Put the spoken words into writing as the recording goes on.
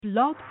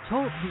Blog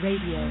Talk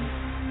Radio.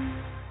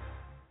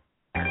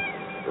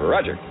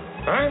 Roger.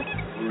 Huh?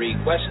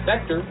 Request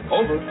vector.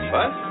 Over.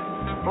 What?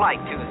 Flight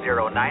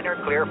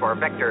 209er, clear for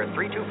vector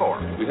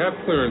 324. We have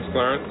clearance,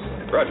 Clarence.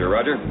 Roger.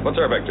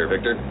 What's our vector,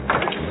 Victor?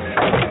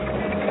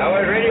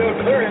 Howard radio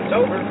clearance,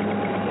 over.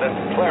 That's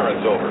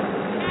Clarence, over.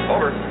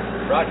 Over.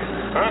 Roger.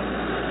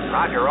 Huh?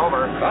 Roger,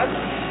 over. What?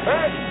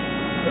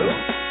 Huh? Who?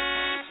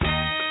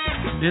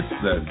 It's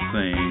that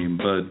same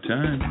Bud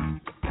time,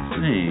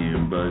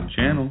 same Bud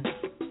channel,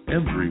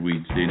 every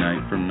weekday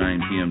night from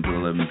 9 p.m. to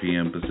 11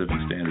 p.m. Pacific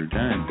Standard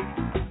Time,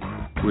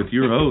 with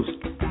your host,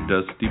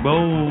 Dusty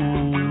Bowles.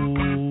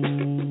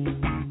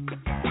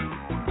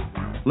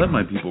 Let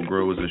My People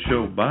Grow is a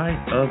show by,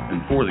 of,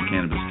 and for the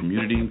cannabis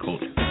community and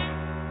culture.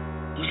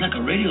 Looks like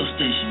a radio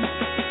station.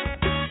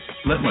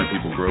 Let My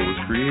People Grow was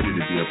created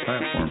to be a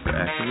platform for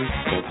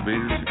activists,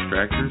 cultivators,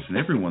 extractors, and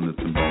everyone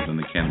that's involved in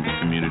the cannabis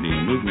community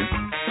and movement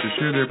to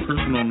share their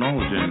personal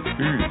knowledge and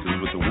experiences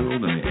with the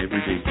world and the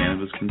everyday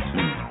cannabis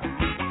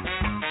consumer.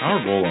 Our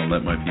goal on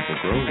Let My People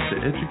Grow is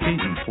to educate,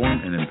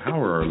 inform, and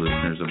empower our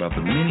listeners about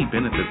the many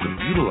benefits of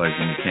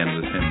utilizing the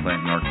cannabis hemp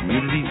plant in our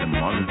community and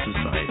modern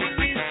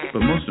society.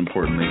 But most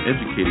importantly,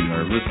 educating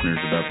our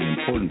listeners about the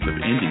importance of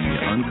ending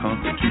the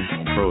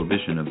unconstitutional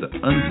prohibition of the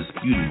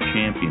undisputed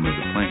champion of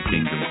the plant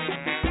kingdom,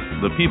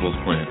 the people's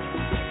plant,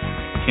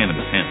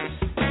 cannabis hemp.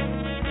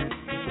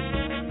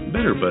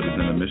 Better Bud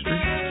isn't a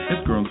mystery.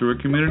 It's grown through a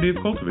community of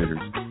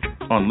cultivators.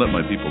 On Let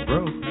My People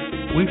Grow,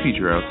 we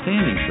feature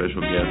outstanding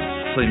special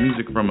guests, play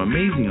music from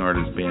amazing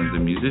artists, bands,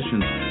 and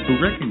musicians who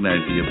recognize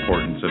the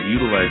importance of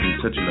utilizing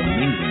such an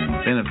amazing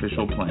and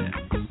beneficial plant.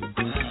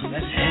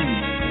 That's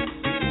heavy.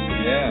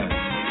 Yeah.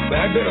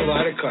 But I bet a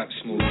lot of cops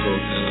smoke dope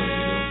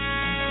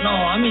now,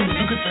 No, I mean,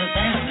 look at that,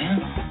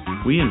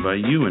 man. We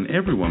invite you and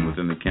everyone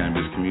within the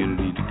cannabis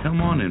community to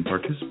come on and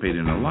participate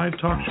in a live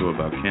talk show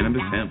about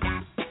cannabis hemp.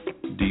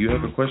 Do you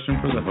have a question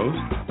for the host?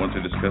 Want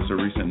to discuss a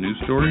recent news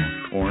story,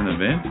 or an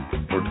event,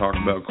 or talk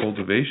about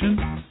cultivation,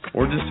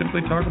 or just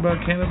simply talk about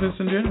cannabis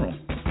in general?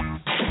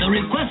 The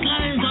request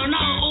lines are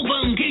now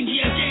open.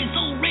 KGFJ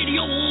Soul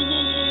Radio.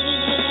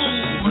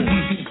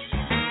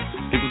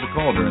 Give us a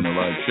call during the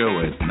live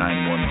show at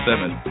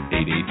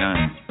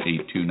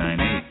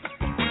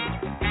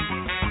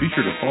 917-889-8298. Be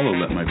sure to follow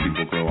Let My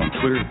People Grow on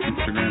Twitter,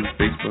 Instagram,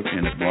 Facebook,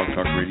 and at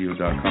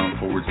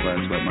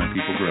blogtalkradio.com/Let My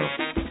People Grow,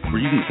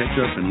 where you can catch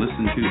up and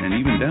listen to and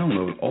even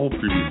download all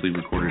previously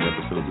recorded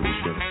episodes of the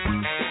show.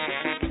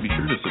 Be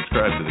sure to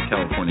subscribe to the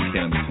California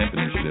Cannabis Hemp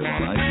Initiative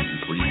on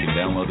iTunes, where you can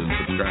download and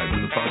subscribe to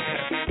the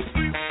podcast.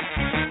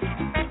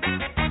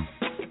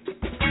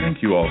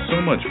 Thank you all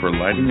so much for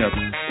lighting up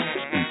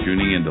and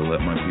tuning in to Let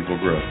My People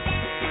Grow,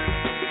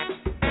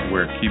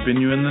 where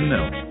keeping you in the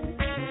know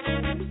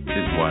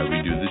is why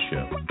we do the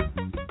show.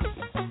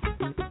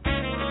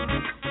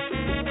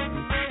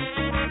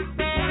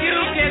 You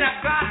get a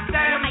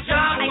goddamn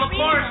job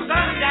before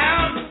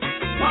sundown,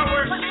 or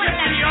we're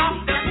shipping you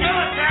off to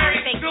military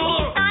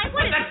school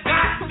with a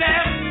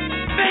goddamn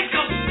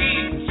pickle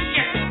feed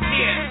shit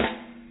kid.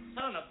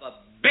 Son of a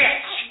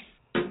bitch.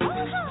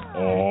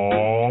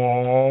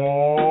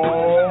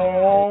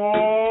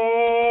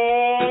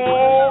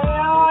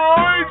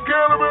 Alright,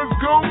 cannabis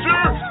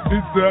culture,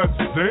 it's that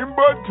same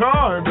Bud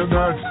time and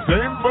that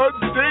same Bud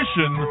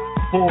station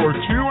for 2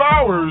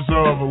 hours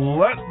of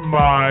Let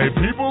My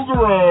People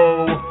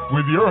Grow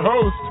with your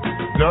host,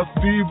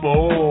 Dusty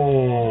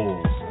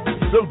Bowles.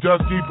 So,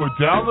 Dusty, put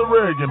down the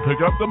rig and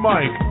pick up the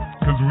mic,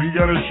 because we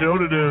got a show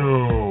to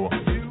do.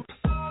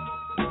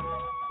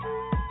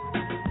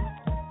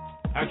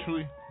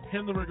 Actually,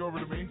 hand the rig over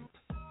to me.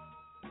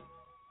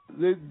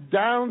 The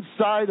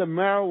downside of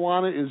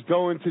marijuana is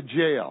going to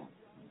jail.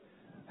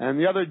 And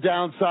the other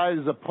downside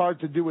is a part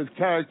to do with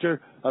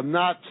character of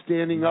not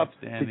standing up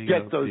to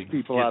get those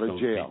people out of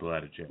jail.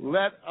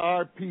 Let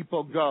our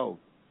people go.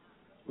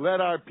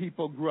 Let our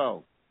people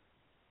grow.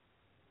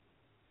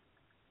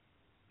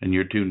 And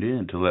you're tuned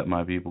in to Let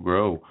My People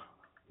Grow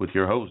with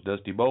your host,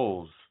 Dusty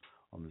Bowles,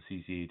 on the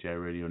CCHI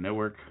Radio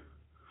Network.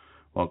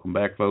 Welcome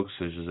back, folks.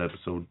 This is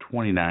episode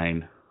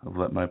 29 of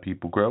Let My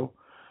People Grow.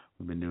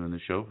 We've been doing the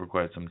show for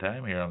quite some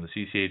time here on the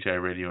CCHI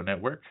Radio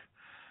Network.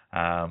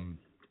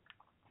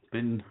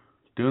 Been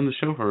doing the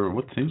show for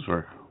what seems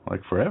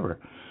like forever.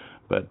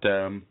 But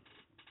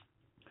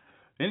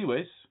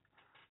anyways,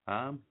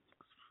 I'm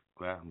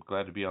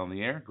glad to be on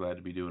the air. Glad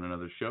to be doing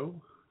another show.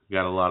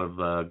 Got a lot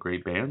of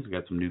great bands.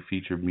 Got some new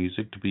featured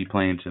music to be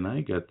playing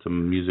tonight. Got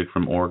some music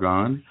from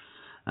Oregon.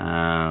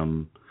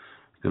 Going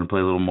to play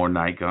a little more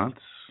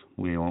Night-Gaunts.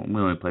 We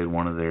only played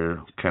one of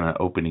their kind of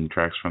opening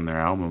tracks from their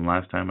album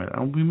last time.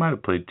 We might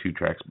have played 2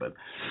 tracks, but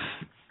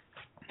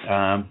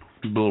a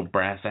little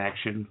brass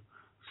action,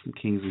 some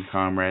Kings and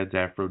Comrades,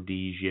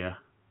 Aphrodisia,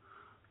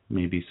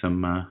 maybe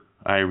some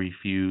I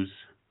Refuse.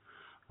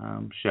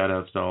 Shout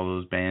outs to all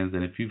those bands,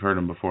 and if you've heard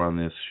them before on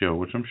this show,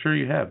 which I'm sure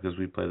you have because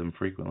we play them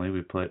frequently,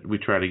 we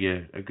try to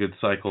get a good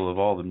cycle of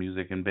all the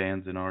music and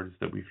bands and artists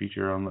that we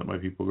feature on Let My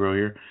People Grow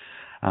here.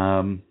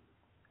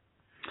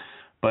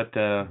 But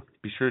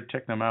be sure to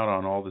check them out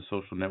on all the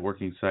social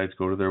networking sites.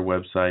 Go to their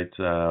website.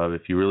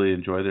 If you really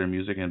enjoy their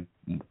music and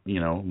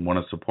want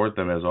to support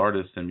them as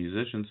artists and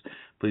musicians,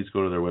 please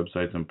go to their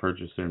websites and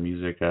purchase their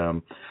music.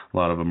 A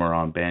lot of them are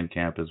on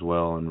Bandcamp as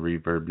well, and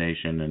Reverb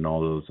Nation and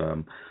all those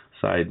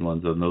side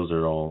ones. And those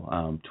are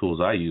all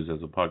tools I use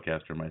as a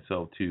podcaster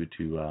myself too,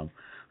 to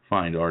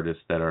find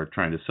artists that are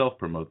trying to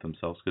self-promote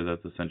themselves, because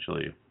that's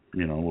essentially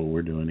what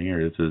we're doing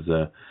here. This is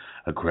a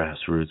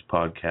grassroots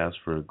podcast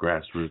for a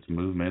grassroots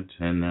movement,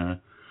 and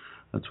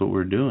that's what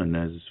we're doing.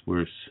 As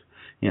we're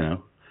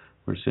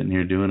sitting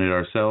here doing it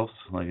ourselves.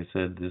 Like I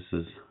said,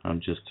 I'm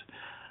just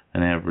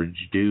an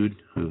average dude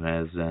who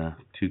has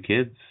 2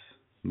 kids,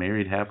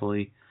 married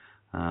happily,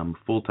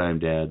 full-time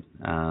dad,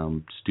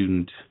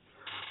 student,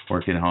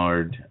 working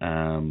hard,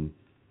 a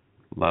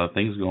lot of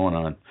things going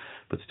on,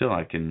 but still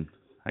I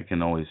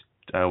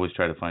always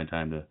try to find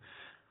time to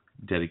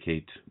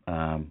dedicate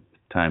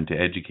time to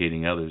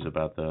educating others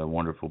about the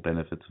wonderful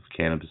benefits of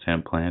cannabis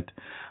hemp plant,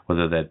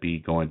 whether that be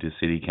going to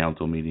city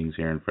council meetings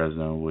here in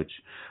Fresno, which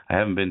I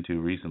haven't been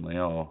to recently.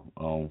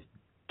 I'll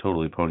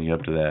totally pony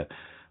up to that,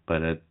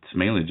 but it's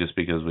mainly just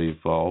because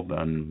we've all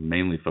been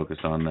mainly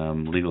focused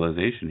on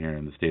legalization here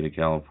in the state of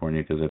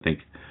California, because I think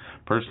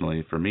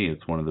personally for me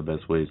it's one of the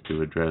best ways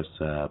to address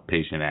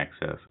patient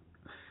access.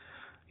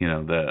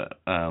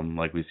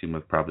 Like we've seen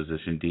with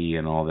Proposition D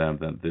and all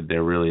that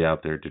they're really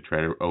out there to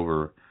try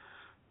to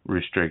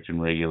restrict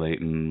and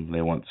regulate, and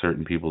they want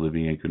certain people to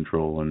be in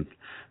control, and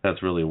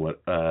that's really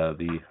what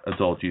the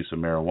Adult Use of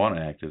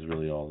Marijuana Act is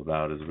really all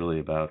about. Is really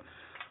about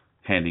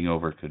handing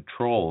over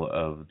control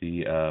of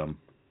the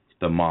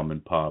mom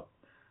and pop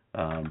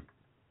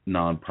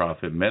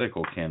nonprofit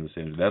medical cannabis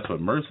industry. That's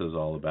what MRSA is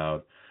all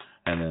about.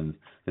 And then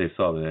they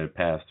saw that it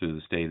passed through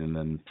the state, and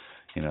then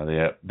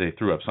they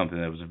threw up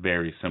something that was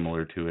very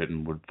similar to it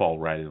and would fall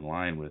right in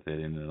line with it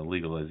in the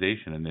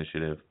legalization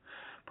initiative.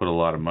 Put a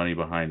lot of money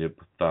behind it,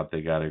 thought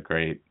they got a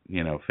great,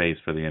 face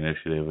for the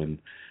initiative, and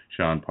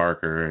Sean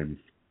Parker, and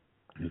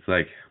it's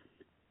like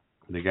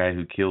the guy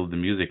who killed the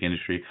music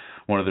industry.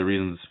 One of the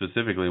reasons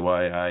specifically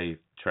why I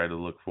try to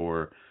look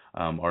for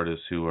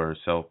artists who are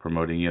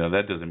self-promoting,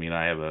 that doesn't mean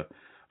I have a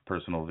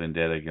personal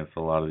vendetta against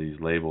a lot of these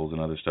labels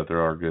and other stuff.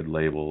 There are good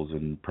labels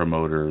and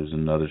promoters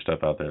and other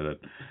stuff out there that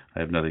I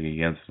have nothing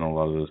against, and a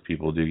lot of those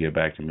people do get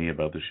back to me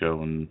about the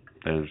show, and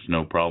there's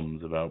no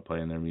problems about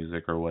playing their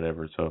music or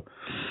whatever. So,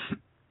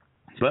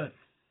 but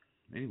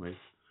anyways,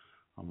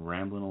 I'm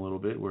rambling a little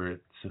bit. We're at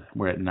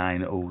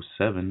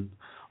 9:07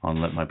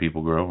 on Let My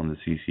People Grow on the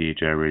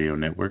CCHI Radio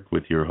Network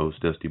with your host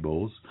Dusty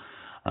Bowles.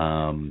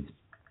 I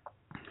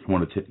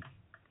want to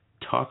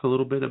talk a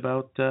little bit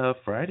about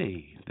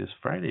Friday. This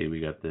Friday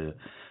we got the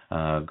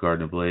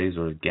Garden Ablaze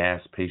or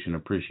Gas Patient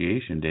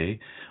Appreciation Day,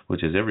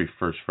 which is every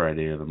first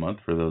Friday of the month.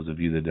 For those of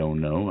you that don't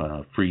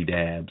know, free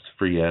dabs,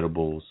 free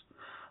edibles,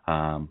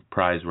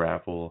 prize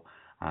raffle,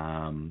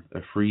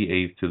 a free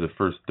eighth to the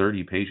first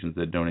 30 patients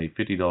that donate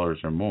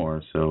 $50 or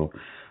more. So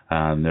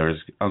there's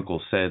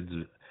Uncle Ced's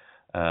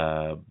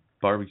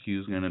barbecue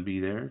is going to be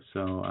there.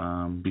 So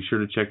be sure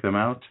to check them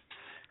out.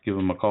 Give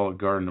them a call at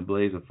Garden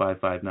Ablaze at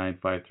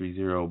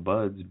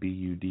 559-530-BUDS,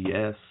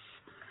 BUDS.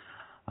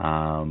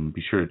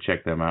 Be sure to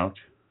check them out.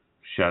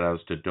 Shout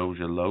outs to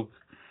Doja Loke,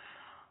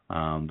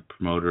 the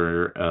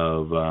promoter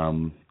of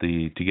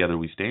the Together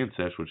We Stand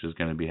sesh, which is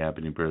going to be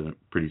happening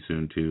pretty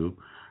soon too.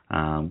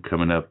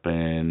 Coming up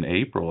in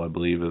April, I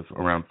believe, of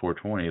around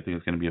 420. I think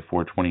it's going to be a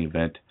 420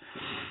 event.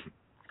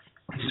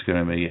 It's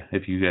going to be,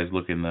 if you guys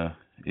look in the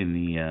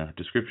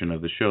description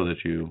of the show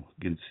that you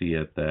can see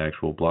at the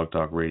actual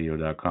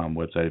blogtalkradio.com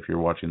website. If you're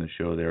watching the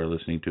show there or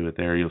listening to it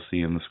there, you'll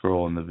see in the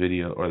scroll in the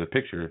video or the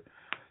picture,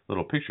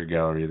 little picture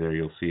gallery there,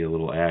 you'll see a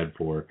little ad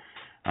for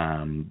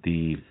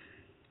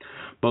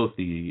both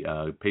the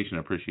Patient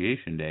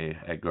Appreciation Day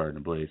at Garden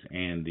Ablaze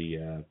and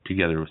the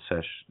Together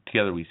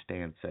We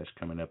Stand sesh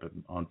coming up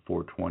on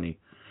 420.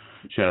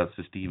 Shout out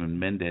to Stephen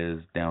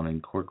Mendez down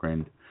in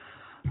Corcoran,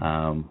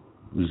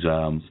 who's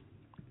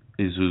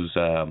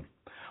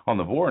on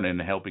the board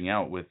and helping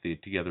out with the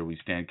Together We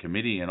Stand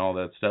committee and all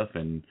that stuff,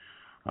 and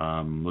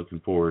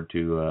looking forward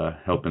to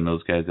helping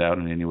those guys out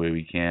in any way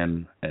we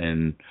can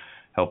and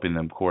helping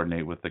them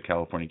coordinate with the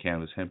California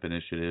Cannabis Hemp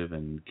Initiative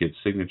and get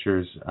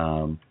signatures.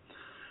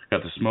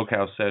 Got the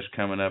Smokehouse sesh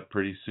coming up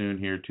pretty soon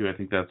here too. I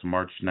think that's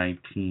March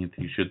 19th.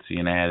 You should see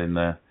an ad in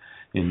the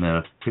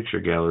picture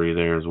gallery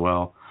there as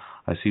well.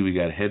 I see we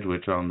got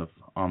Hedwich on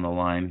the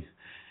line.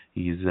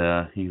 He's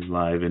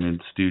live and in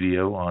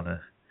studio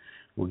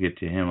we'll get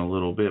to him a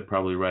little bit,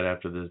 probably right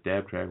after this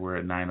dab track. We're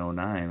at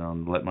 9:09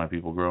 on Let My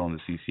People Grow on the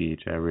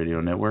CCHI Radio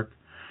Network.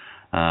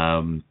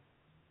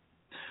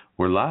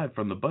 We're live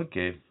from the Bud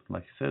Cave.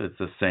 Like I said, it's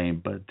the same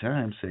Bud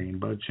time, same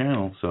Bud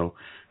channel. So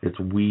it's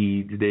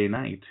Weed Day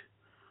night.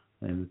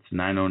 And it's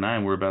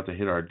 9:09. We're about to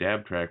hit our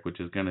dab track, which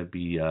is going to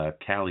be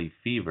Cali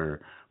Fever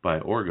by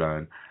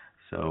Oregon.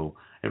 So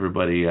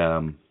everybody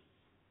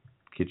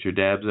get your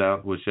dabs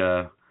out, which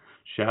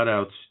shout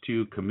outs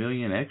to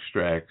Chameleon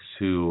Extracts,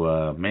 who,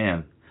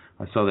 man,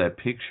 I saw that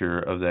picture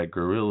of that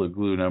Gorilla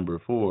Glue number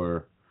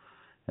 4,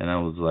 and I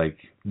was like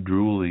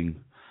drooling.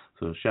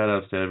 So shout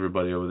outs to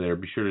everybody over there.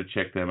 Be sure to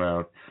check them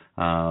out.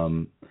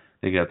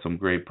 They got some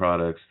great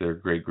products. They're a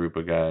great group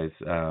of guys.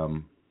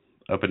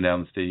 Up and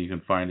down the state, you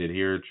can find it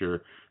here at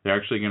your. They're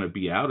actually going to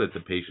be out at the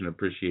Patient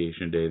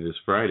Appreciation Day this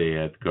Friday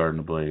at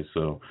Garden Blaze.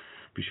 So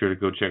be sure to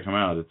go check them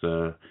out. It's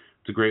a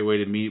great way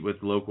to meet with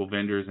local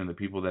vendors and the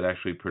people that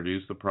actually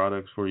produce the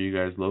products for you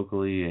guys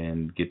locally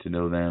and get to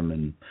know them.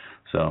 And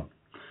so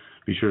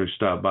be sure to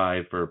stop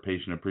by for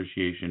Patient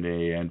Appreciation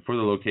Day. And for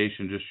the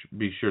location, just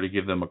be sure to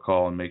give them a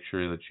call and make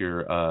sure that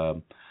you're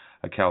a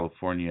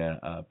California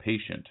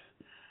patient,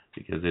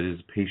 because it is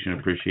Patient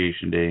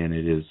Appreciation Day and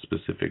it is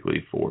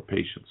specifically for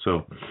patients.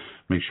 So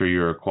make sure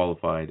you're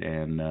qualified,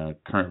 and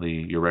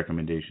currently your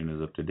recommendation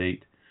is up to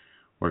date.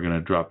 We're going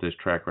to drop this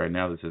track right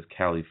now. This is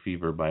Cali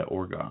Fever by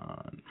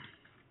Oregon.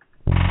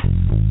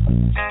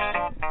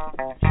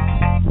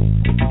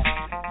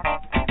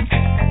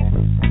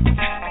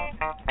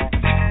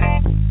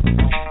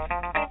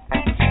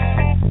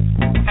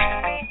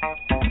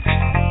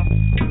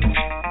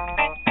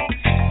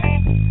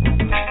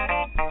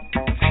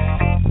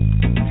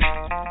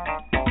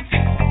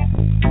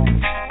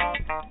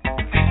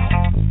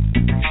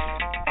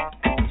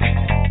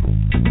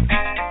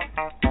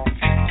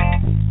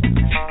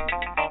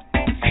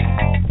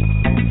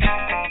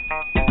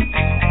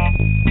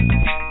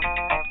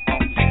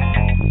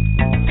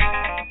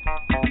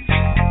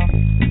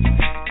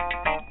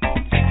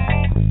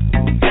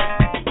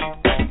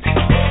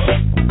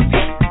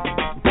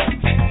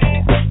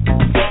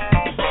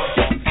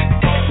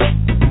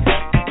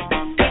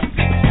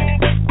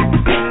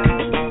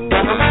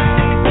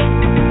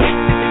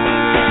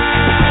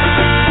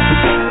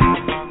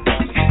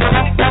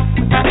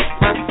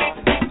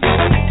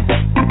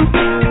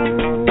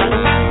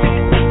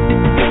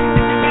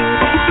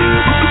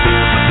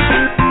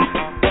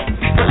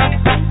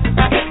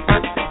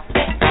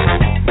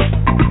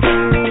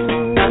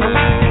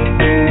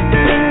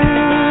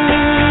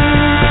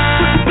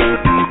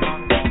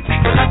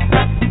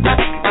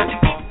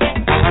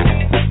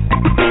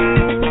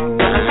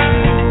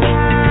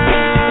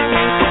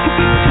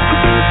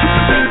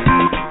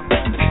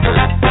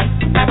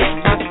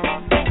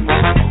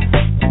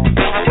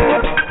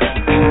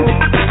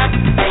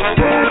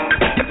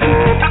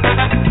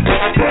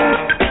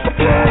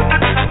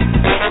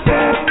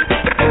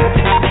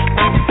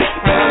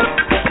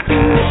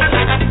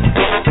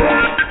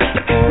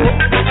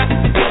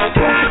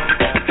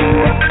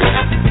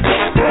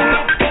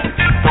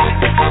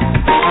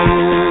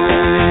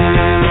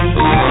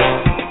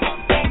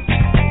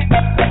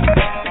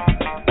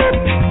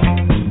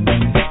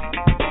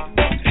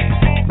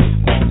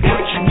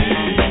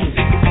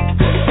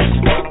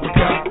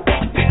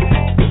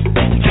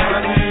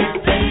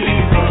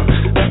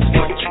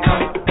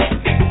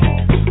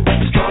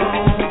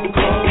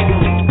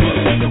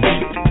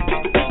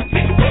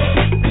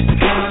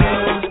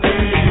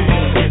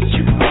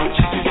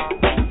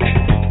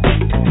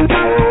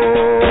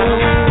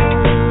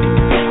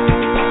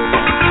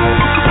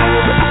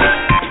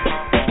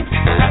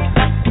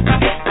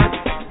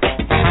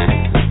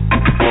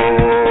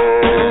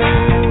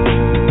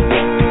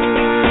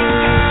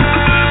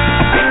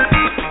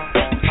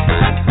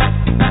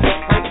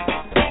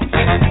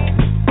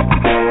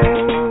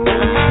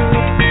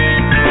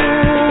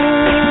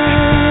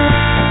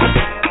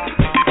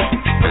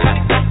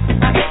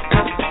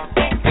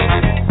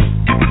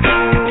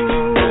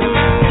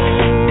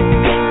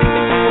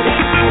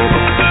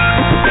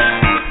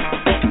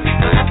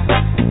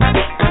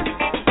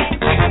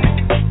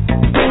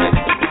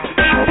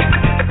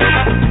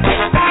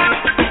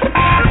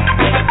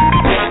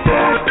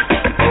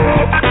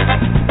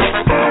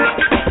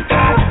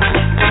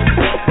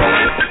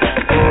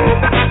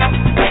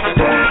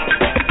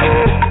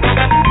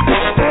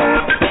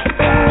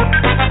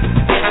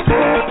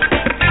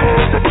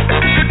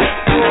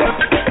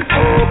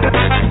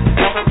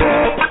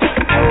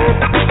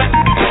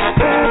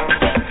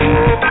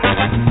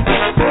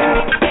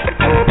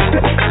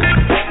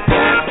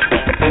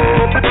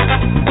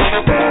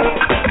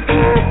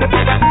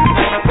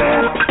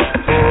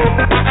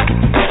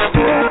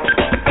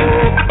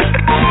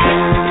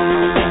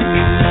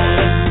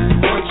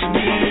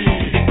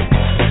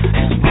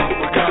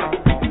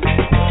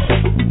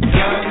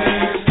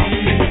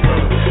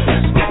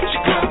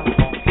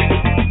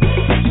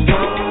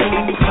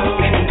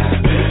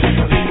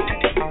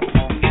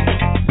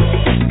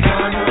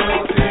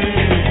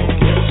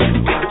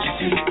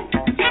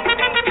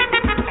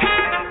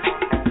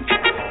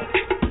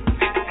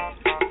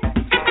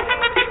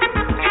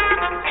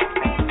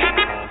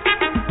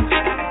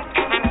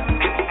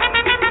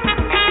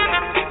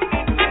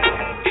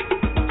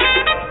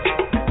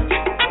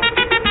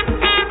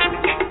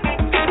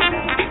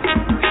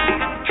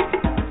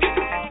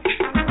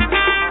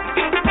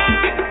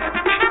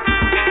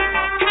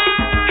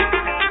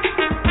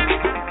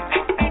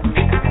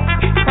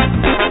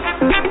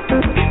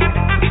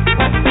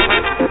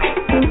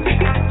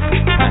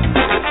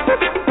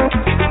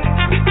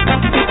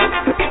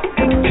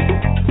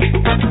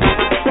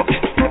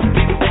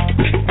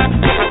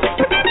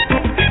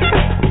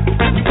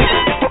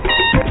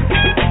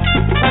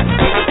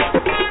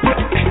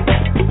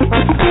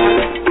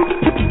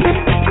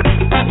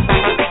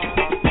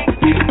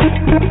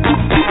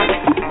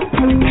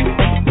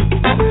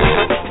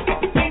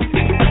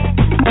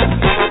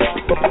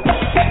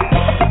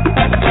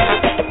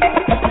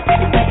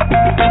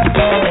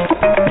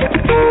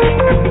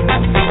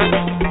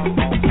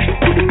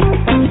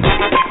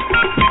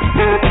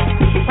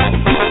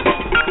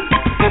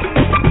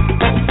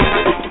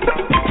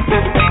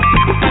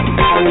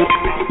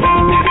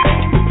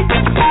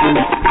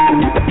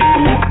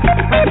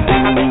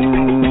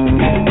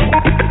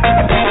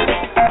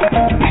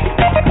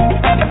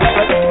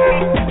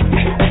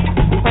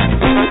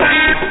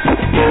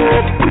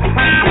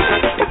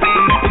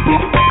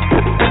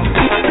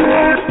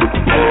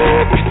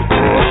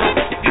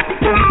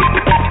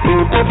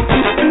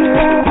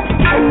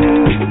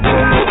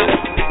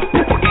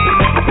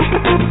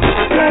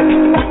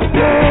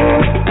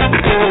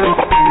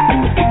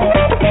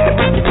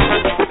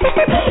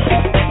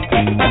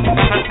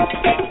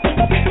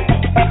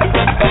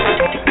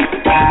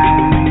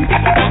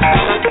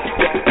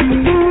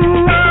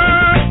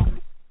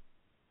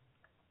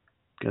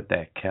 Got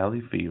that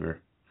Cali fever.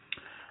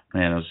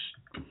 Man, I was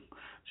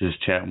just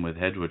chatting with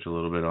Hedgewitch a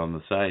little bit on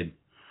the side,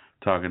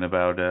 talking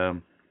about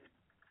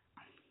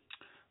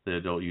the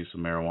Adult Use of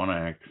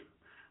Marijuana Act,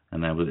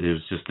 and it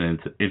was just an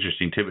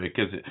interesting tidbit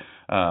because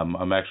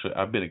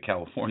I've been a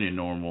California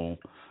NORML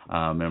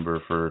member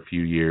for a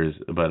few years,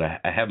 but I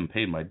haven't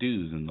paid my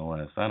dues in the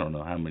last I don't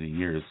know how many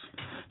years,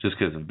 just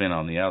because I've been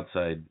on the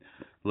outside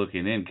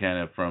looking in kind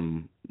of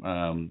from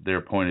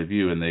their point of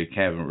view, and they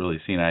haven't really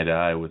seen eye to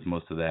eye with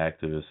most of the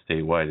activists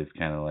statewide. It's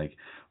kind of like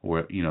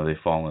where they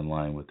fall in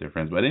line with their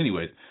friends. But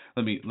anyways,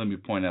 let me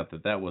point out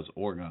that was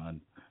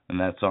Oregon, and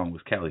that song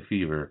was Cali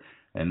Fever,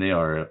 and they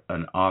are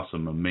an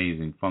awesome,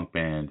 amazing funk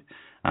band.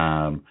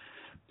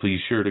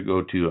 Please sure to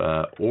go to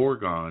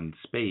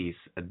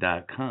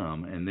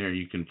OregonSpace.com, and there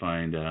you can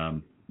find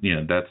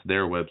that's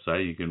their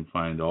website. You can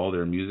find all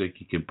their music.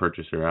 You can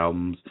purchase their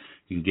albums.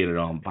 You can get it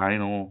on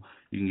vinyl.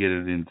 You can get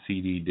it in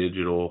CD,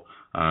 digital,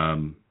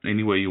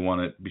 any way you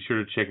want it. Be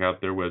sure to check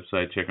out their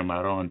website. Check them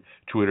out on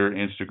Twitter,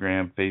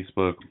 Instagram,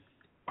 Facebook,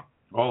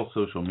 all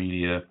social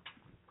media.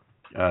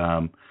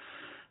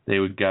 They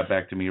got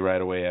back to me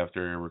right away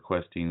after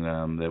requesting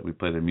that we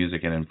play their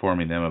music and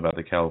informing them about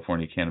the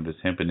California Cannabis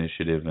Hemp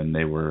Initiative, and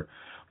they were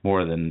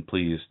more than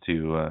pleased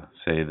to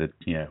say that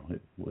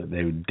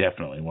they would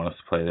definitely want us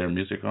to play their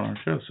music on our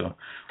show. So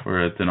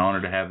it's an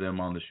honor to have them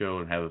on the show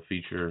and have a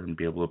feature and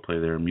be able to play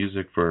their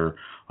music for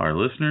our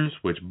listeners,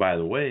 which, by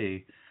the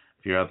way,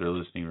 if you're out there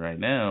listening right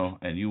now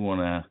and you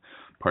want to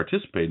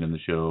participate in the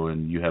show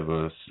and you have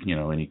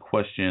any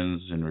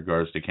questions in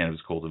regards to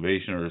cannabis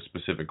cultivation or a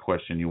specific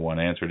question you want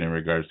answered in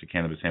regards to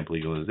cannabis hemp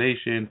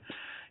legalization,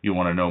 you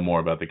want to know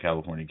more about the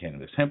California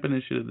Cannabis Hemp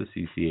Initiative, the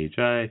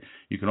CCHI,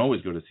 you can always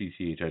go to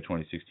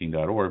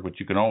cchi2016.org, but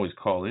you can always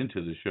call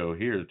into the show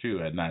here, too,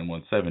 at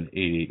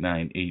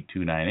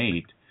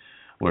 917-889-8298,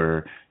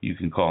 where you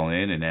can call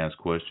in and ask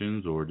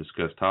questions or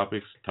discuss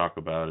topics, talk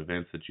about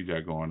events that you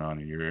got going on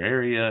in your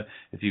area.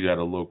 If you got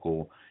a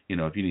local,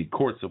 if you need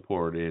court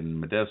support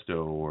in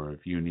Modesto, or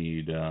if you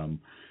need,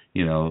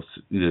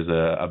 there's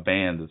a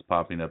band that's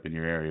popping up in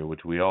your area,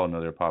 which we all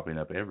know they're popping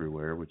up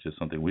everywhere, which is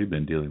something we've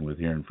been dealing with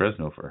here in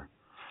Fresno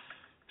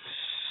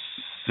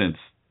since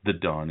the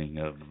dawning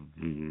of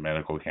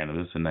medical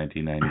cannabis in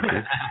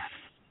 1996.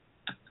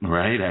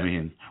 Right? I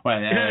mean,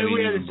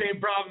 we had the same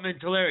problem in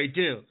Tulare,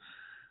 too.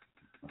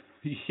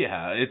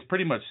 Yeah, it's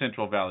pretty much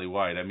Central Valley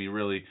wide. I mean,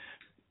 really,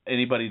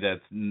 anybody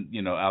that's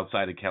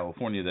outside of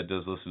California that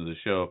does listen to the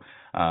show,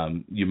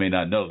 you may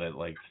not know that.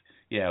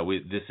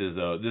 This is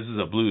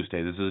a blue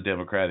state. This is a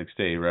Democratic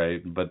state,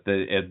 right? But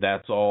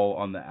that's all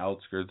on the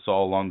outskirts,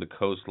 all along the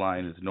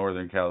coastline. It's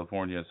Northern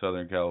California,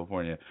 Southern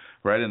California,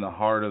 right in the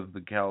heart of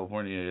the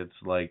California.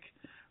 It's like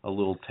a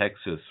little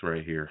Texas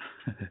right here.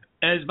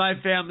 As my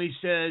family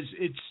says,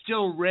 it's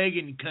still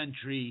Reagan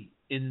country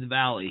in the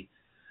valley.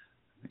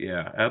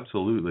 Yeah,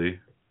 absolutely.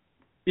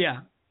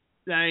 Yeah,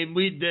 I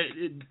mean,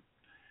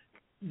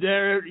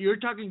 you're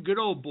talking good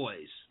old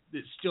boys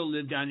that still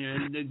live down here,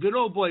 and the good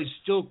old boys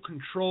still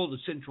control the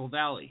Central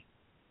Valley.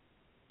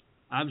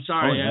 I'm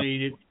sorry, I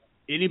mean,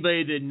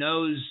 anybody that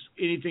knows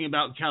anything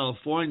about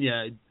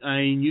California, I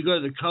mean, you go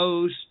to the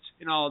coast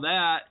and all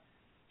that,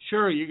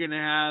 sure, you're going to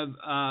have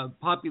a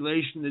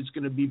population that's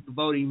going to be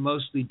voting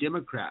mostly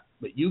Democrat,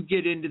 but you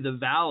get into the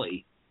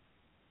valley,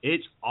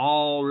 it's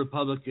all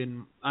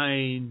Republican, I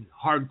mean,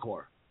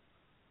 hardcore.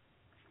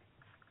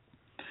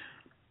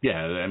 Yeah,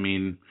 I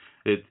mean,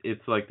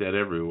 it's like that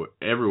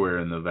everywhere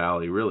in the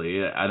valley,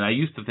 really. And I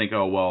used to think,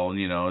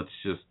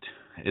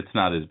 it's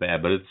not as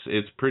bad, but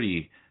it's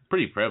pretty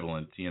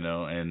prevalent,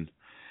 and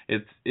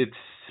it's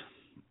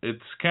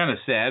kind of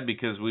sad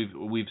because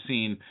we've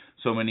seen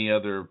so many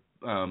other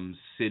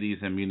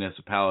cities and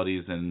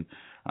municipalities and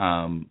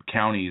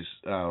counties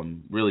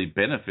really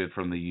benefit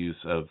from the use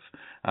of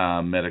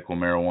medical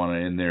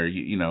marijuana in there,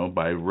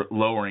 by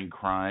lowering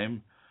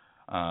crime,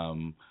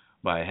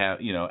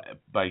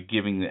 by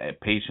giving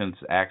patients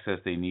access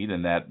they need,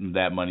 and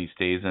that money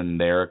stays in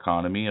their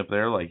economy up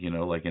there, like in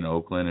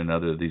Oakland and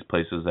other these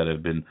places that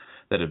have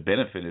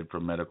benefited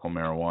from medical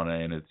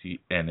marijuana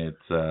and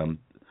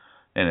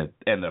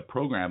the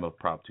program of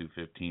Prop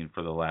 215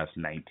 for the last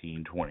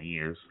 19, 20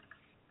 years.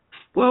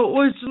 Well,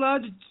 what's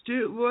allowed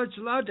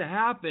to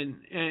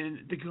happen,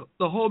 and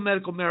the whole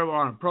medical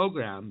marijuana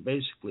program,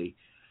 basically,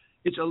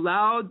 it's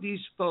allowed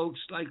these folks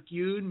like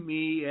you and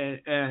me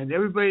and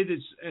everybody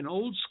that's an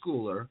old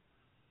schooler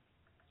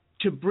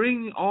to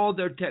bring all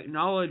their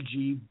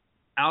technology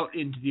out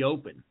into the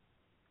open.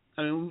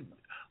 I mean,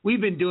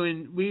 we've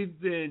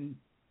been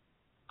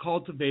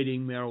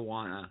cultivating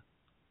marijuana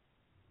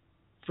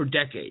for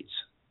decades,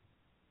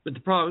 but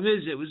the problem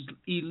is it was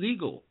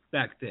illegal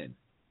back then.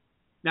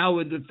 Now,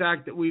 with the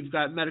fact that we've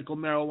got medical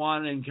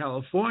marijuana in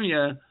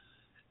California,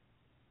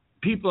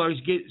 people are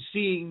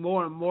seeing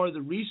more and more of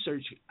the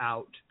research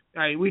out.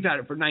 I mean, we've had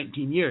it for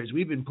 19 years.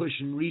 We've been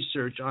pushing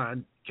research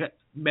on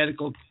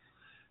medical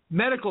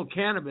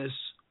cannabis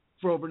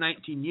for over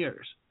 19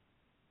 years.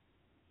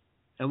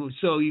 And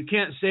so you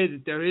can't say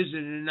that there isn't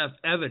enough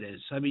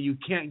evidence. I mean, you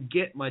can't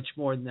get much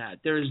more than that.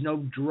 There is no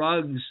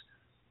drugs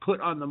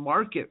put on the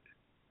market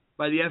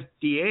by the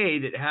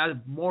FDA that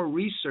have more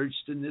research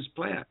than this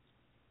plant.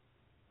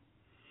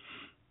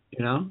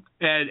 You know,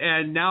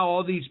 and now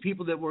all these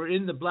people that were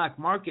in the black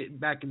market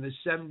back in the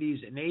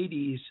 70s and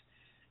 80s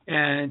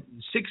and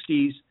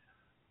 60s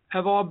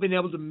have all been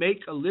able to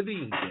make a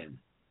living again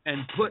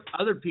and put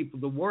other people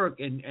to work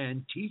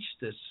and teach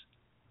this,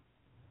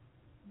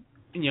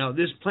 you know,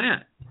 this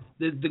plant,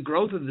 the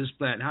growth of this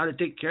plant, how to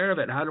take care of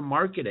it, how to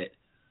market it.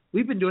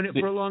 We've been doing it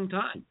for a long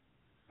time.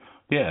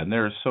 Yeah, and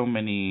there are so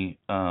many,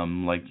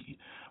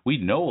 we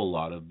know a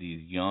lot of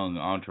these young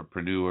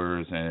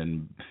entrepreneurs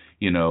and,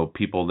 you know,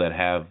 people that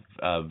have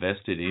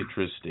vested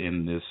interest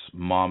in this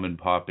mom and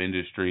pop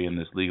industry and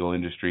this legal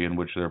industry in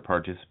which they're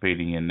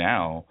participating in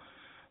now,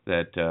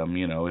 that,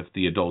 you know, if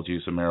the Adult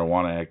Use of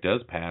Marijuana Act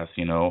does pass,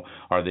 you know,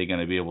 are they going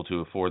to be able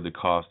to afford the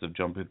cost of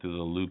jumping through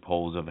the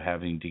loopholes of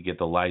having to get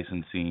the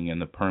licensing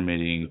and the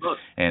permitting?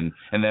 And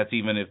that's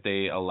even if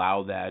they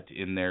allow that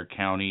in their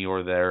county or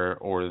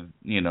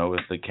you know,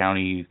 if the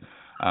county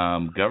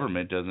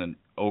government doesn't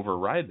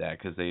override that,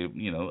 because they,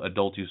 you know,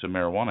 Adult Use of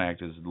Marijuana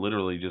Act is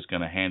literally just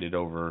going to hand it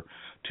over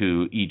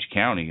to each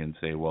county and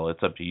say, well,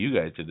 it's up to you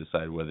guys to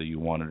decide whether you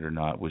want it or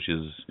not. Which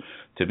is,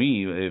 to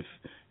me, if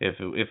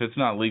it's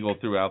not legal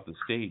throughout the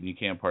state and you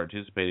can't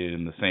participate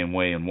in the same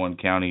way in one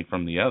county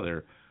from the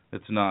other,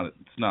 it's not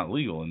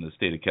legal in the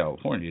state of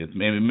California. It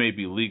may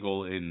be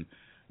legal in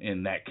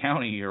that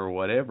county or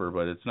whatever,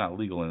 but it's not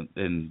legal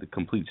in the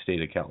complete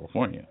state of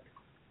California.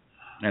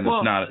 And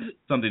it's not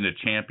something to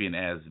champion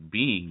as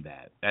being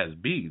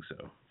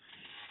so.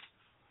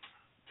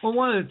 Well,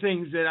 one of the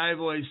things that I've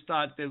always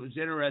thought that was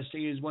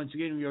interesting is, once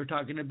again, we were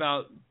talking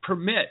about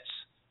permits,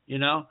 you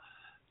know.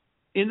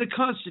 In the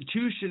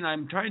Constitution,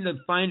 I'm trying to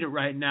find it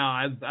right now.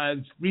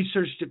 I've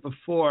researched it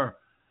before.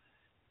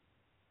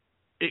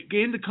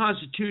 In the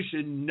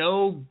Constitution,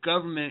 no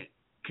government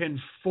can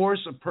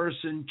force a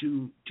person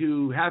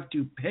to have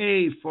to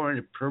pay for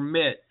a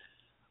permit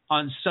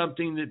on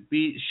something that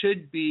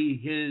should be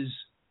his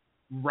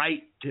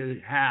right to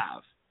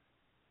have.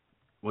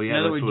 Well,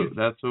 yeah,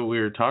 that's what we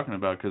were talking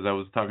about, because I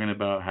was talking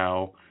about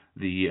how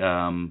the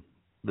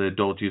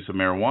Adult Use of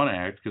Marijuana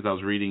Act, because I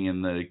was reading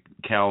in the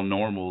Cal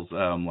Normal's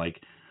the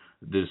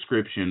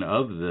description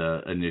of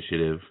the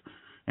initiative,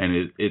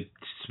 and it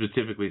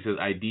specifically says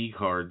ID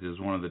cards is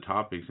one of the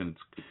topics, and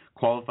it's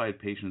qualified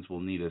patients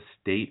will need a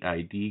state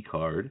ID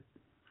card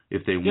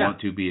if they want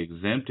to be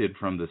exempted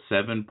from the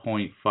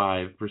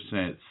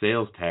 7.5%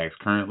 sales tax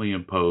currently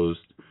imposed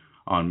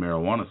on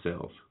marijuana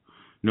sales.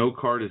 No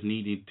card is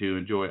needed to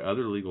enjoy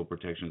other legal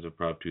protections of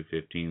Prop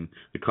 215.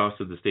 The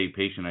cost of the state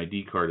patient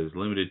ID card is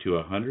limited to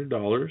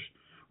 $100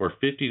 or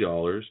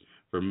 $50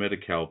 for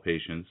Medi-Cal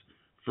patients,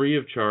 free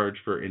of charge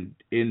for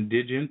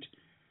indigent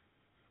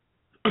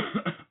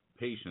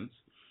patients.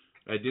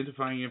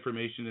 Identifying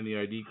information in the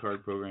ID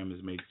card program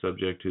is made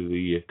subject to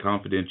the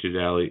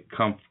confidentiality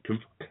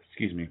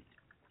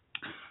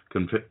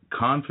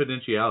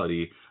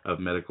of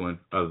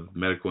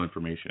Medical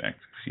Information Act.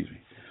 Excuse me.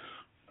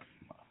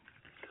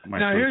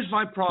 Now, here's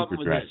my problem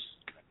with this.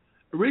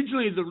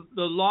 Originally,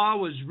 the law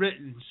was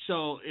written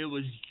so it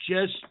was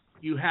just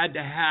you had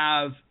to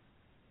have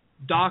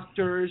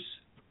doctors'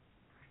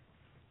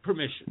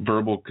 permission.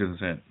 Verbal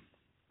consent.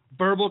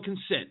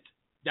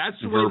 That's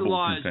the way the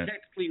law is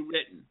technically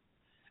written.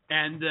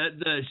 And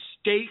the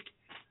state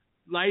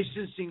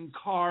licensing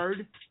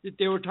card that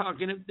they're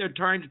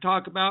trying to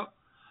talk about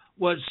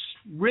was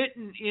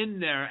written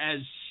in there as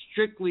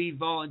strictly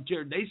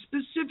volunteer. They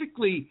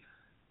specifically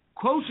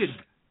quoted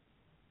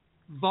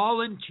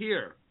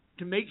volunteer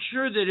to make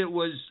sure that it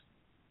was,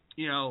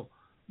 you know,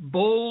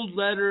 bold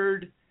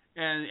lettered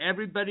and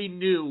everybody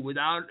knew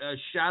without a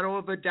shadow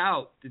of a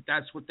doubt that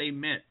that's what they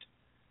meant.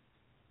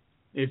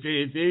 If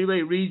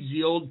anybody reads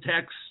the old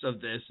text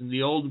of this and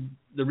the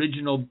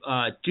original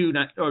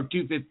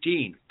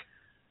 215,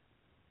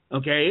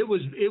 okay, it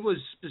was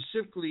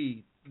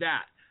specifically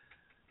that.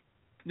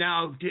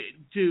 Now,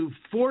 to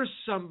force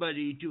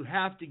somebody to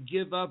have to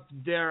give up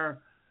their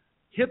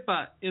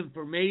HIPAA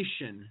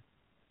information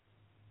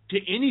to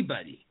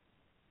anybody,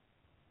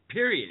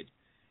 period,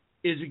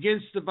 is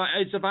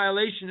it's a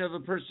violation of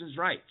a person's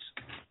rights.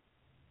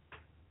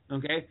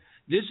 Okay,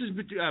 this is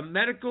a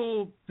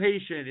medical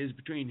patient is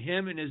between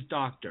him and his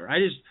doctor.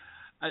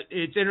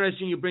 It's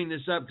interesting you bring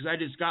this up because I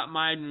just got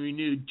mine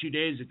renewed 2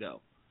 days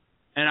ago,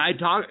 and I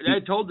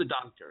told the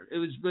doctor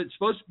it's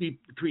supposed to be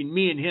between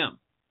me and him,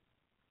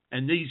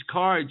 and these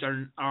cards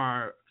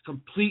are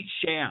complete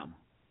sham.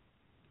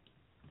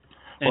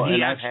 And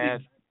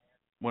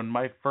when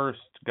I first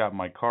got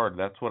my card,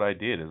 that's what I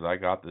did. Is I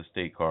got the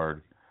state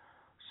card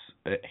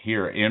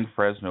here in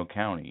Fresno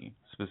County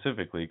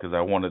specifically because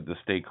I wanted the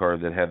state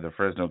card that had the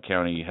Fresno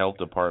County Health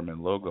Department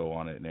logo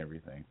on it and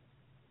everything.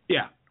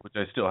 Yeah. Which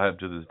I still have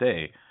to this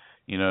day.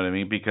 You know what I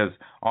mean? Because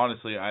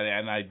honestly,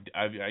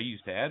 I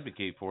used to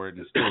advocate for it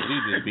and still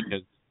do this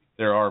because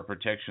there are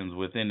protections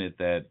within it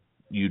that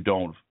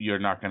you're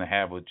not going to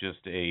have with just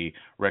a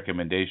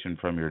recommendation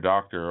from your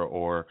doctor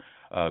or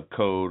a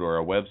code or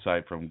a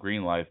website from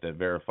Green Life that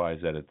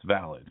verifies that it's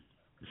valid.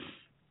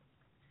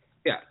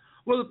 Yeah.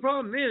 Well, the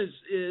problem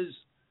is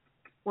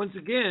once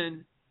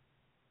again,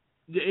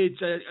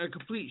 it's a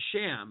complete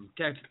sham,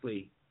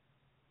 technically.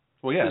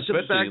 Well, yeah,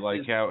 especially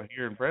like out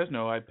here in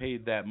Fresno, I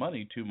paid that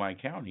money to my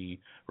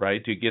county,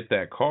 right, to get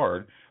that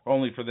card,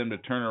 only for them to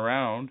turn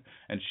around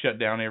and shut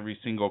down every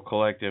single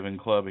collective and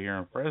club here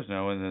in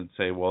Fresno and then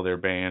say, well, they're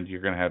banned,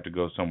 you're going to have to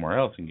go somewhere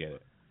else and get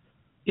it.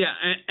 Yeah,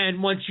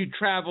 and once you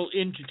travel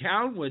into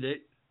town with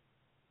it,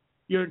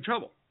 you're in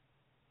trouble.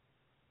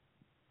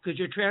 Because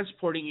you're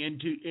transporting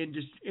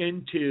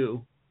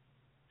into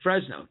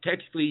Fresno.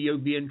 Technically, you'll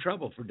be in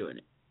trouble for doing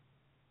it.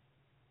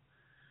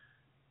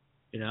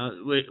 You know,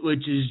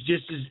 which is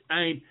just as, I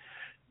mean,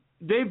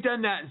 they've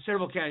done that in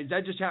several counties.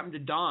 That just happened to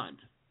Don,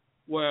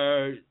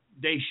 where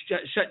they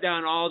shut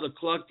down all the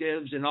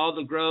collectives and all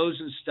the grows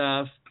and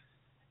stuff.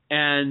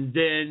 And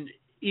then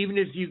even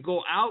if you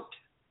go out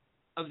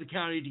of the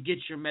county to get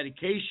your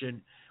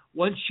medication,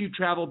 once you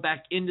travel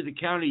back into the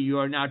county, you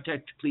are now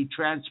technically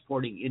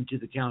transporting into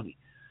the county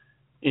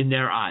in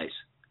their eyes,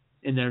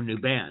 in their new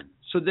ban.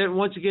 So then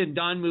once again,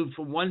 Don moved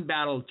from one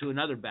battle to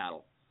another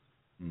battle.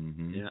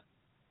 Mm-hmm. Yeah.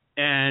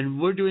 And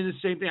we're doing the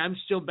same thing. I'm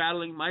still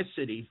battling my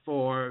city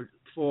for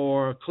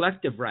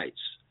collective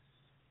rights.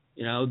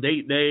 You know,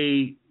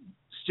 they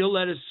still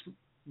let us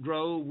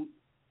grow,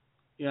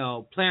 you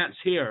know, plants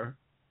here.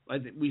 I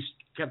think we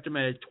kept them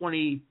at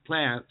 20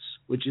 plants,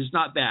 which is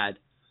not bad,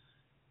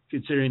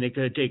 considering they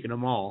could have taken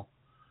them all.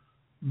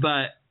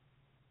 But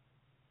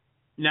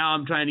now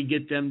I'm trying to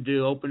get them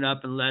to open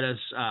up and let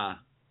us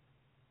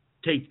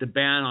take the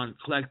ban on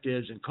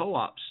collectives and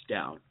co-ops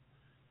down,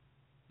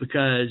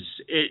 because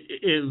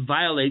it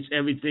violates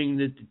everything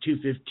that the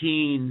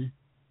 215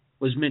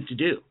 was meant to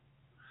do.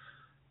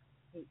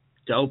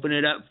 To open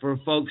it up for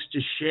folks to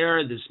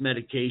share this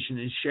medication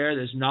and share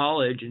this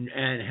knowledge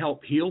and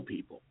help heal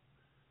people.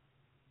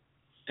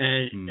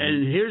 And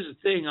here's the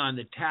thing on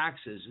the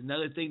taxes.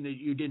 Another thing that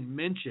you didn't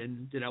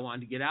mention that I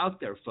wanted to get out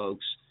there,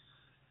 folks.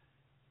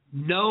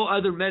 No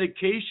other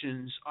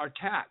medications are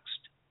taxed.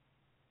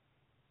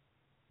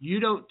 You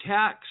don't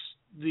tax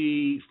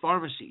the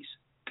pharmacies.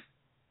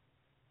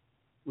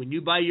 When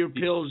you buy your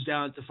pills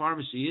down at the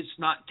pharmacy, it's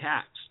not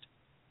taxed.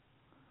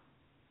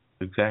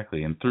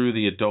 Exactly, and through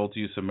the Adult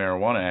Use of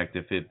Marijuana Act,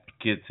 if it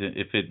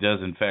does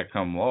in fact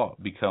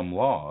become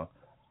law,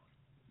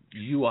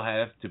 you will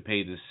have to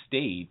pay the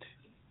state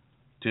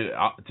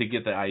to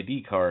get the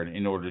ID card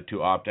in order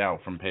to opt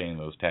out from paying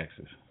those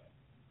taxes.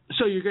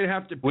 So you're going to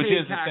have to pay which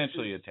is taxes,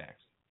 essentially a tax.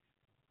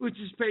 Which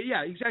is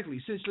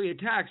essentially a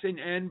tax,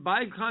 and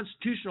by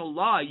constitutional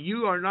law,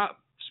 you are not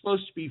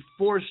supposed to be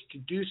forced to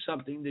do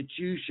something that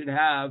you should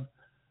have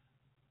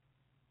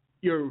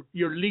your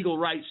legal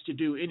rights to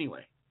do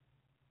anyway.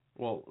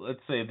 Well, let's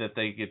say that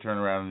they could turn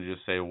around and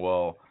just say,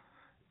 well,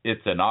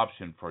 it's an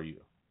option for you.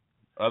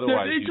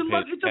 Otherwise, it's you pay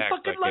a tax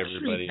fucking like luxury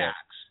everybody tax.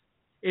 else.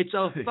 It's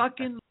a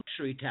fucking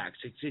luxury tax.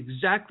 It's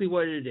exactly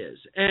what it is.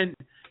 And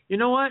you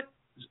know what?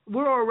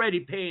 We're already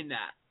paying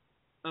that.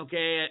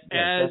 Okay,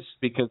 yeah, that's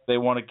because they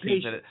want to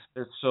keep patients. it.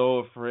 They're so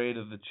afraid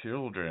of the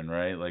children,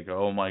 right? Like,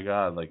 oh my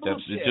God, like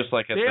that's Bullshit. just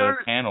like at the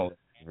panel.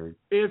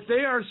 If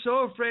they are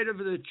so afraid of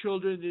the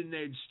children, then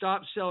they'd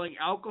stop selling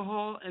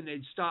alcohol and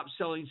they'd stop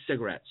selling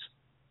cigarettes.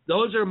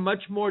 Those are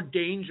much more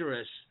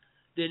dangerous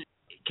than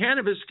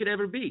cannabis could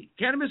ever be.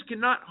 Cannabis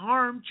cannot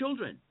harm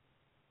children.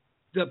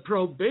 The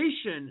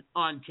prohibition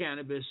on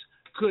cannabis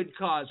could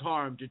cause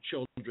harm to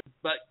children,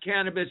 but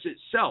cannabis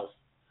itself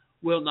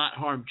will not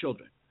harm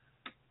children.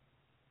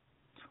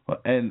 Well,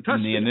 and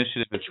the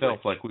initiative itself,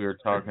 like we were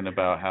talking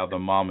about, how the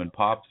mom and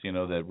pops, you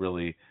know,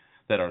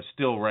 that are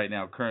still right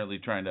now currently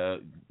trying to,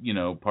 you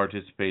know,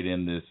 participate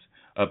in this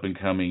up and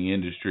coming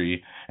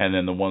industry, and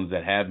then the ones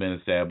that have been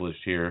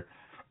established here,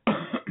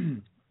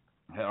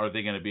 are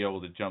they going to be able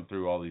to jump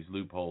through all these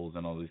loopholes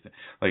and all these things?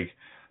 Like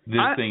this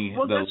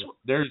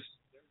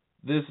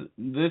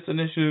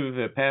initiative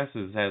that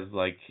passes has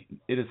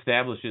it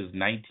establishes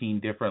 19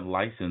 different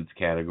license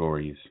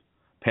categories.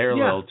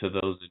 Parallel to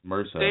those at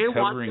MRSA,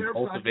 covering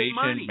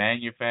cultivation,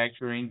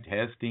 manufacturing,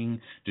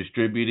 testing,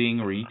 distributing,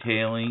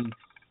 retailing.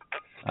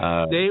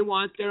 They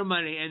want their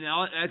money, and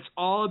that's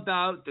all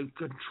about the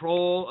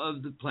control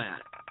of the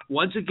plant.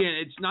 Once again,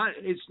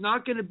 it's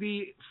not going to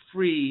be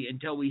free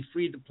until we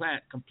free the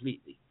plant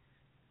completely.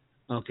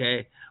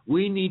 Okay?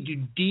 We need to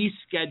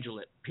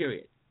deschedule it,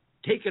 period.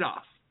 Take it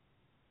off.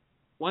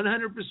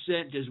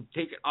 100% just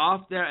take it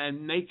off there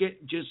and make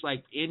it just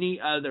like any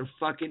other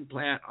fucking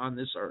plant on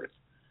this earth.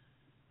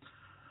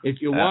 If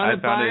you want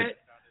to buy it,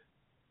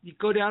 you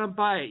go down and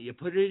buy it. You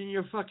put it in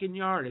your fucking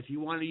yard. If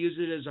you want to use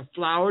it as a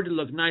flower to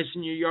look nice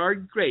in your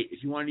yard, great.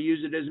 If you want to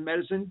use it as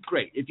medicine,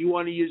 great. If you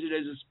want to use it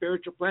as a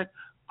spiritual plant,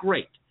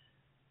 great.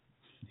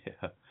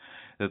 Yeah.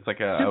 It's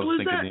like I was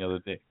thinking the other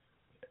day.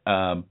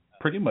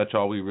 pretty much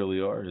all we really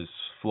are is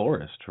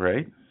florists,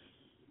 right?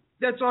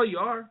 That's all you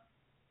are.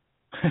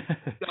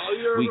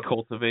 We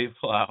cultivate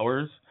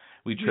flowers.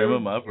 We trim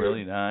them up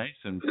really nice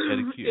and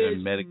pedicure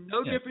and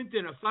no different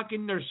than a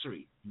fucking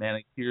nursery.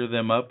 Manicure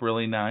them up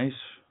really nice.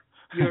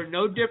 You're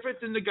no different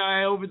than the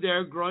guy over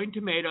there growing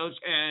tomatoes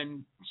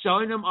and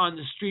selling them on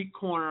the street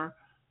corner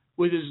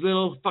with his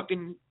little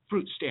fucking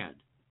fruit stand.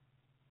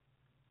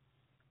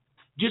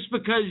 Just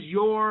because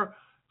your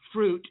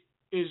fruit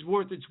is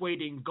worth its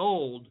weight in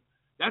gold,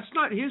 that's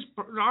not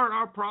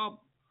our problem.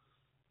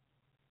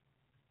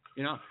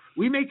 You know,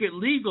 we make it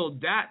legal,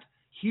 that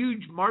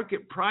huge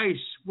market price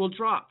will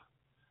drop,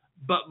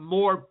 but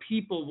more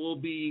people will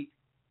be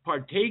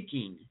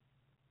partaking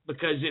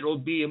because it will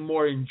be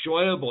more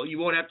enjoyable. You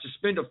won't have to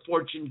spend a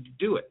fortune to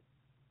do it.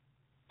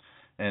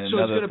 And so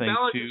another it's going to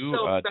balance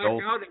itself back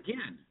out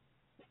again.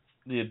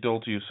 The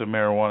Adult Use of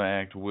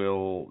Marijuana Act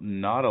will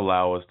not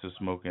allow us to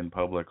smoke in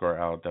public or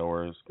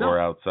outdoors or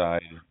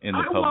outside in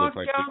the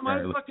public. I walk down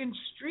my fucking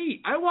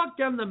street. I walk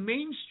down the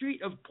main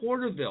street of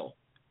Porterville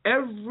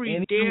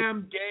every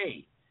damn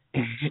day.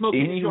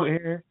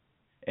 Anywhere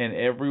and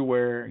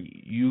everywhere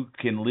you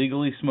can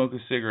legally smoke a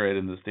cigarette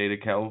in the state of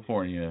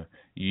California,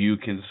 you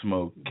can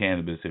smoke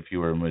cannabis if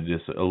you are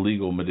a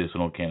legal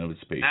medicinal cannabis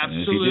patient. Absolutely.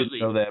 And if you didn't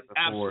know that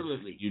before,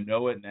 Absolutely. You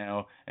know it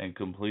now and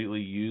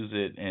completely use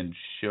it and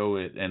show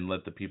it and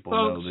let the people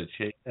Folks, know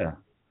that,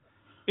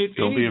 if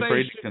don't be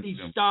afraid to should be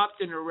consume.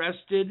 stopped and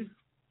arrested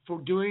for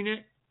doing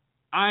it,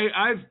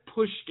 I've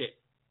pushed it.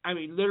 I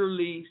mean,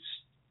 literally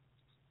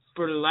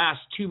for the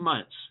last 2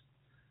 months,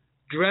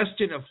 dressed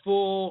in a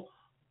full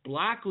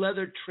black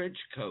leather trench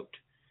coat,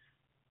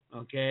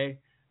 okay,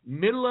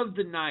 middle of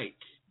the night,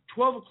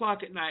 12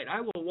 o'clock at night,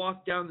 I will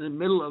walk down the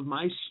middle of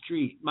my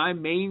street, my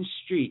main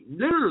street,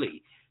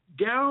 literally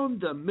down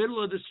the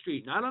middle of the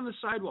street, not on the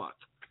sidewalk,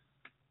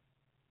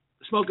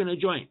 smoking a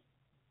joint,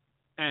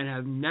 and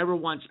have never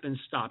once been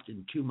stopped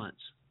in 2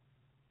 months.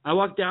 I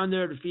walk down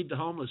there to feed the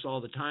homeless all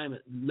the time,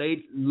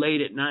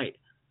 late at night.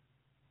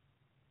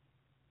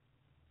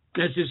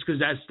 That's just because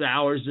that's the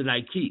hours that I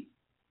keep.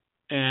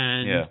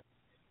 And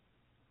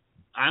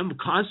I'm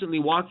constantly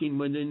walking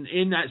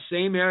in that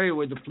same area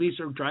where the police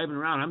are driving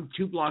around. I'm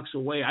 2 blocks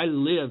away. I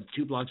live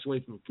 2 blocks away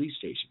from the police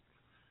station.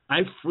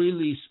 I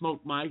freely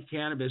smoke my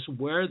cannabis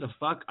where the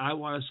fuck I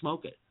want to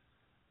smoke it.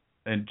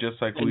 And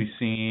just like we've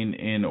seen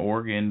in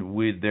Oregon,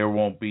 you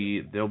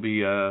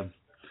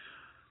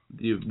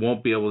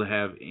won't be able to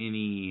have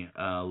any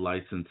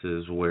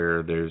licenses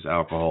where there's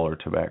alcohol or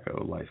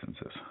tobacco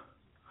licenses.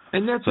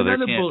 And that's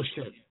another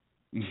bullshit.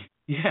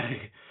 Yeah.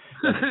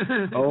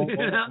 Oh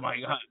my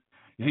God.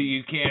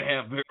 You can't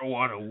have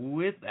marijuana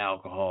with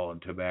alcohol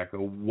and tobacco.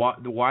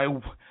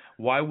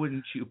 Why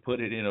wouldn't you put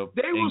it in a?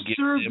 They will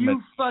serve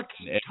you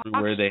fucking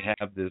everywhere they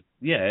have this.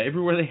 Yeah,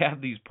 everywhere they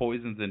have these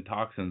poisons and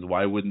toxins.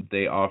 Why wouldn't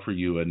they offer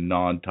you a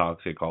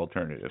non-toxic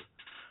alternative?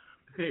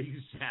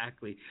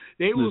 Exactly.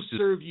 They will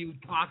serve you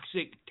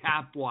toxic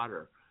tap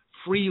water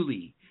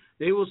freely.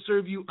 They will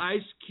serve you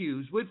ice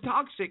cubes with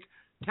toxic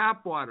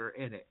tap water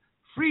in it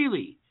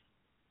freely.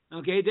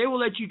 Okay, they will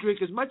let you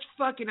drink as much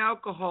fucking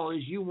alcohol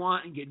as you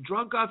want and get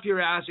drunk off your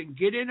ass and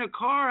get in a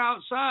car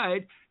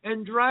outside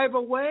and drive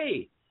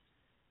away.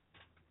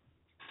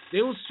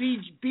 They will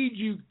feed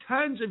you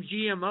tons of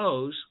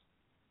GMOs,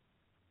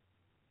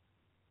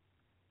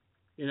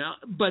 you know,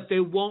 but they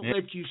won't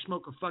let you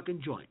smoke a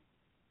fucking joint.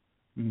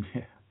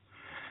 Yeah.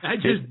 That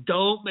just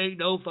don't make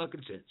no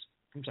fucking sense.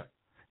 I'm sorry.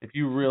 If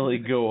you really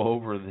go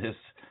over this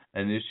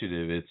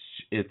initiative,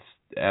 it's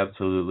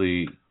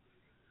absolutely.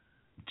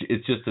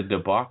 It's just a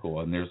debacle,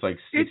 and there's like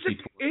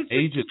 64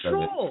 pages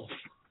of it.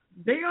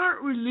 They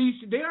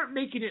aren't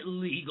making it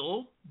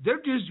legal. They're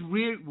just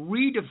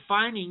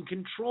redefining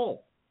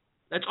control.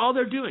 That's all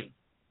they're doing.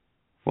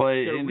 Well,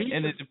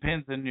 and it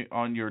depends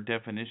on your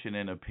definition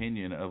and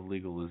opinion of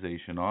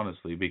legalization,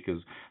 honestly,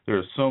 because there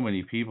are so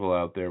many people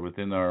out there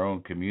within our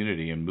own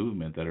community and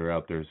movement that are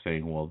out there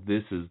saying, well,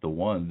 this is the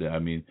one. I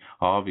mean,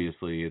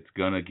 obviously, it's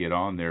going to get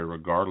on there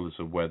regardless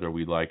of whether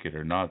we like it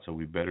or not, so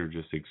we better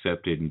just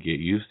accept it and get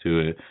used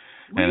to it.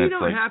 We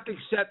don't have to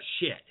accept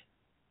shit.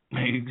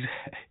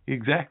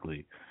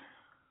 Exactly.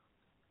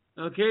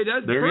 Okay,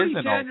 Bernie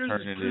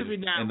Sanders is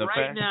proving that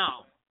right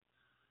now.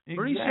 Exactly.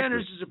 Bernie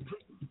Sanders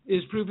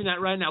is proving that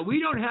right now.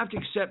 We don't have to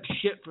accept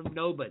shit from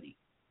nobody,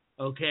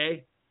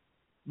 okay?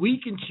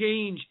 We can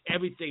change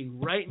everything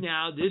right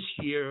now this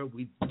year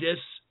with this.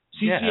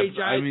 CCHI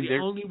is the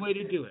only way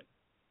to do it.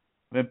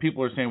 And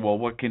people are saying, well,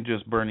 what can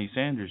just Bernie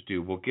Sanders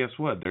do? Well, guess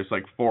what? There's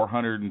like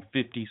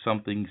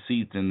 450-something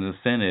seats in the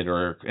Senate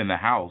or in the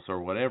House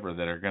or whatever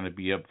that are going to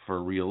be up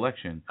for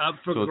re-election. Up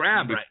for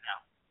grab right now.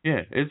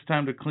 Yeah, it's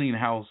time to clean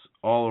house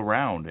all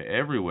around,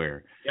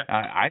 everywhere.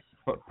 Yep.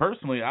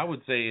 Personally, I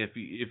would say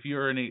if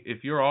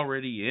you're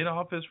already in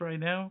office right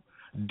now,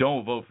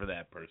 don't vote for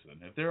that person.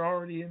 If they're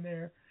already in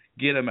there,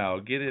 get them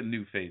out. Get a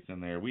new face in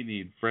there. We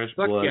need fresh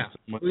blood.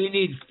 Yeah. We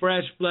need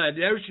fresh blood.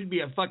 There should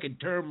be a fucking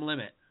term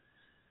limit.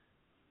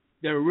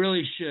 There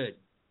really should.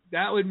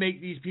 That would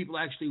make these people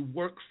actually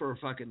work for a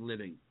fucking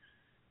living.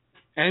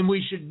 And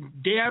we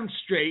should damn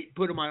straight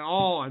put them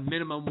all on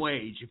minimum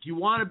wage. If you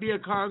want to be a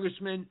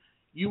congressman,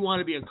 you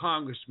want to be a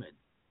congressman.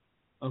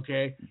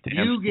 Okay?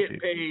 You get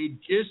paid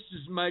just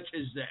as much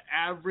as the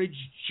average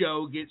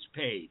Joe gets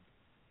paid.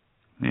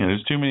 Yeah,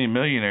 there's too many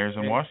millionaires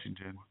in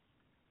Washington.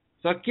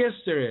 Fuck yes,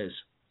 there is.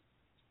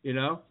 You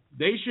know?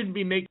 They shouldn't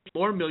be making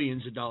more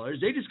millions of dollars.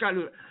 They just got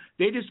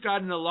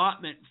an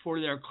allotment for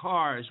their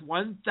cars,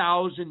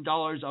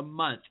 $1,000 a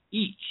month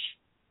each.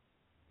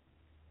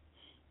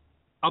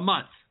 A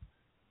month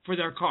for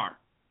their car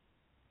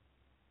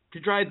to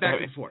drive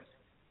back and forth.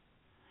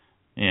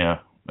 Yeah.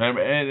 I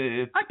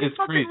can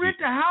fucking crazy. rent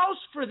a house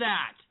for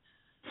that.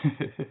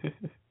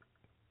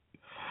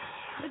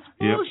 It's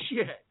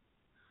bullshit.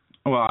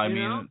 Well, I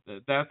mean,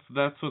 that's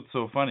what's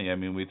so funny. I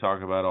mean, we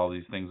talk about all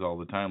these things all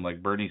the time.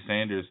 Like Bernie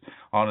Sanders,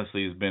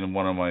 honestly, has been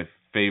one of my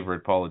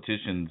favorite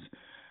politicians.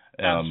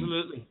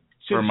 Absolutely.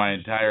 For my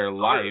entire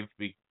life.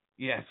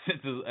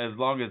 Since as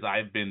long as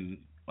I've been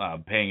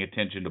paying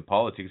attention to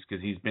politics,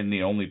 because he's been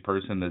the only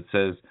person that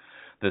says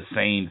the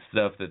sane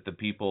stuff that the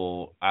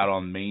people out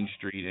on Main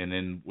Street and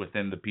then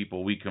within the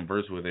people we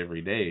converse with every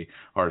day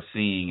are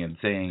seeing and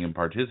saying and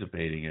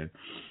participating in.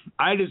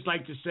 I just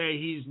like to say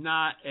he's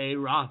not a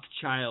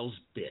Rothschild's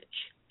bitch.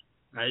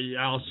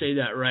 I'll say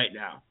that right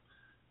now.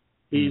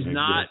 He's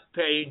not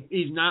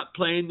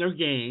playing their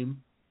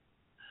game.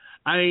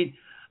 I mean,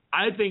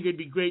 I think it'd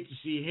be great to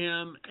see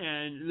him,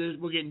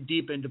 and we're getting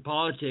deep into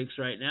politics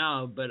right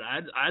now, but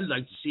I'd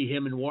like to see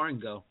him and Warren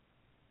go.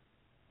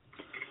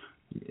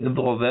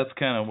 Well, that's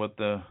kind of what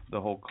the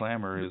whole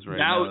clamor is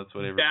now. That's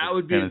what everybody's that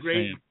would be a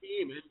great saying.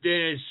 team. And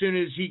then as soon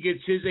as he gets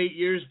his 8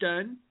 years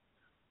done,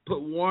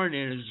 put Warren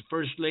in as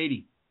first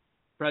lady,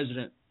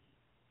 president.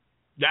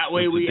 That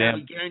way we have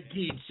a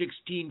guaranteed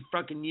 16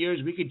 fucking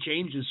years. We could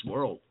change this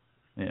world.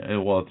 Yeah,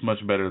 well, it's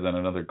much better than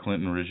another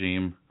Clinton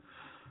regime.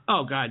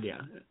 Oh, God,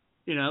 yeah.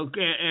 You know,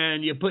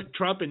 and you put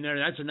Trump in there,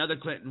 that's another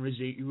Clinton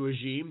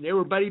regime. They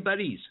were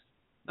buddies.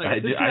 I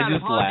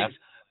just laughed.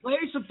 Play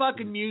some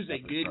fucking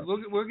music, dude.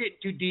 We're getting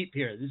too deep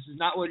here. This is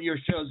not what your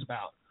show's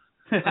about.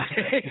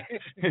 Okay?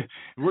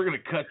 We're going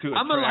to cut to a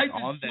I'm going to light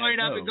on this that joint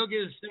up note. and go get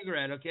a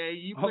cigarette, okay?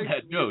 You on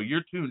that note,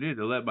 you're tuned in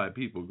to Let My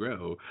People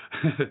Grow.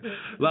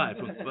 Live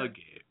from the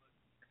Floodgate.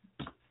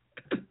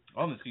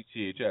 On the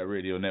CCHI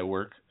Radio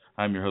Network,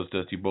 I'm your host,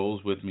 Dusty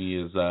Bowles. With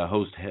me is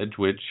host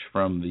Hedgewitch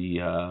from the,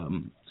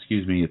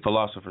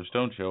 Philosopher's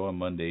Stone Show on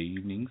Monday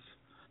evenings.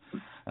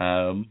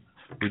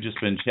 We've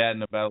just been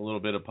chatting about a little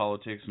bit of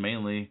politics,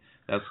 mainly.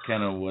 That's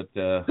kind of what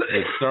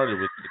it started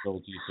with the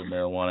Adult Use of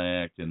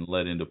Marijuana Act and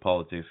led into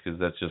politics, because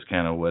that's just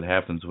kind of what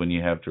happens when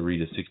you have to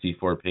read a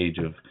 64-page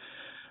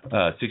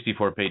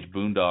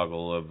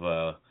boondoggle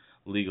of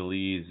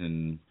legalese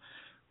and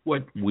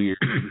weird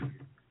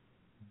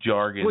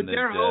jargon. What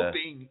they're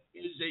hoping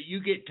is that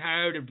you get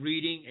tired of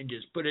reading and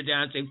just put it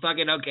down and say, "Fuck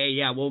it, okay,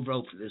 yeah, we'll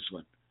vote for this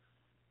one."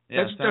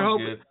 Yeah, that's what they're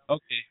hoping. Good.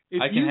 Okay,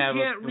 if I can have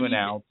up to an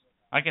ounce.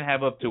 I can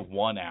have up to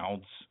 1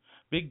 ounce.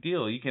 Big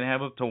deal. You can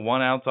have up to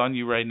 1 ounce on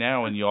you right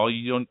now, and all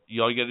you got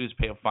to do is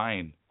pay a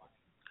fine.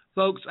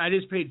 Folks, I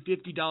just paid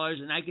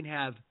 $50, and I can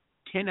have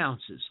 10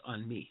 ounces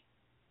on me.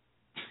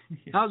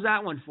 How's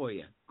that one for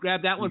you?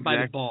 Grab that one by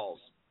the balls.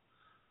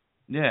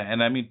 Yeah,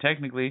 and I mean,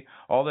 technically,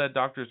 all that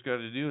doctor's got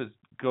to do is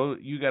go.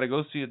 You got to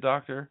go see a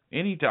doctor.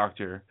 Any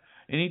doctor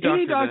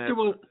that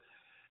will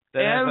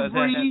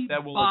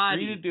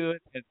agree to do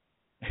it.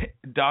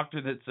 A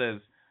doctor that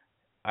says,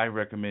 I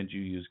recommend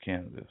you use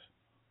cannabis.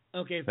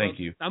 Okay, thank folks,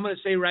 you. I'm going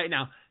to say right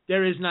now,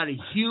 there is not a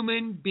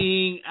human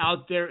being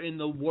out there in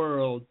the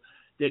world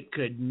that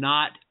could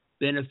not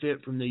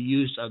benefit from the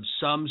use of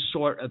some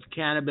sort of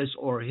cannabis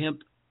or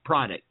hemp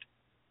product.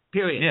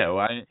 Period. Yeah,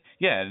 well, and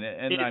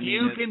if I mean,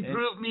 you can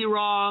prove me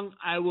wrong,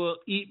 I will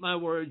eat my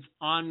words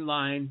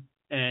online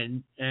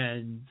and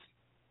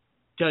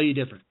tell you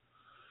different.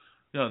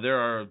 No, there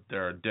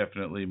are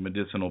definitely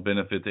medicinal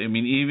benefits. I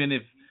mean, even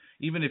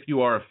if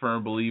you are a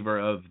firm believer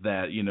of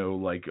that,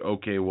 like,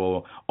 okay,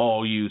 well,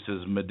 all use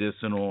is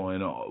medicinal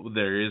and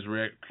there is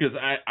because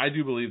I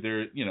do believe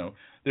there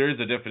is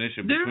a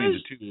definition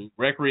between the two.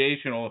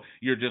 Recreational,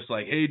 you're just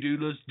like, hey,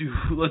 dude,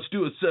 let's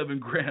do a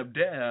 7-gram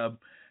dab.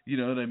 You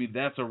know what I mean?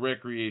 That's a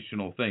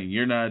recreational thing.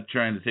 You're not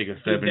trying to take a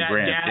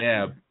 7-gram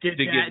dab. Did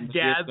that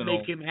dab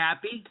make him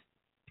happy?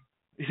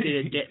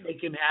 Did it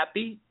make him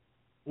happy?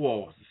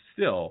 Well,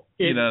 still,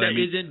 you know what I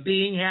mean? Isn't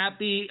being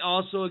happy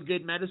also a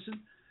good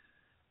medicine?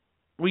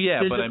 Well,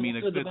 yeah, but I mean,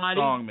 a good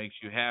song makes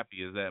you happy.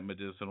 Is that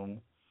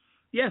medicinal?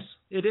 Yes,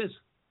 it is.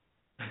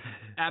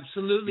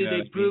 Absolutely.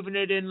 They've proven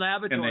it in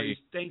laboratories.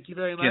 Thank you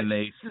very much. Can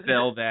they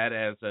sell that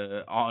as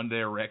on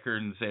their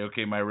record and say,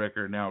 okay, my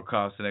record now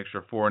costs an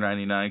extra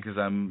 $4.99 because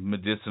I'm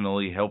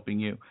medicinally helping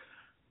you?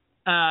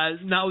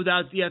 Not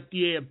without the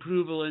FDA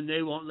approval, and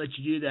they won't let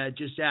you do that.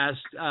 Just ask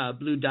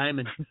Blue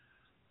Diamond.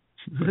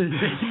 They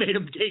made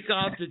them take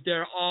off that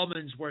their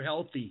almonds were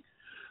healthy.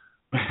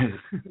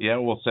 Yeah,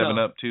 well,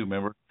 7-Up too.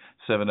 Remember,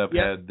 7-Up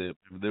Yeah. had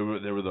they were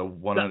the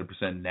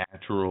 100%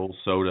 natural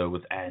soda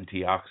with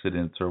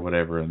antioxidants or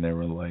whatever, and they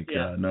were like,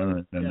 Yeah.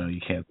 no,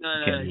 you can't.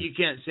 No, you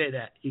can't say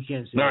that. You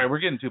can't say All that. right, we're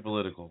getting too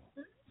political.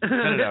 Cut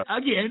it out.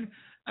 Again.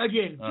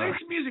 Play right.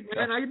 some music,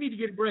 man. I need to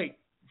get a break.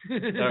 All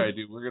right,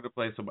 dude, we're gonna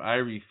play some I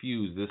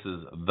Refuse. This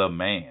is The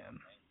Man.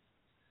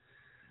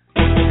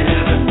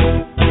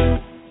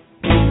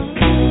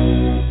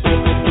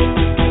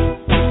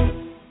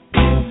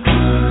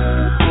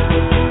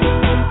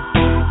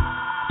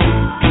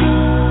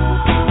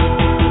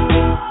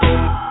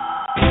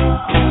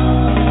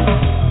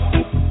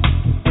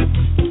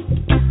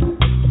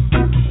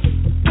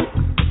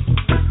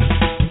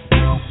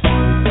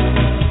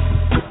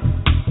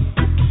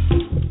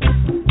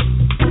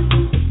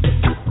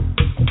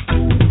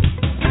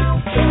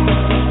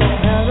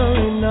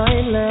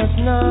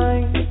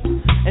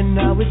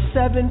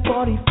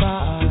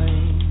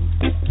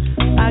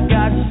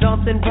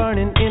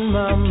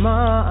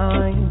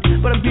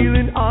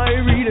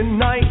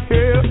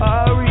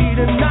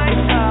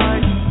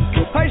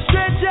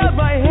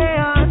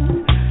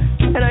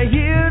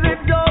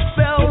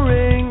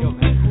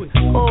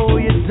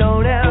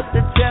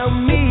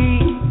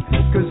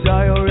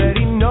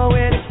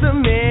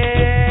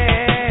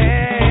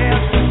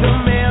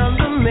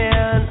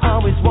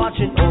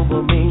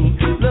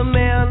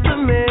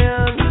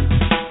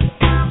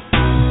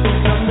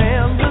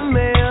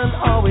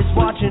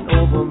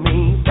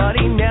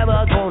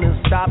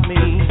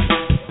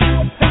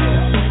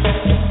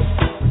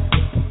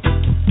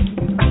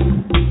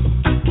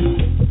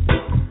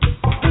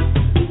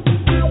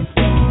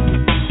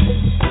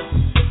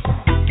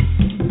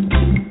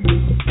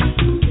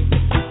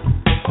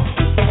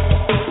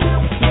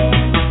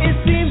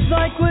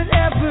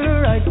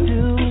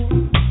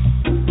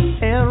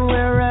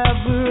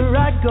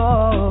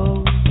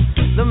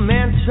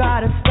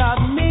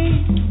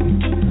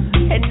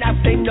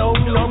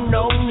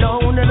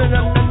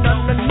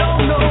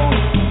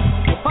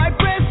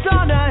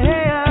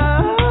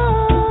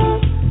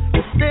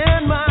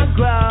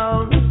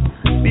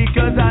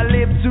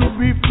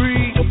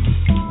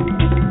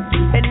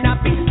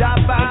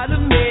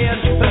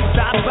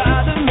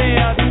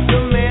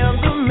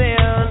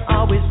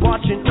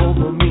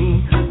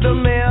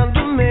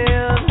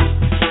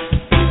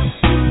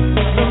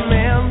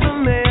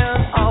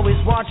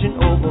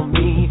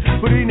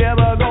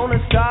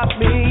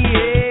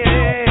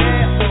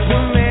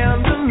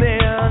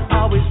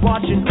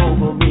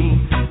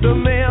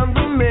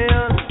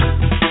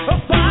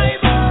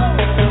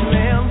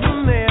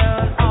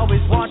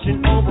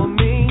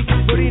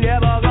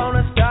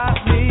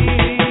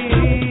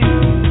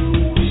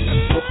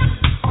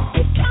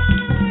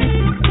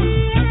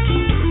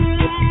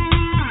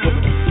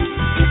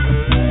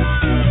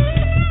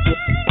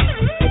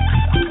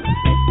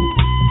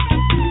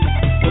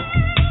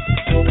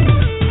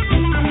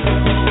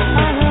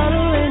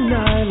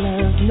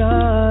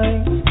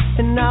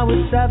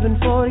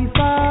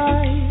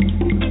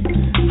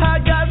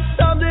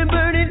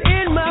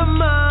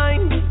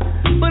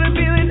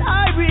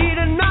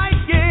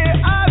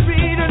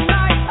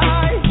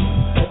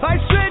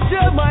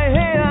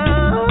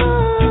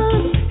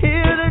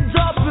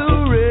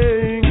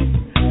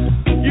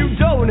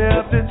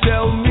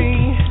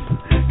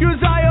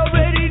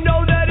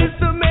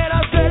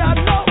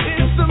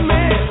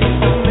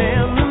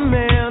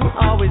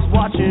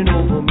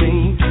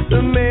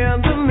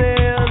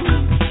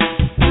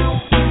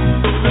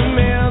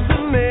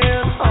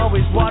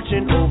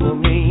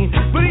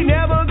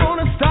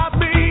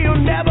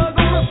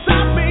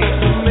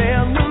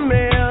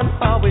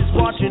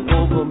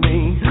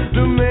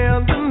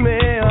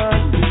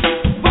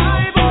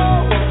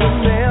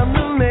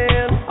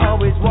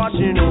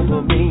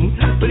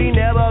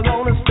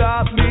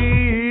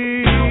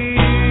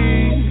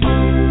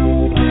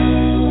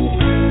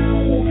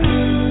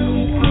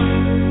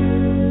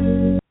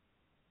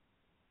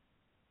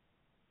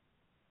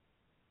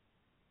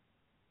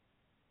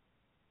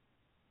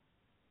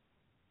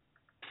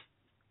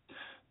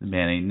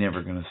 Man ain't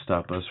never gonna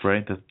stop us,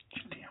 right? That's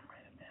damn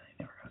right, man ain't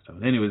never gonna stop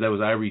us. Anyways, that was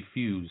I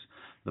Refuse,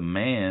 The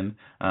Man.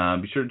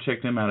 Be sure to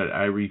check them out at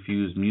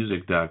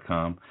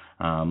irefusemusic.com.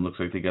 Looks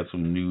like they got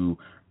some new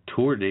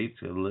tour dates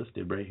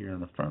listed right here on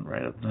the front,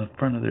 right up the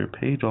front of their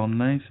page, all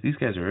nice. These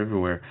guys are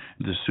everywhere.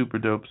 They're super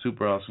dope,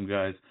 super awesome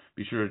guys.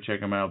 Be sure to check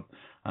them out.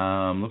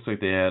 Looks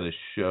like they had a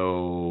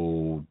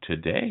show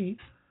today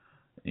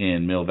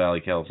in Mill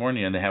Valley,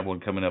 California, and they have one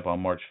coming up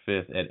on March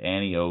 5th at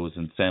Annie O's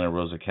in Santa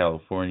Rosa,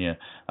 California.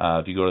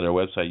 If you go to their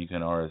website, you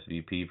can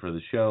RSVP for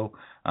the show.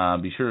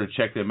 Be sure to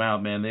check them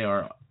out, man. They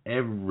are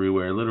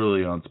everywhere,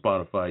 literally on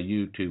Spotify,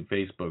 YouTube,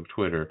 Facebook,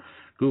 Twitter,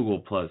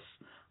 Google+,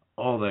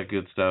 all that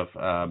good stuff.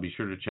 Be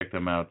sure to check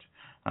them out.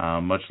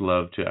 Much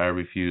love to I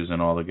Refuse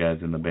and all the guys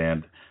in the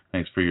band.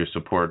 Thanks for your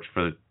support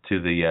to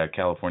the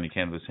California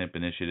Cannabis Hemp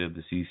Initiative,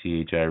 the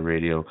CCHI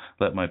Radio,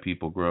 Let My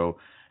People Grow,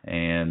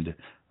 and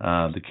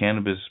the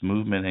cannabis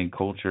movement and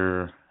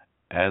culture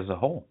as a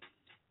whole.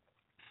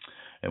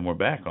 And we're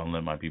back on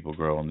Let My People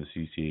Grow on the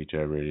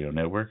CCHI Radio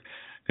Network.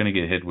 Going to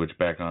get Hedwich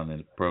back on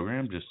the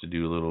program just to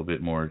do a little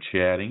bit more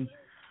chatting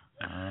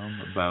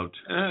about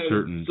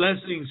certain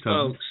blessings,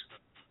 folks.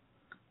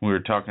 We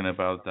were talking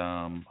about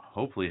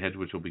hopefully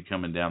Hedwich will be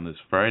coming down this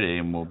Friday,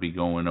 and we'll be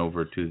going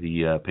over to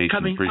the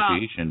Patient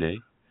Appreciation Day.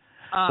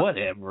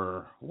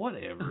 Whatever.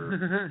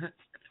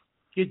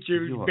 Get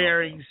your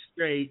bearings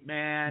straight,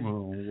 man.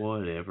 Well,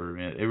 whatever,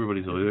 man.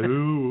 Everybody's like,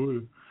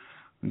 oh,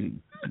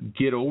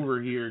 get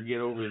over here, get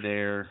over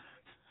there.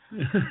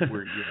 That's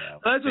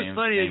what's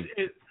funny.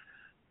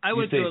 I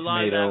went to a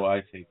lot of that.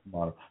 I say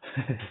tomato.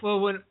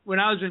 Well, when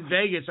I was in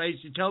Vegas, I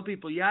used to tell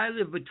people, I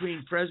live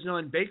between Fresno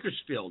and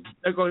Bakersfield.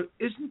 I go,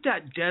 isn't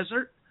that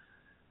desert?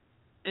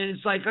 And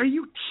it's like, are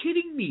you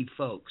kidding me,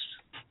 folks?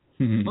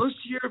 Most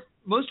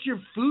of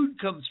your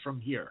food comes from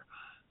here.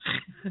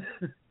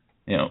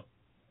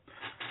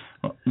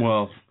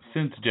 Well,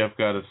 since Jeff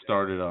got us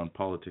started on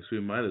politics, we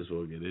might as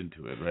well get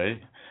into it,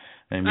 right?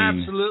 I mean,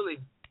 absolutely.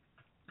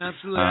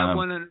 I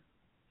want to.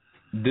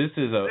 This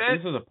is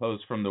a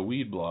post from the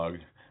Weed Blog,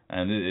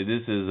 and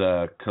this is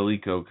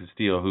Calico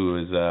Castillo, who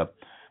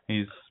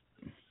is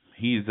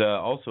he's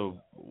also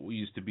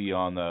used to be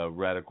on the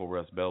Radical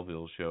Russ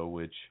Belville show,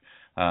 which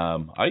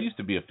I used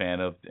to be a fan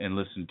of and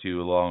listened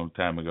to a long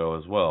time ago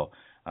as well.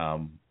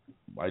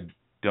 I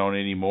don't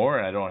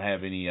anymore. I don't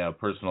have any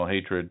personal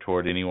hatred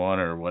toward anyone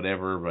or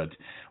whatever, but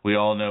we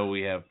all know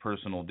we have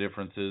personal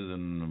differences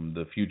in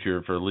the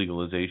future for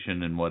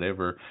legalization and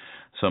whatever.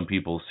 Some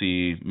people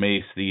may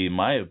see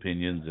my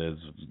opinions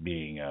as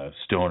being a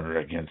stoner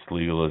against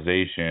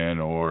legalization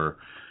or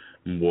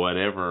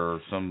whatever,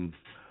 some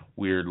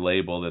weird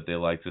label that they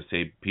like to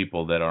say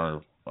people that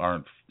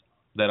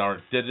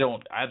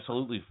don't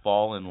absolutely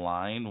fall in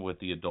line with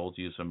the Adult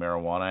Use of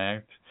Marijuana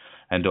Act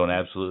and don't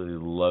absolutely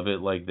love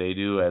it like they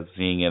do, as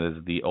seeing it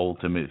as the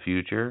ultimate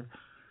future.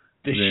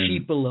 The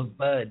sheeple of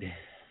bud.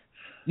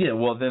 Yeah,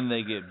 well, then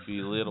they get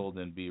belittled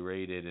and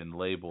berated and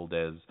labeled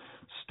as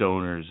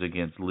stoners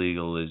against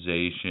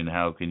legalization.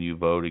 How can you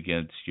vote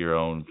against your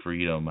own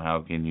freedom?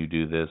 How can you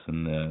do this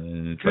and that?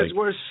 And it's because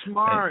we're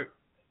smart.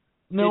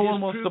 No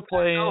one wants to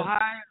play it.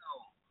 Ohio.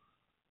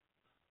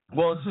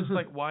 Well, it's just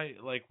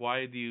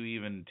why do you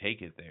even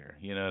take it there?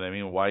 You know what I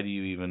mean? Why do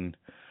you even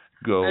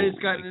go I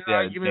just got in an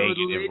argument with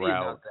a lady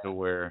route to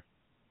where,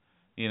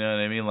 you know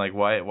what I mean? Like,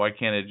 why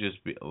can't it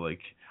just be like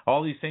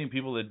all these same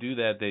people that do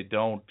that? They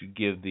don't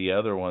give the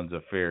other ones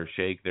a fair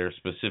shake. They're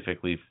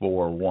specifically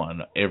for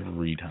one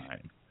every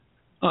time.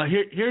 Oh,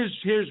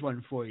 here's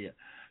one for you.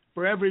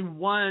 For every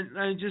one,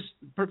 just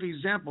perfect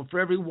example. For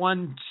every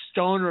one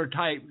stoner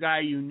type guy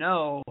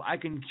I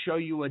can show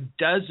you a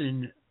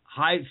dozen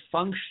high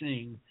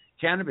functioning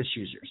cannabis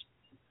users.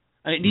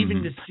 I mean,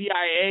 even the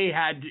CIA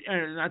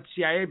not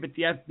CIA, but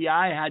the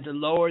FBI had to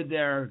lower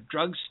their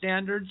drug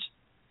standards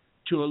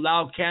to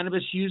allow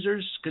cannabis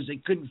users because they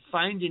couldn't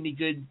find any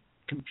good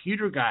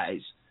computer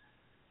guys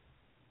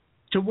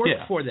to work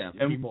for them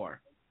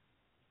anymore.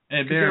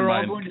 And they were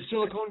all going to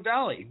Silicon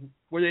Valley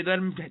where they let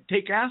them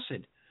take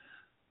acid.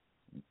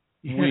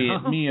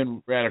 Me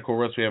and Radical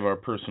Russ, we have our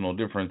personal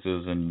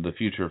differences in the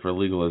future for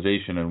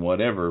legalization and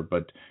whatever.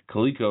 But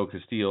Calico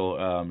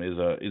Castillo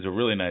is a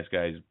really nice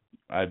guy.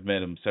 I've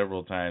met him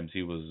several times.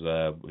 He's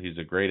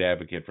a great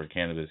advocate for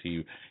cannabis.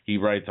 He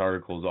writes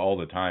articles all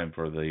the time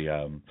for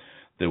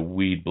the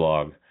Weed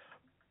Blog,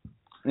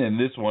 and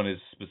this one is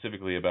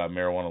specifically about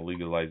marijuana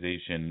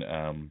legalization.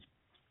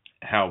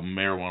 How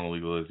marijuana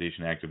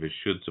legalization activists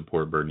should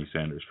support Bernie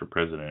Sanders for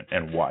president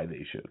and why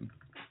they should.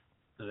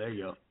 There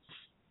you go.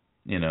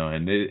 You know,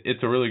 and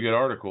it's a really good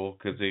article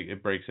because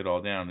it breaks it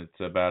all down.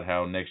 It's about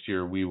how next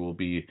year it'll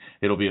be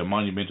a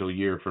monumental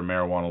year for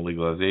marijuana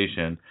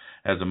legalization.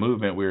 As a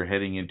movement, we're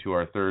heading into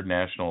our third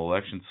national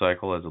election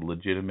cycle as a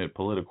legitimate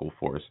political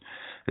force.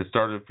 It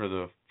started for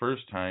the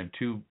first time.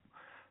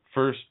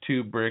 First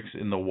two bricks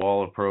in the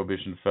wall of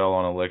prohibition fell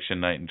on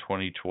election night in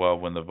 2012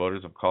 when the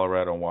voters of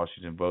Colorado and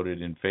Washington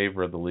voted in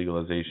favor of the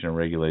legalization and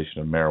regulation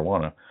of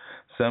marijuana.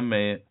 Some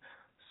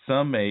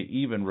may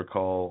even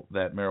recall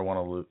that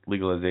marijuana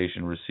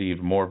legalization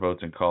received more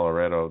votes in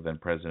Colorado than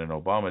President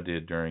Obama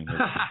did during his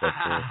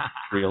successful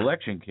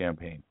re-election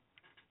campaign,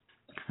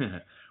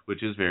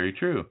 which is very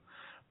true.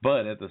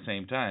 But at the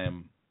same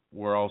time,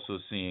 we're also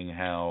seeing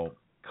how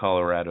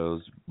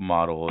Colorado's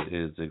model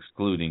is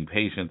excluding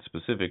patients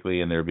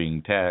specifically, and they're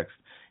being taxed,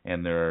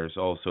 and there's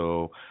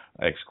also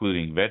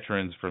excluding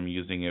veterans from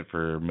using it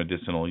for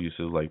medicinal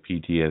uses like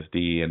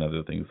PTSD and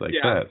other things like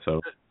that. So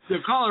the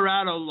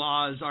Colorado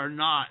laws are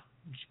not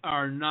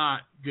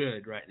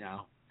good right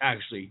now,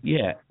 actually.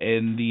 Yeah,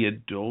 and the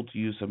Adult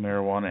Use of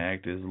Marijuana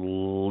Act is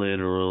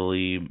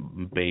literally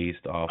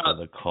based off of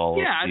the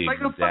Colorado. Yeah, it's like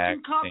a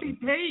fucking copy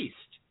paste.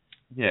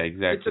 Yeah,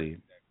 exactly.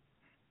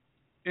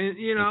 And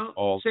it's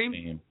all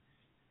same.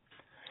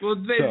 Well,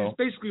 it's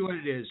basically what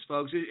it is,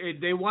 folks.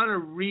 They want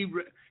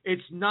to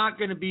it's not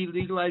going to be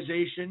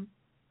legalization.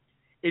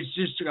 It's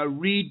just a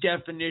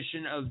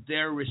redefinition of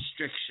their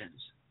restrictions.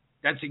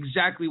 That's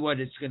exactly what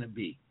it's going to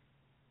be.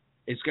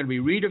 It's going to be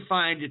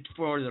redefined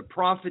for the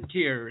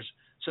profiteers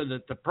so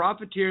that the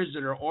profiteers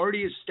that are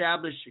already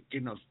established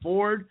can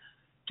afford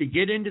to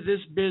get into this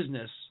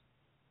business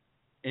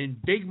in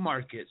big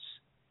markets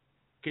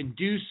can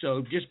do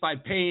so just by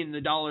paying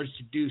the dollars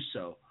to do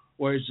so.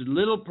 Whereas the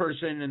little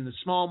person and the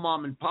small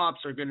mom and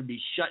pops are going to be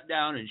shut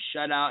down and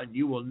shut out, and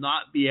you will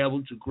not be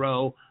able to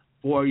grow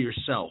for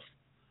yourself.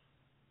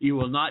 You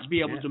will not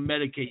be able to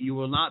medicate. You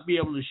will not be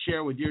able to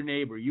share with your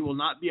neighbor. You will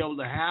not be able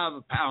to have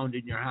a pound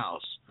in your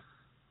house.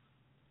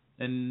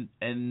 And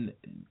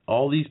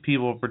all these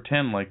people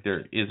pretend like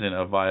there isn't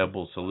a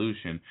viable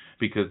solution,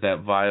 because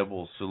that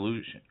viable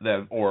solution,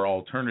 that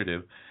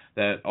alternative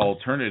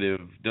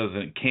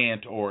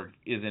can't or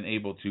isn't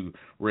able to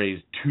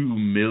raise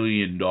 $2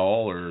 million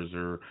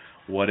or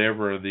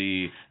whatever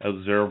the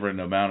observant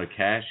amount of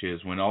cash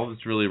is, when all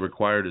that's really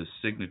required is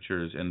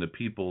signatures and the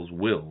people's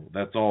will.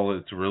 That's all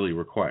that's really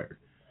required.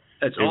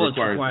 That's all it's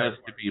required. It requires us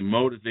to be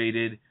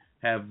motivated,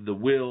 have the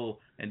will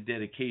and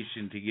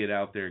dedication to get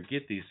out there and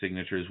get these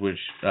signatures, which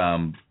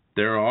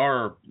there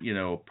are,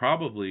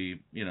 probably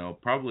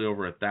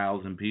over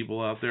 1,000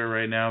 people out there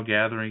right now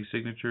gathering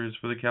signatures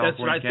for the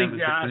California Cannabis Initiative.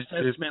 That's what I think the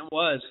last estimate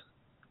was.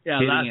 Yeah,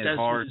 hitting it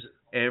hard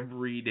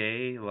every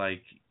day,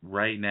 like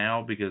right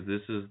now, because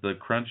this is the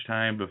crunch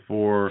time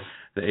before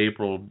the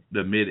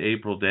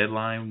mid-April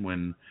deadline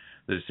when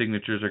the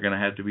signatures are going to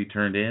have to be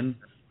turned in.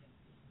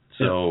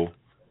 So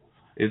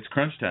it's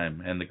crunch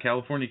time, and the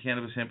California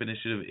Cannabis Hemp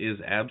Initiative is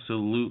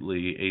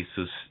absolutely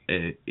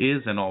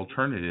an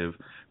alternative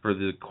for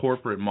the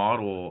corporate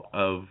model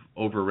of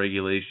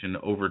overregulation,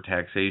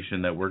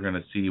 overtaxation that we're going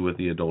to see with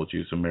the Adult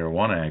Use of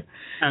Marijuana Act.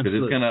 Because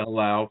it's going to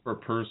allow for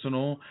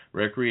personal,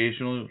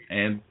 recreational,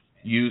 and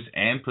use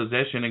and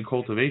possession and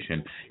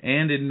cultivation,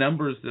 and in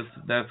numbers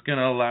that's going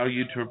to allow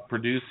you to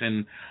produce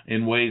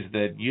in ways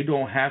that you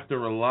don't have to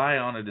rely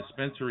on a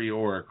dispensary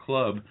or a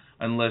club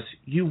unless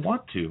you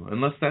want to,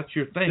 unless that's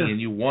your thing and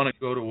you want to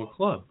go to a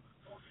club,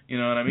 you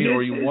know what I mean,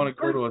 or you want to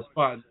go to a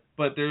spot,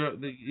 but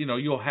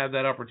you'll have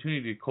that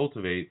opportunity to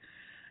cultivate,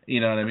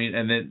 you know what I mean,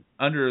 and then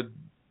under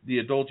the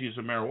Adult Use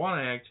of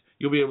Marijuana Act,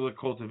 you'll be able to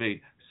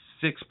cultivate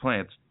 6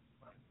 plants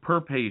per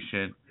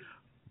patient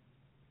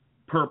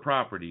per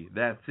property.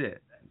 That's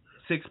it.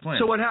 6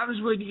 plants. So what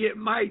happens when you get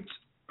mites?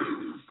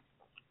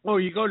 Or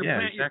you go to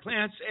plant your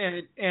plants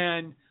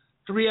and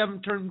 3 of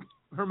them turn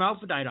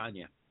hermaphrodite on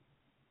you.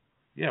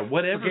 Yeah,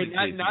 whatever.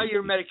 Okay, now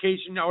your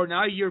medication or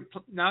now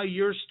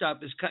your stuff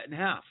is cut in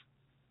half.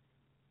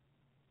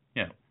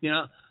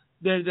 Yeah.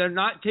 They're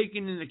not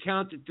taking into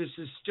account that this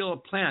is still a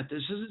plant.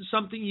 This isn't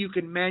something you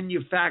can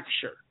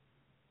manufacture.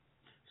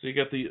 So you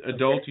got the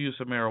Adult Use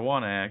of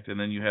Marijuana Act, and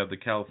then you have the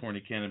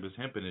California Cannabis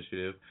Hemp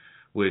Initiative,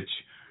 which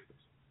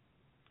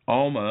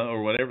ALMA,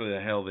 or whatever the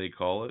hell they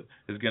call it,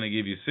 is going to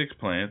give you 6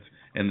 plants,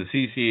 and the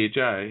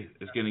CCHI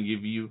is going to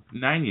give you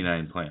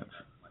 99 plants.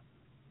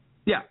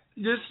 Yeah,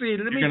 just see.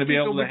 Let me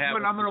think of what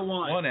I'm going to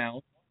want. 1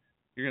 ounce.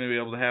 You're going to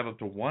be able to have up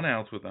to 1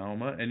 ounce with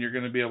ALMA, and you're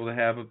going to be able to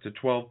have up to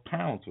 12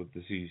 pounds with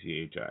the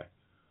CCHI.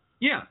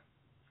 Yeah,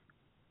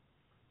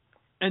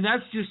 and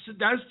that's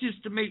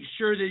just to make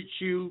sure that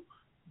you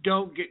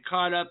don't get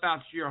caught up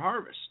after your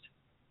harvest.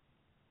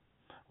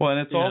 Well, and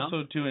it's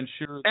also to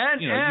ensure that,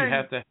 you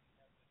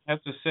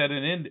have to set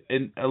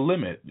a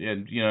limit,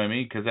 and you know what I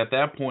mean, because at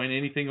that point,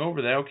 anything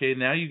over that, okay,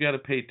 now you got to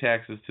pay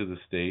taxes to the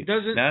state.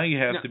 Now you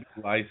have to be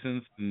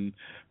licensed and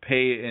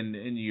pay, and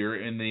you're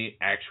in the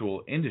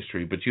actual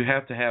industry, but you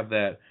have to have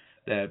that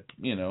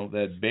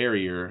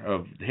barrier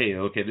of, hey,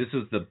 okay, this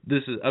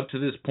is up to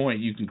this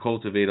point you can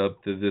cultivate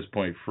up to this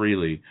point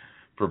freely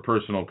for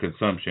personal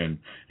consumption,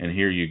 and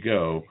here you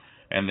go.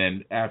 And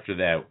then after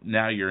that,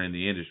 now you're in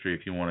the industry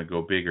if you want to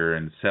go bigger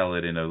and sell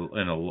it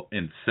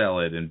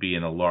and be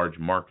in a large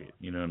market.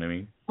 You know what I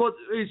mean? Well,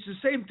 it's the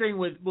same thing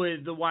with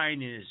the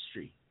wine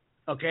industry.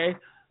 Okay,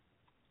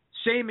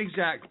 same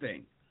exact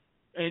thing,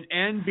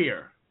 and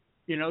beer.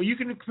 You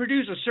can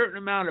produce a certain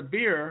amount of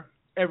beer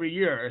every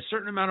year, a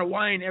certain amount of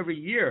wine every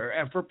year,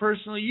 and for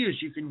personal use.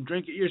 You can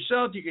drink it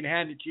yourself. You can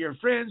hand it to your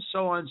friends,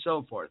 so on and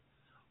so forth.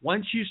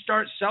 Once you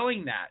start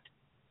selling that,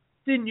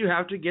 then you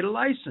have to get a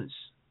license.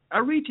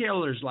 A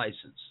retailer's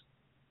license.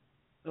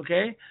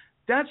 Okay?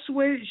 That's the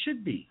way it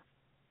should be.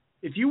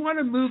 If you want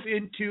to move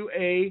into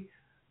a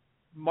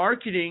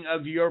marketing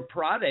of your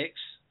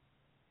products,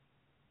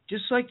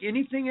 just like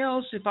anything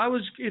else, if I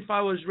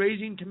was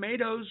raising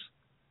tomatoes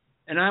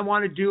and I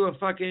want to do a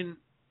fucking,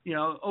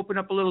 open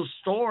up a little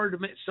store to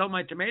sell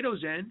my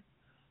tomatoes in,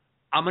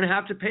 I'm going to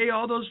have to pay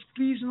all those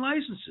fees and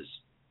licenses.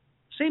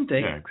 Same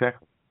thing. Yeah,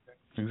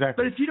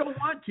 exactly. But if you don't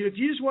want to, if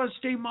you just want to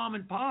stay mom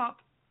and pop,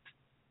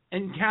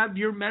 and have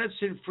your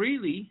medicine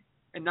freely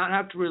and not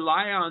have to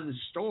rely on the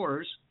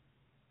stores,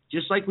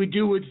 just like we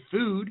do with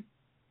food.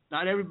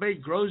 Not everybody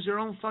grows their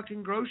own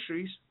fucking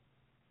groceries.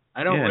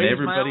 I don't raise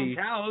my own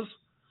cows.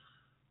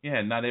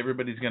 Yeah, not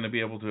everybody's going to be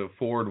able to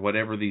afford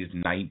whatever these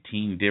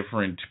 19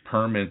 different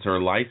permits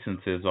or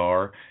licenses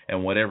are,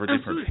 and whatever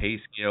different pay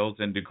scales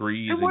and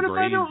degrees and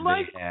grades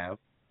they have.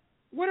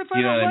 What if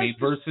I don't like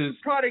the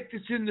product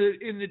that's in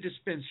the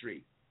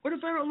dispensary? What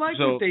if I don't like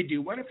what they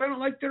do? What if I don't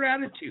like their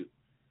attitude?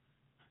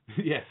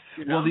 Yes.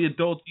 You know? Well, the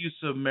Adult Use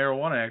of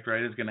Marijuana Act,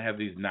 right, is going to have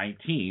these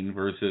 19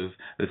 versus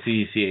the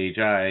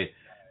CCHI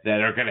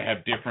that are going to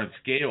have different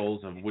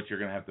scales of what you're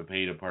going to have to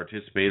pay to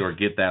participate or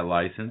get that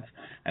license.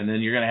 And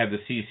then you're going to have the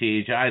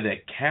CCHI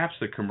that caps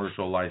the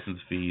commercial license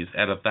fees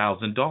at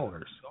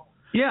 $1,000.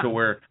 Yeah. So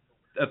where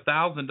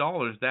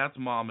 $1,000, that's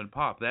mom and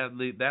pop. That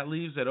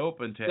leaves it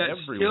open to everyone.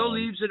 That still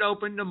leaves it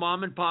open to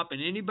mom and pop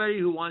and anybody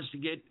who wants to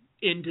get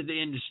into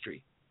the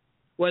industry.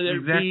 Whether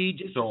it be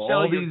just to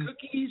sell your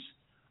cookies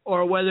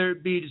or whether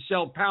it be to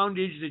sell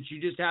poundage that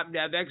you just happen to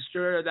have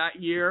extra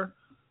that year,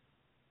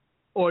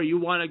 or you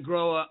want to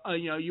grow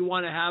you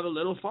want to have a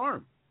little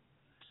farm.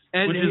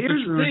 And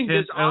here's the thing: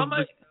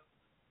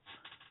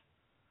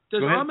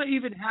 does AMA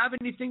even have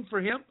anything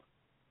for hemp?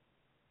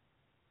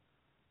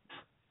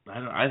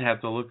 I'd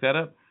have to look that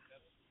up.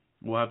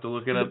 We'll have to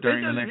look it up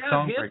during the next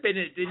song break. Hemp in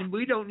it, and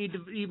we don't need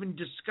to even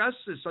discuss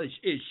this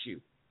issue.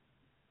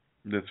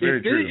 That's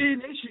very true.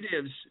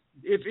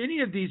 If any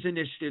of these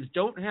initiatives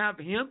don't have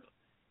hemp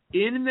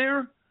in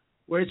there,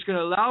 where it's going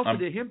to allow for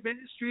the hemp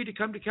industry to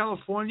come to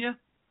California,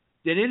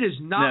 then it is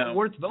not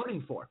worth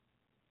voting for.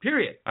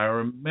 Period. I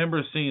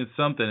remember seeing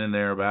something in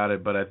there about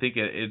it, but I think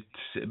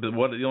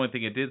the only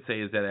thing it did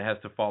say is that it has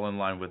to fall in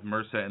line with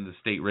MRSA and the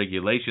state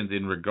regulations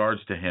in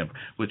regards to hemp,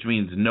 which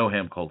means no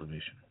hemp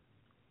cultivation.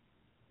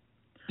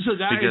 So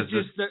that is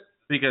just the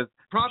because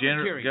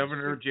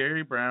Governor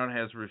Jerry Brown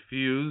has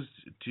refused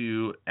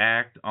to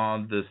act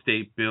on the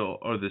state bill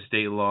or the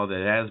state law that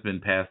has been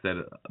passed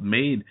that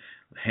made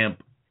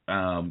hemp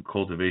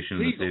cultivation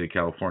in the state of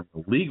California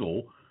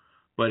legal,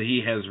 but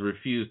he has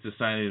refused to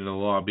sign it into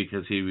law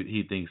because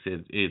he thinks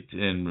it's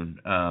in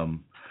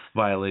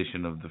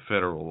violation of the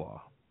federal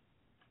law.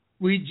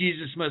 We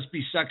Jesus must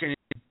be sucking it.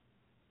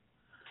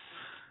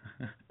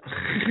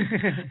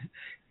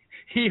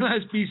 He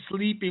must be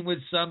sleeping with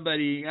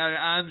somebody.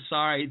 I'm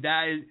sorry.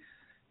 That is,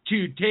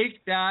 to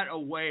take that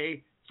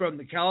away from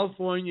the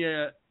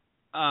California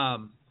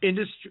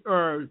industry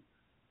or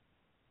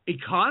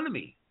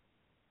economy,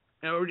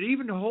 or to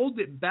even hold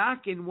it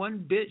back in one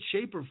bit,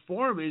 shape, or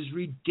form is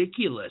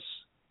ridiculous.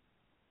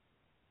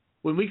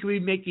 When we could be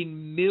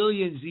making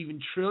millions, even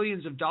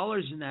trillions of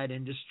dollars in that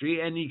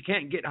industry, and you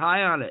can't get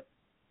high on it.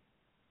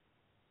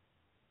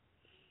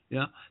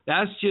 Yeah,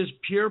 that's just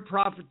pure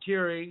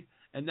profiteering.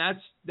 And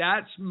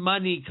that's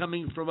money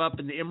coming from up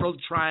in the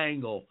Emerald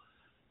Triangle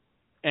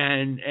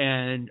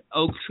and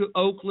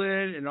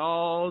Oakland and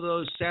all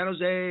those San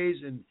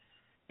Jose's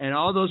and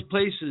all those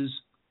places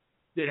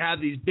that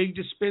have these big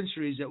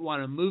dispensaries that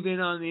want to move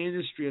in on the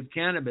industry of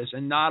cannabis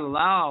and not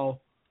allow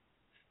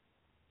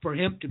for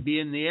hemp to be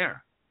in the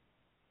air.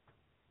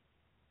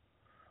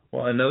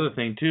 Well, another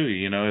thing too,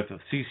 if the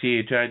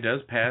CCHI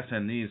does pass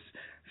and these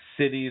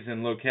cities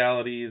and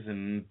localities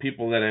and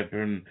people that have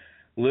been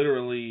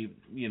literally,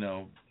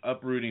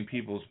 uprooting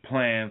people's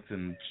plants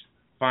and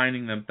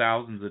finding them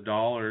thousands of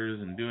dollars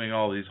and doing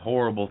all these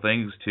horrible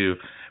things to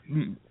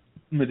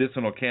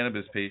medicinal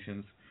cannabis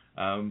patients.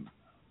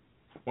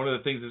 One of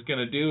the things it's going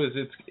to do is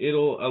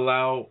it'll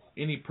allow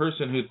any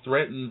person who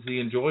threatens the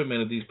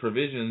enjoyment of these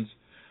provisions.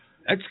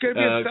 That's going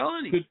to be a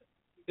felony.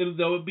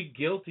 They'll be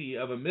guilty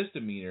of a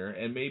misdemeanor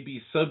and may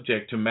be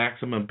subject to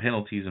maximum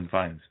penalties and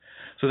fines.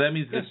 So that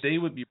means that they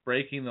would be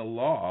breaking the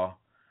law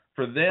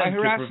for them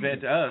to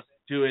prevent us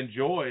to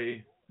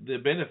enjoy the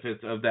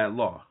benefits of that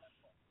law.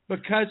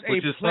 Because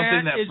which is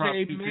plant something that is Prop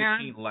a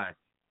 215 lacks.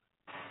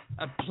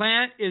 A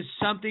plant is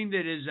something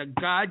that is a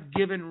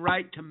God-given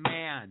right to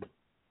man.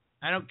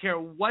 I don't care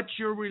what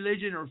your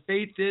religion or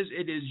faith is,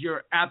 it is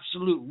your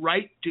absolute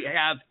right to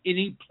have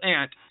any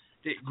plant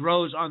that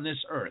grows on this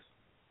earth.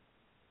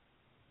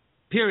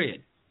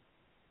 Period.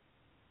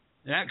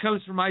 And that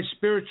comes from my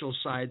spiritual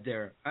side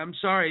there. I'm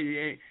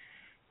sorry.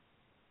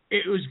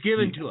 It was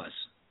given to us.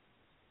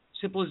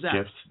 Simple as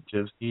that.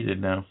 Jeff's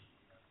heated now.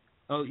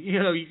 Oh,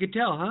 you could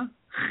tell, huh?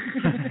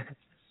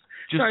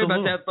 Sorry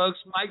about that, folks.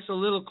 Mike's a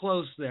little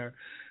close there.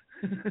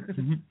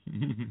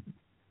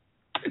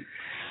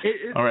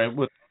 All right.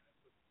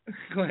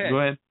 Go ahead. Go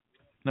ahead.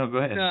 No, go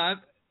ahead. No, I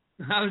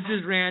was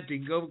just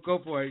ranting. Go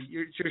for it.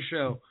 It's your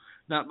show,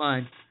 not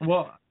mine.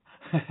 Well,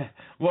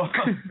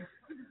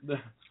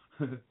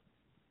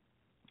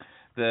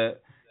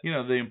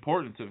 the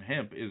importance of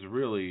hemp is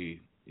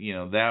really,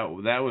 that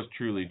was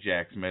truly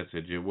Jack's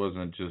message. It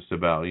wasn't just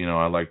about,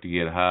 I like to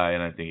get high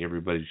and I think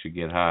everybody should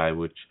get high,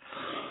 which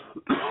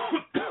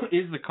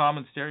is the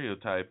common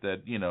stereotype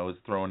that, is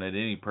thrown at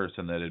any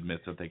person that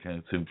admits that they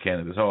consume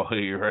cannabis. Oh,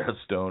 you're a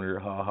stoner,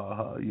 ha ha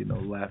ha,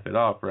 laugh it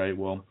off, right?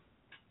 Well,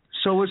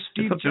 so was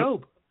Steve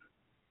Jobs.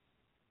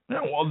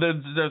 Yeah, well,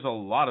 there's a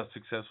lot of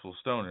successful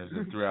stoners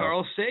throughout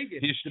Carl Sagan,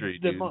 history,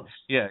 the dude. most.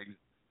 Yeah,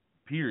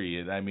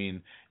 period. I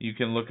mean, you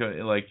can look at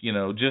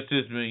just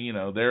as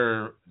there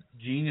are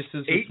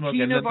geniuses who smoke,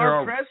 and of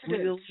our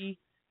presidents.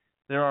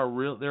 There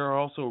are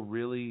also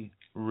really,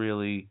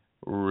 really,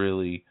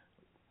 really,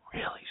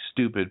 really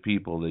stupid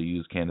people that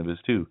use cannabis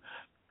too.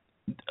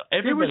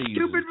 Everybody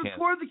they were stupid uses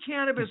before the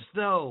cannabis,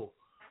 though.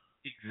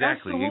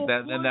 Exactly, and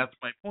that's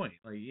my point.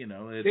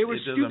 They were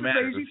it doesn't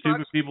matter.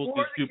 Stupid people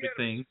do stupid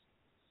things.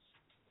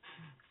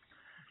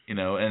 You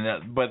know,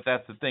 but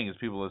that's the thing is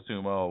people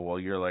assume, oh, well,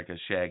 you're like a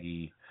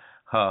shaggy,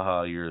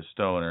 you're a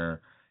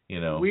stoner. You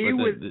know,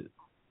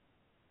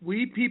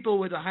 we people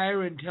with a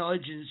higher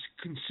intelligence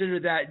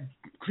consider that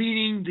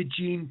cleaning the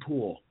gene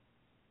pool.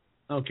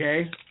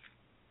 Okay?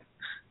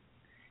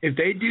 If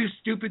they do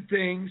stupid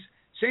things,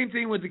 same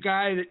thing with the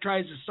guy that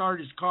tries to start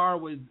his car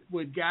with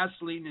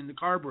gasoline in the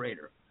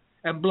carburetor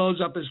and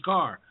blows up his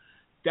car.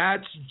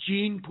 That's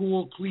gene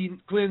pool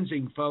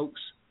cleansing,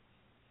 folks.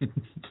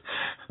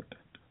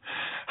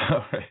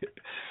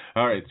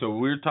 All right. So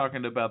we're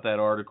talking about that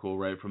article,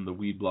 right, from the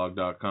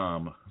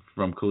weedblog.com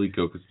from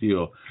Coleco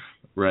Castillo,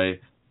 right?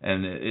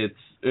 And it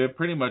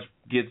pretty much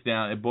gets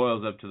down, it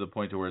boils up to the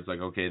point to where it's like,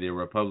 okay, the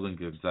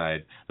Republican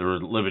side, the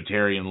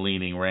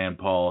libertarian-leaning Rand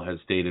Paul has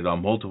stated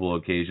on multiple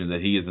occasions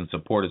that he is in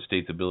support of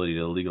states' ability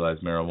to legalize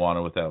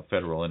marijuana without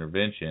federal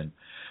intervention.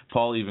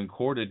 Paul even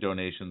courted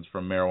donations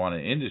from the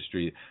marijuana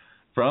industry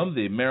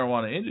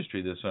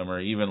this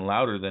summer. Even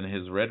louder than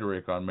his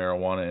rhetoric on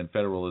marijuana and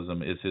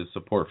federalism is his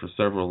support for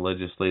several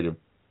legislative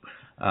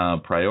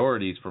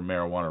priorities for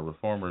marijuana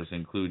reformers,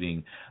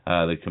 including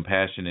the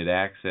Compassionate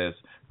Access,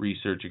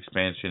 Research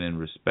Expansion, and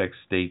Respect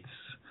States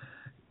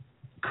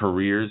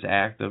Careers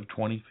Act of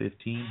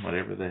 2015,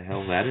 whatever the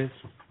hell that is,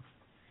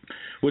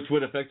 which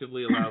would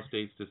effectively allow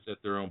states to set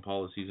their own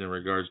policies in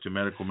regards to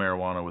medical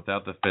marijuana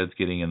without the feds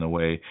getting in the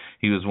way.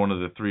 He was one of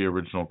the 3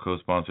 original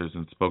co-sponsors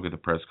and spoke at the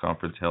press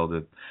conference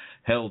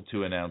held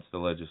to announce the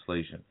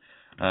legislation.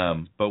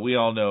 But we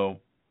all know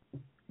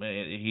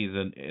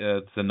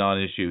it's a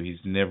non-issue. He's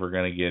never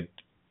going to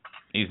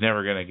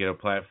get a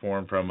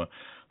platform from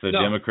the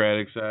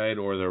Democratic side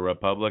or the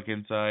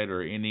Republican side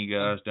or any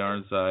gosh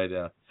darn side.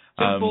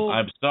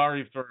 I'm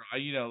sorry for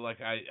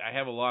I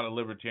have a lot of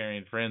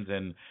libertarian friends,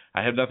 and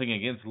I have nothing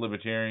against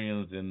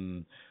libertarians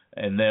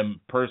and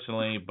them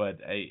personally, but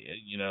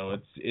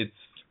it's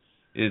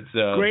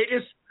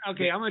greatest.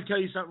 Okay, I'm going to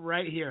tell you something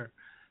right here.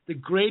 The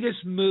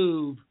greatest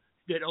move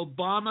that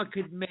Obama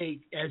could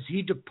make as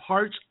he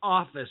departs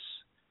office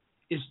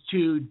is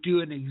to do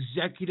an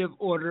executive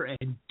order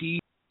and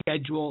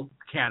deschedule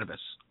cannabis.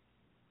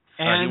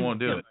 And he won't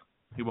do it.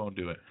 He won't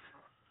do it.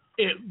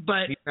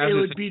 But it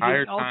would be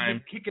the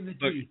ultimate kick in the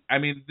teeth. I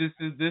mean, this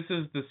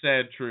is the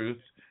sad truth,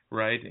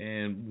 right?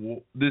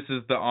 And this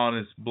is the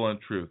honest,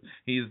 blunt truth.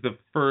 He's the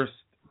first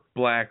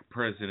black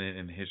president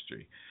in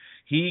history.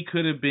 He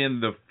could have been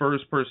the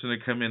first person to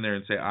come in there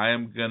and say, I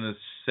am going to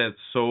set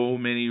so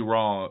many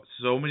wrongs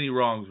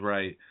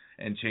right,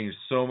 and change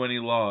so many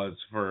laws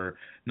for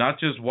not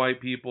just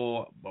white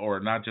people or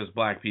not just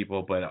black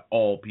people, but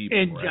all people.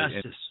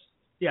 Injustice.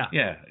 Right?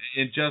 Yeah,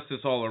 injustice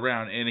all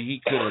around. And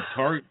he could have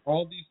targeted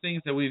all these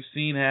things that we've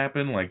seen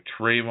happen, like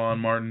Trayvon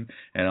Martin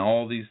and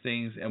all these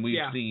things, and we've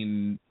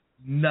seen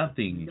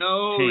nothing.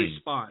 No change.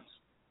 Response.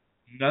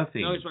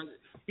 Nothing. No response.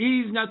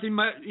 He's nothing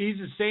but he's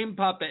the same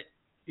puppet.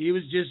 He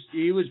was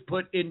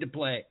put into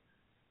play.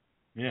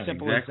 Yeah,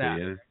 Simple exactly. as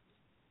that.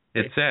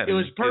 It's sad. It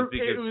was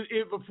perfect.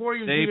 Before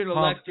he was even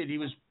elected, he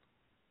was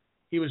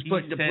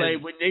put into play.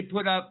 When they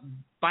put up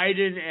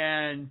Biden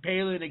and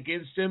Palin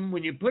against him,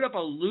 when you put up a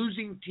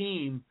losing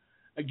team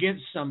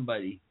against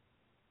somebody,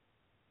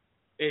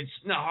 it's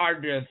not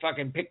hard to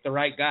fucking pick the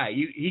right guy.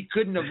 He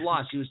couldn't have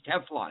lost. He was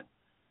Teflon.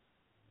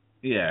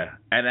 Yeah,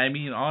 and I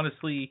mean,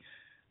 honestly,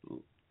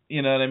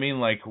 you know what I mean?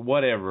 Like,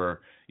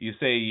 whatever. You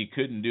say you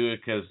couldn't do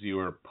it because you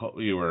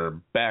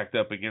were backed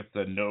up against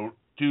the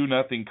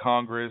do-nothing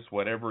Congress,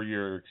 whatever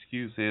your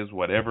excuse is,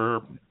 whatever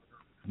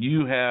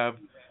you have.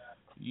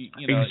 You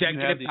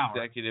have the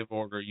executive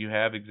order, you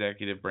have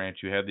executive branch,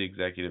 you have the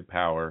executive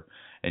power,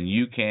 and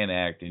you can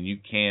act and you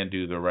can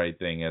do the right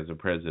thing as a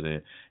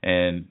president.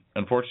 And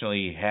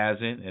unfortunately, he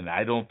hasn't, and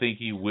I don't think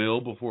he will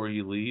before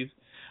he leaves.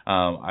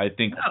 I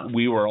think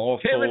we were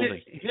all sold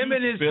him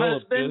and his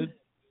husband.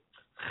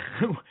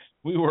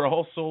 We were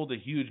all sold a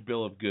huge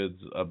bill of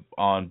goods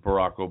on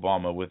Barack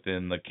Obama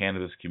within the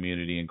cannabis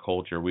community and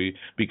culture.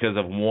 Because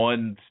of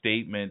one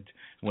statement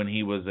when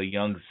he was a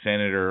young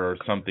senator or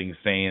something,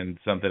 saying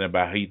something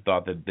about he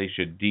thought that they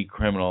should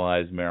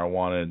decriminalize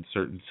marijuana in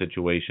certain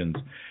situations,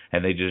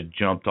 and they just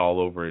jumped all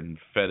over it and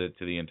fed it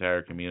to the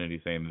entire community,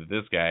 saying that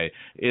this guy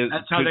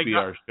could be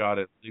our shot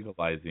at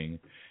legalizing.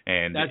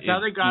 And that's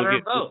how they got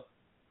our vote.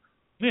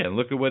 Yeah,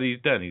 look at what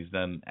he's done. He's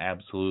done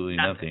absolutely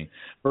nothing.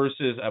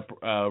 Versus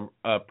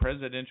a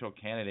presidential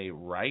candidate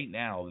right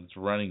now that's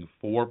running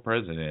for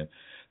president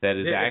that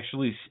is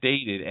actually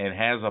stated and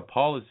has a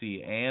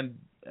policy and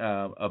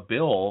a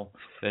bill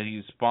that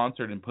he's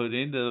sponsored and put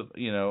into,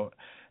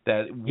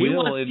 that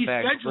will in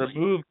fact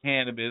remove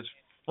cannabis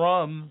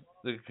from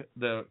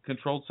the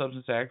Controlled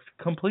Substance Act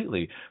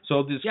completely.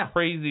 So this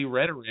crazy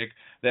rhetoric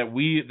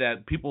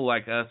that people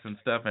like us and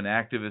stuff and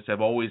activists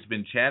have always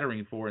been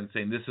chattering for and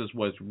saying this is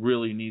what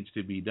really needs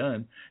to be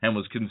done and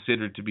was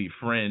considered to be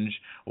fringe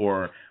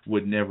or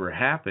would never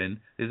happen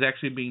is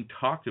actually being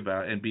talked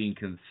about and being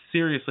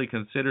seriously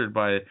considered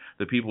by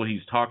the people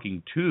he's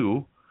talking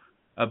to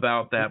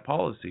about that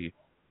policy.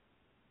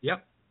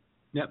 Yep.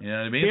 You know what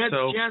I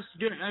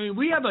mean?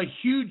 We have a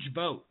huge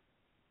vote.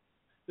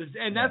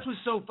 And that's what's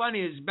so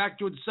funny is back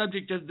to the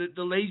subject of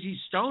the lazy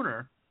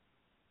stoner.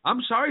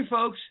 I'm sorry,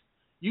 folks.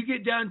 You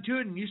get down to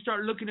it and you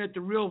start looking at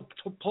the real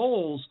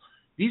polls,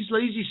 these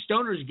lazy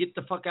stoners get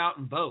the fuck out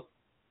and vote.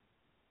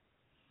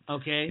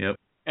 Okay? Yep.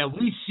 And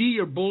we see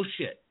your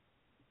bullshit.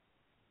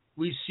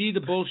 We see the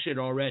bullshit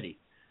already.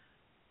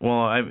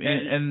 Well,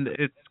 and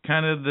it's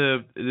kind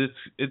of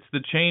it's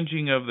the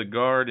changing of the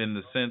guard in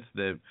the sense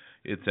that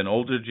it's an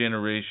older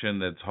generation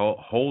that's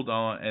hold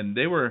on, and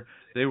they were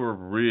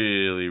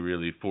really,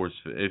 really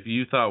force-fed. If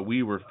you thought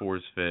we were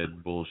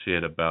force-fed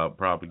bullshit about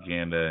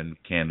propaganda and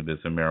cannabis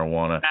and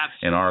marijuana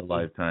in our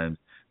lifetimes,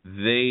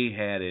 they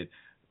had it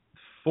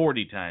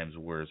 40 times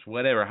worse,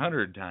 whatever,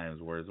 100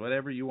 times worse,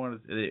 whatever you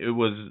want to. It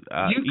was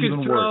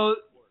even worse.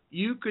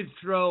 You could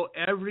throw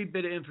every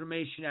bit of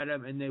information at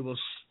them, and they will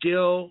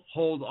still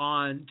hold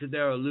on to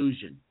their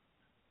illusion,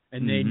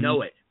 and they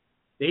know it.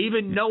 They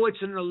even know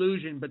it's an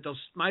illusion, but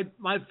my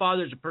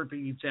father's a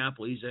perfect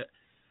example. He's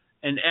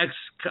an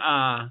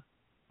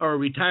or a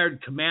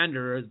retired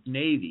commander of the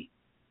Navy,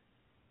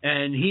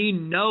 and he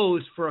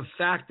knows for a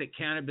fact that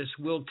cannabis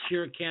will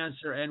cure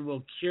cancer and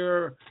will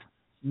cure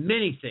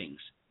many things,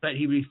 but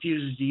he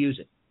refuses to use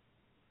it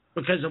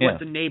because of what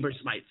the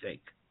neighbors might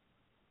think.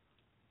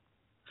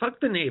 Fuck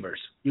the neighbors.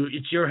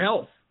 It's your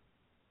health.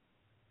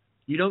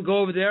 You don't go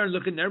over there and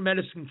look in their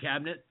medicine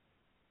cabinet.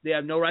 They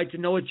have no right to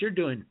know what you're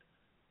doing.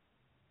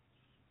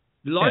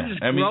 The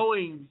largest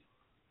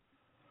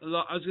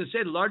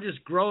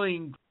largest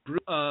growing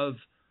group of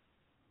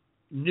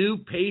new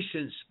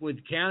patients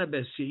with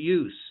cannabis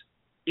use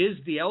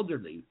is the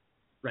elderly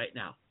right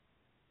now.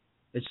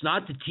 It's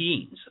not the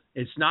teens.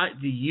 It's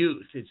not the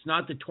youth. It's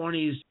not the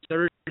 20s,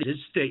 30s.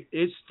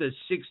 It's the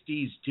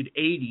 60s to the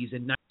 80s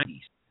and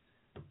 90s.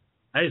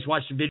 I just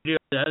watched a video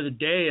the other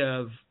day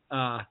of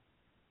a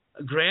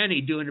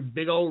granny doing a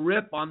big old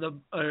rip on the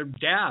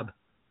dab,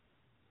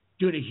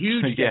 doing a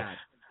huge dab.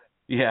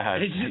 Yeah.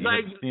 And she's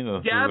like,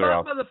 dab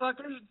up,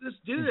 motherfuckers, let's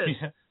do this.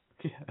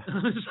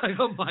 It's like,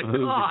 oh my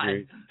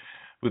God.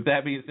 With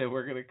that being said,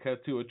 we're going to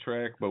cut to a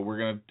track, but I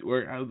want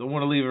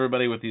to leave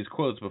everybody with these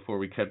quotes before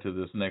we cut to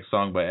this next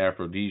song by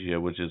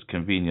Aphrodisia, which is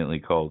conveniently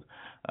called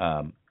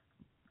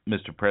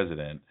Mr.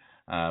 President.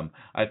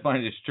 I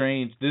find it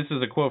strange. This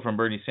is a quote from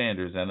Bernie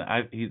Sanders, and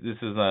this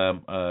is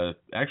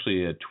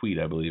actually a tweet,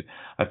 I believe.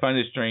 I find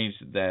it strange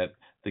that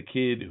the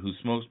kid who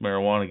smokes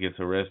marijuana gets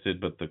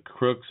arrested, but the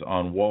crooks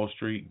on Wall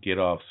Street get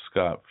off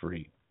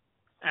scot-free.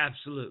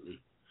 Absolutely.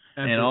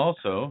 And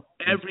also,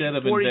 instead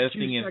of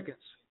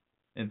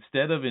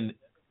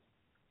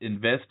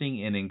investing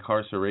in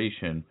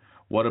incarceration,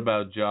 what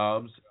about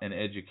jobs and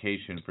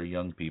education for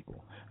young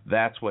people?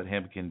 That's what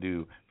hemp can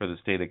do for the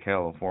state of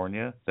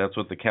California. That's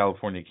what the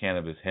California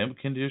Cannabis Hemp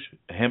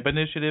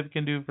Initiative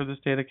can do for the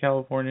state of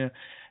California.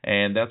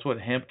 And that's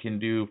what hemp can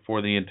do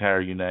for the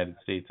entire United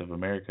States of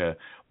America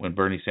when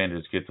Bernie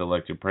Sanders gets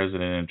elected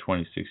president in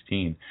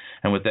 2016.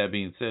 And with that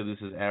being said, this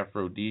is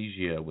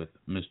Aphrodisia with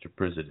Mr.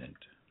 President.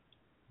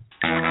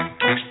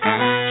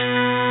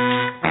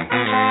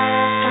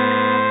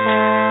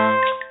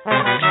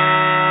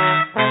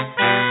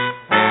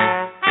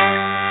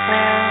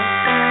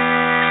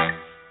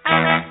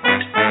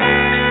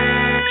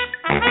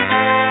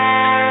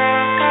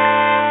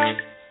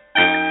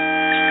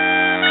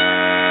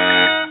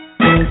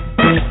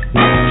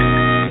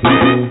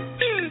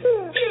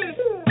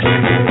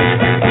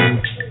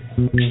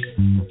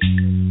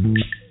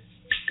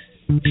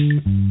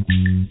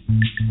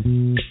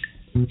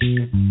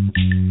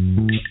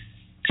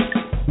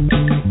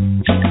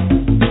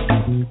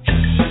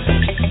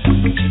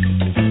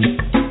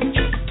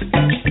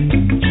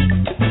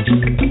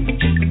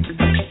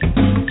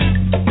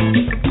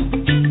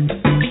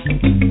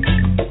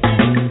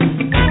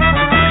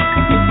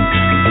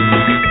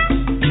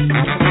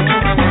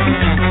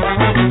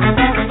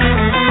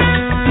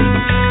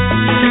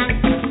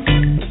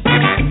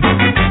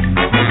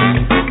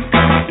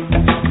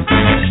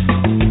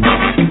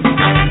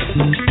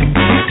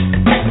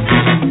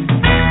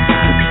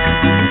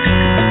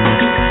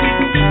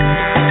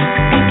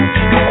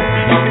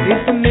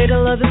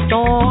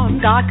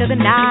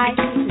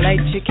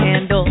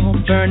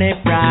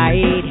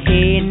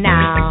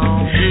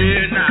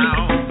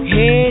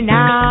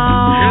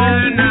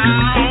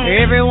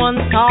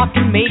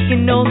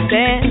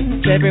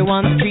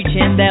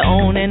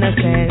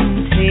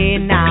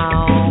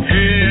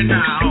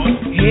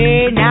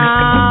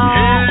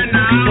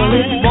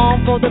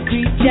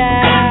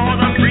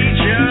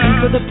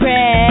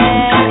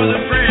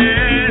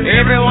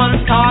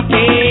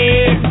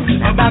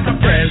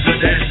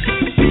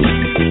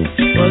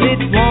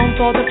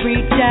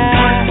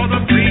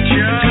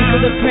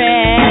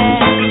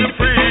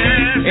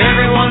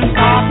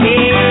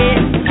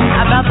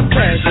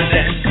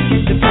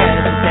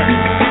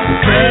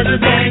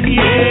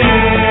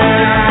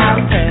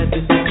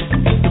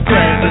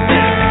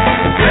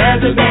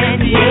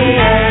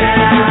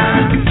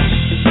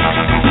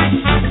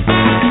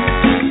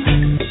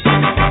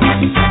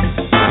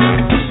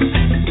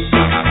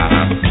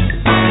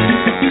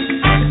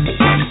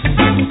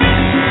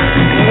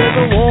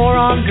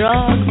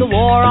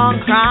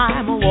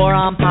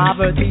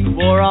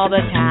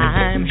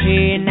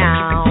 Hey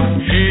now.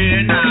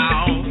 Hey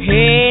now.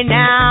 Hey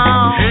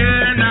now.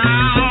 Hey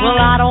now. Well,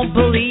 I don't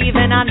believe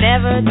and I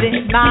never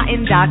did my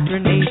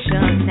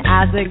indoctrination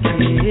as a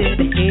kid.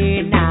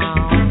 Hey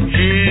now.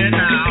 Hey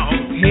now.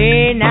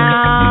 Hey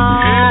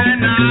now. Hey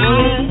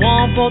now. Well,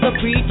 one for the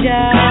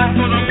preacher. One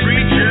for the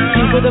preacher.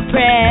 Two for the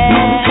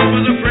press. Two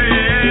for the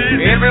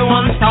press.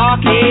 Everyone's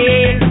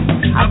talking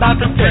about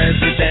the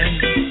president.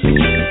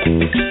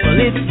 Well,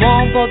 it's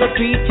one for the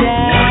preacher.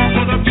 One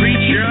for the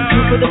preacher.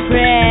 Two for the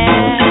press.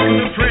 Two for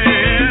the press.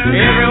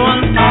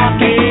 Everyone's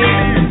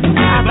talking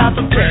about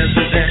the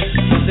president.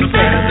 The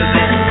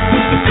president.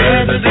 The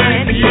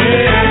president.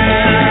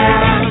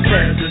 Yeah. The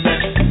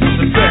president.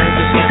 The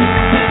president.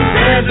 The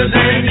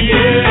president.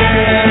 Yeah.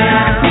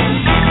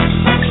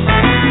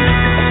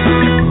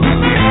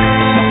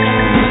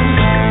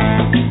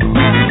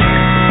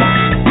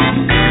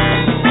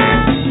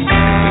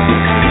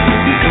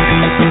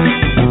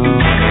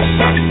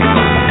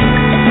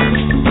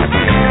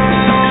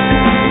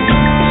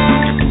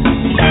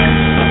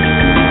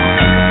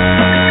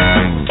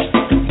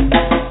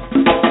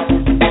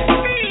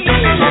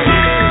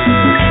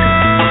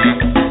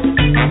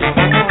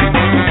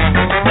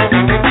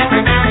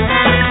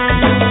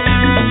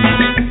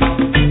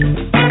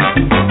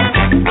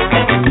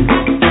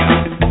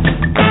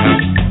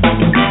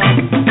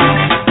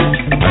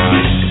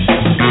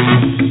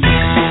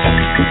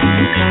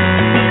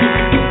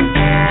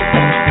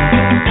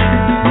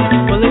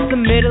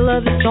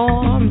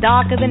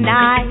 Dark of the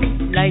night,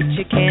 light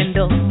your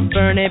candle,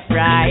 burn it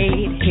bright.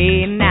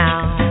 Hey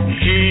now,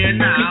 Hey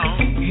now.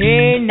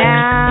 hey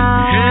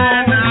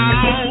now, Hey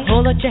now.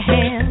 hold out your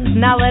hands,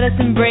 now let us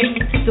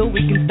embrace, so we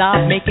can stop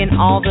making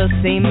all the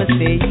same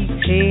mistakes.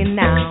 Hey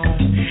now,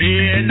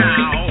 Hey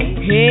now.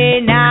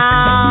 hey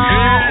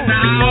now, Hey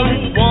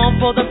now. one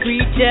for the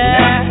preacher,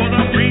 One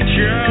for the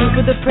preacher. two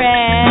for the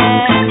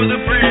press. Two for the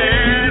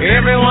press.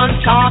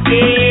 Everyone's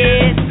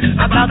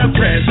talking about the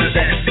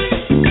president.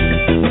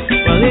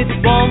 Well, it's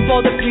one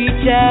for the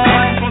preacher,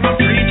 One for the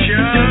preacher.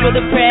 two for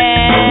the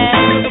press.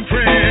 Two for the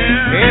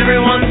press.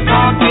 Everyone's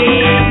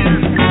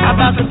talking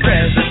about the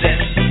president.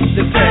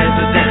 The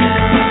president.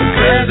 The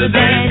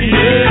president.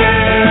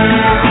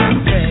 Yeah. The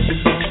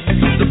president.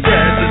 The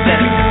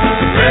president.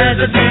 Yeah. The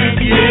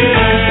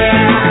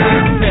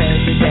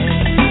president.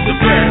 The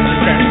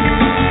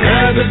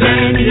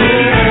president. Yeah. The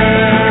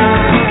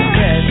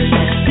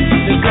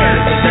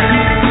president.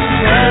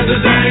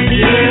 President.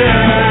 Yeah.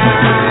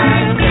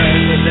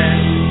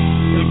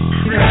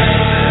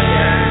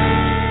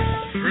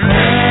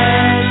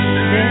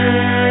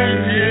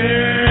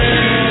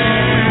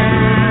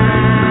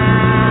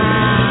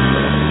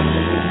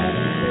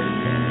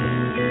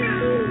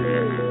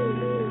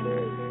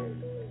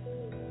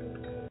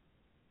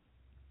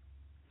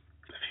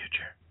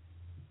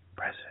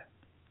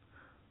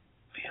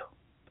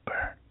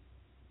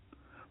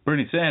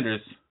 Bernie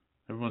Sanders,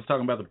 everyone's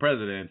talking about the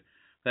president.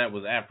 That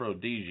was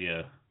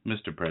Aphrodisia,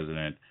 Mr.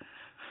 President.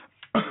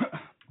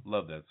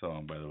 Love that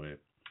song, by the way.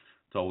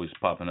 It's always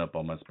popping up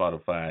on my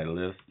Spotify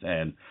list.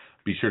 And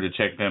be sure to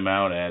check them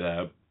out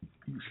at,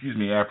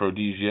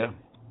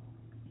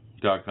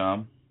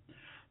 aphrodisia.com.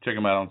 Check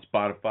them out on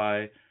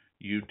Spotify,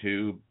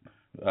 YouTube,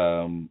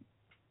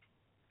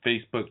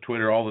 Facebook,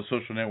 Twitter, all the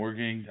social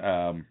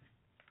networking.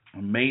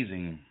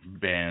 Amazing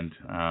band.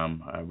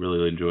 I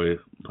really enjoy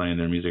playing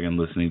their music and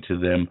listening to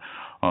them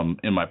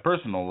in my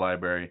personal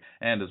library,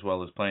 and as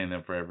well as playing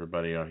them for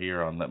everybody out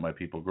here on Let My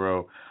People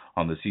Grow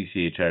on the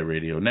CCHI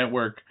Radio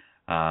Network.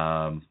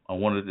 I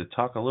wanted to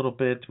talk a little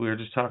bit. We were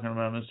just talking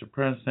about Mr.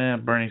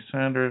 President, Bernie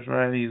Sanders,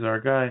 right? He's our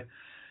guy.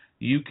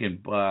 You can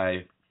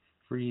buy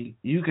free.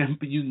 You can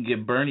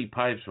get Bernie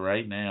pipes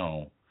right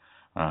now.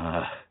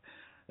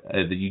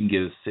 You can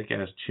get a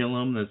sick-ass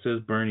chillum that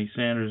says Bernie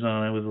Sanders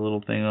on it with a little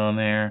thing on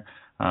there.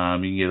 You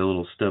can get a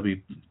little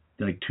stubby,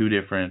 like 2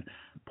 different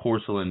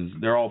porcelain.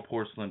 They're all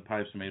porcelain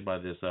pipes made by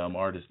this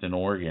artist in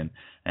Oregon.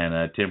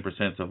 And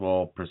 10% of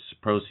all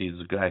proceeds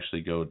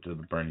actually go to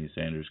the Bernie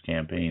Sanders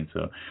campaign.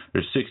 So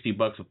they're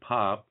 $60 a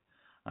pop.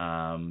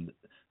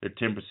 Their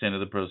 10%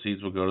 of the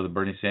proceeds will go to the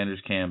Bernie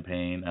Sanders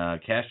campaign.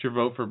 Cast your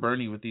vote for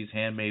Bernie with these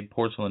handmade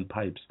porcelain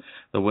pipes.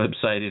 The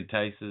website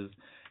entices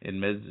in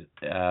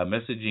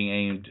messaging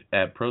aimed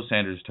at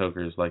pro-Sanders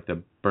tokers like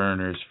the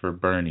Burners for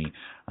Bernie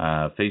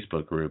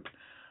Facebook group.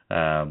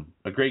 A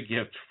great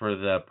gift for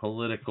the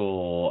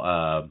political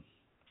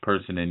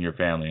person in your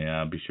family.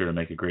 Be sure to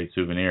make a great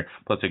souvenir.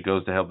 Plus, it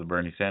goes to help the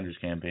Bernie Sanders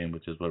campaign,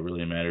 which is what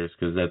really matters,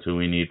 because that's who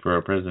we need for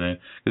our president,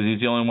 because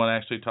he's the only one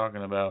actually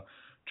talking about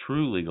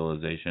true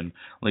legalization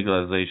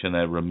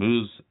that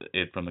removes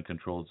it from the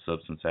Controlled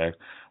Substance Act.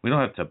 We don't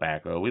have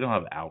tobacco. We don't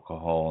have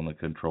alcohol in the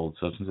Controlled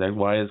Substance Act.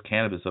 Why is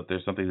cannabis up there,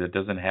 something that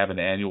doesn't have an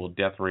annual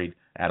death rate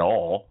at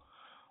all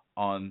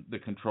on the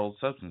Controlled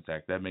Substance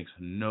Act? That makes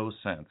no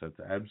sense. That's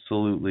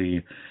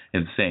absolutely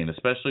insane,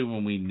 especially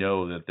when we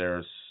know that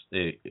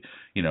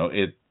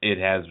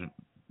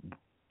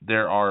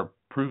there are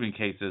proven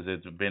cases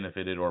it's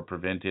benefited or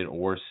prevented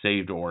or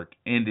saved or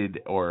ended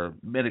or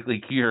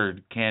medically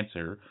cured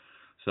cancer.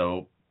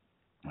 So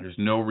there's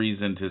no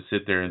reason to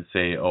sit there and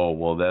say, oh,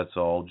 well, that's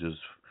all just,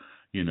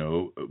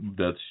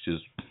 that's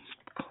just,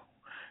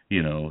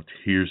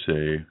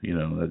 hearsay.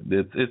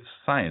 It's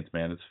science,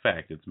 man. It's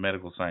fact. It's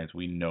medical science.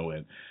 We know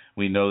it.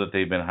 We know that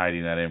they've been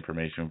hiding that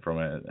information from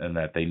it, and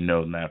that they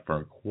know that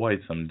for quite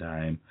some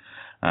time.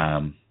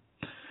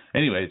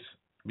 Anyways,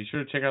 be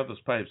sure to check out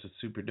those pipes. It's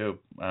super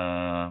dope.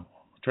 I'm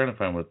trying to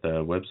find what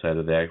the website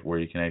of that where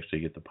you can actually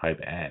get the pipe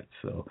at.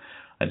 So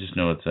I just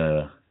know it's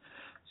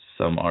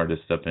some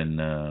artist up in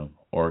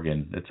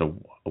Oregon. It's a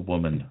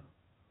woman,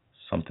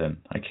 something.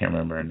 I can't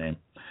remember her name.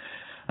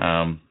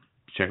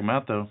 Check them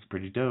out, though. It's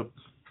pretty dope.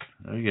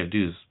 All you got to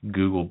do is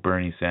Google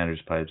Bernie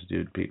Sanders pipes,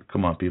 dude.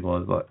 Come on,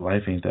 people.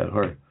 Life ain't that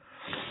hard.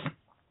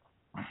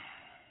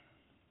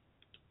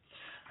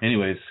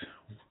 Anyways,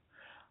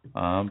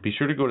 be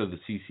sure to go to the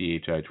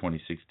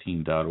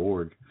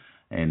cchi2016.org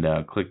and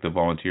click the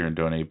volunteer and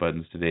donate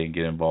buttons today and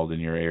get involved in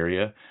your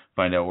area.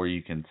 Find out where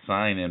you can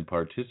sign and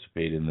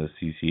participate in the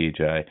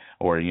CCHI,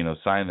 or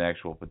sign the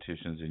actual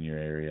petitions in your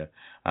area.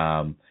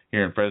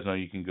 Here in Fresno,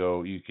 you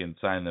can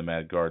sign them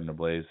at Garden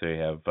Ablaze. They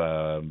have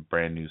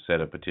brand new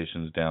set of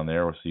petitions down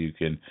there, so you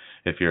can,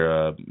 if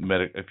you're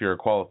a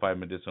qualified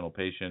medicinal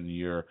patient,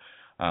 you're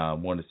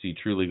want to see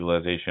true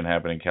legalization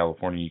happen in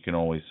California, you can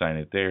always sign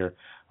it there.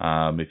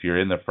 If you're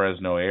in the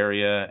Fresno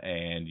area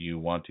and you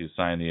want to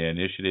sign the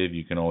initiative,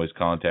 you can always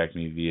contact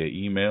me via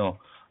email,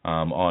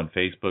 on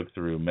Facebook,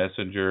 through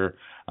Messenger,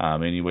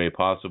 any way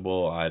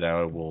possible. I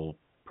will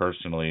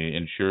personally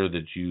ensure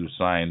that you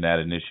sign that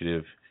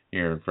initiative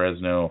here in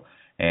Fresno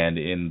and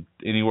in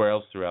anywhere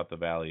else throughout the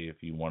valley if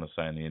you want to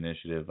sign the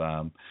initiative.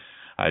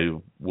 I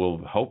will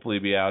hopefully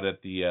be out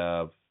at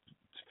the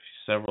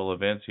several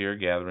events here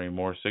gathering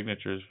more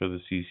signatures for the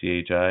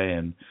CCHI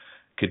and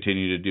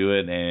continue to do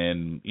it.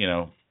 And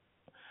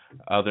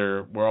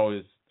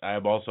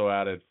I'm also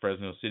out at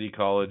Fresno City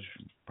College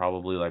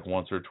probably like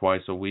once or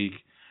twice a week,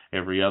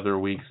 every other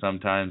week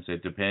sometimes.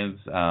 It depends.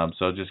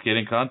 So just get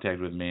in contact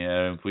with me.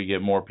 If we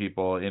get more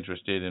people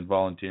interested in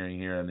volunteering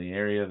here in the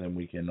area, then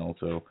we can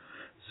also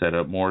set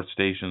up more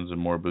stations and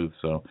more booths.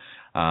 So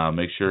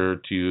make sure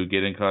to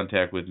get in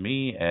contact with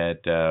me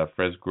at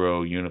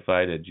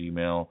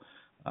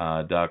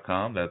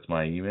fresgrounified@gmail.com. That's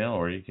my email,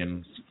 or you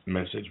can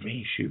message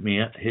me, shoot me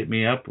up, hit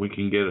me up. We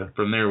can get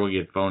from there. We'll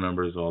get phone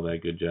numbers, all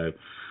that good jive.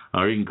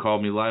 Or you can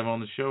call me live on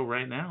the show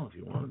right now if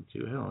you wanted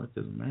to. Hell, it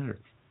doesn't matter.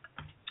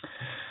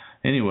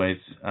 Anyways,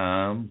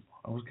 I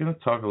was going to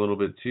talk a little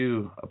bit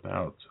too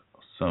about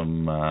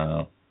some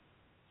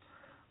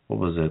what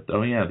was it?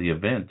 Oh yeah, the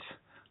event,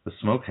 the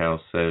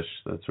Smokehouse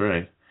Sesh. That's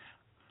right.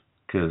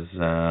 Because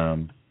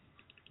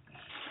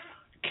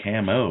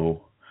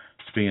Camo.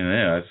 Speaking of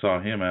that, I saw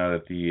him out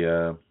at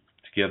the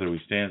Together We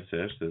Stand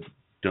Sesh that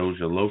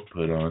Doja Loke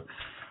put on.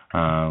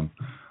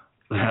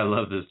 I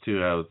love this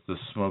too. How it's the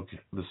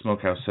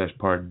Smokehouse Sesh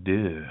Part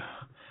 2,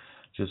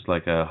 just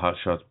like a Hot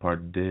Shots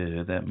Part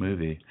 2, that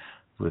movie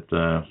with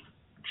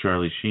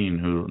Charlie Sheen,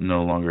 who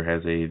no longer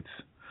has AIDS.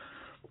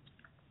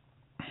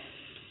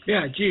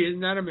 Yeah, gee,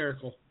 isn't that a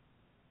miracle?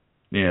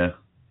 Yeah.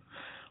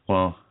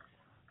 Well,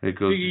 it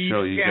goes to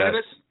show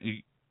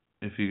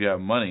if you got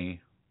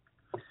money.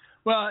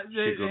 Well,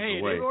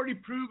 they've already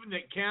proven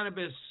that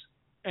cannabis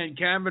and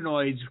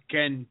cannabinoids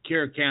can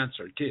cure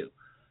cancer too,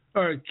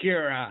 or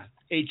cure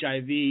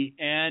HIV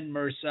and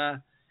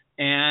MRSA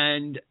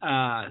and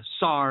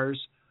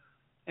SARS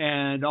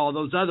and all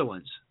those other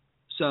ones.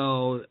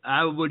 So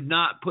I would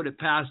not put it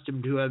past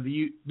him to have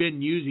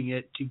been using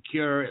it to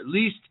cure, at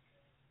least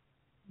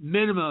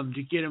minimum,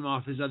 to get him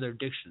off his other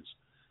addictions.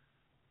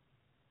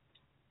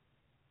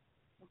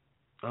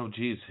 Oh,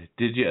 geez.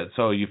 Did you?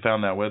 So you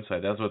found that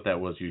website. That's what that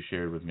was you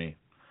shared with me.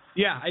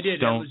 Yeah, I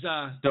did.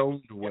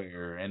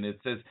 Stoneware. And it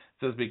says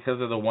because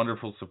of the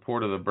wonderful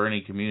support of the Bernie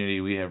community,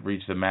 we have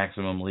reached the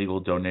maximum legal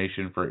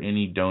donation for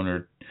any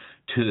donor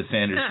to the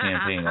Sanders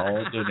campaign.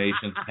 All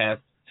donations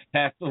past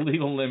the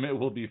legal limit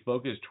will be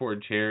focused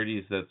toward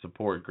charities that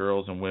support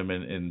girls and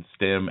women in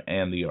STEM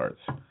and the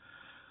arts.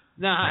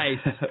 Nice.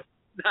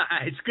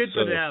 Nice. Good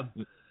for them.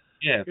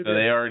 Yeah, so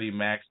they already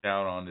maxed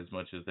out on as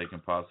much as they can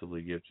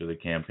possibly give to the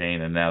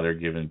campaign, and now they're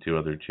giving to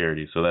other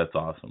charities, so that's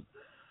awesome.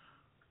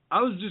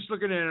 I was just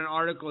looking at an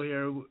article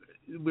here.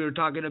 We were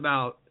talking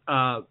about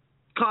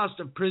cost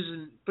of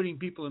prison, putting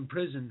people in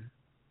prison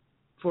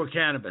for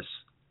cannabis.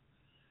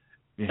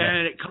 Yeah.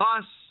 And it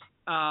costs,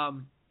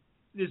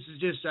 this is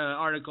just an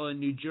article in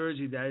New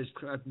Jersey that is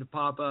starting to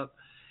pop up.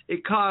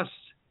 It costs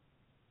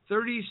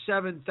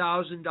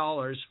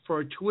 $37,000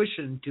 for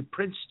tuition to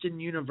Princeton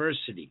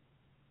University.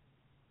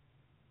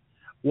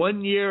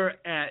 1 year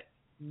at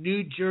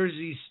New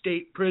Jersey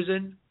State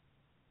Prison,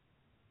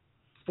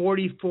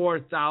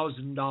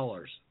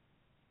 $44,000.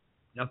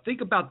 Now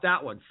think about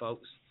that one,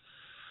 folks.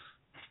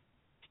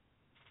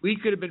 We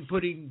could have been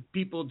putting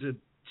people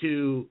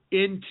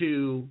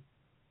into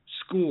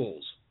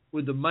schools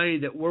with the money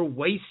that we're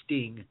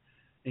wasting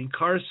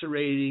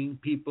incarcerating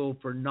people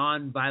for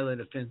nonviolent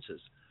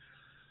offenses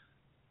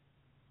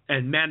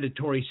and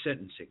mandatory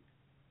sentencing.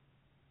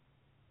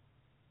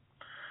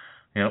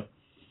 Yep.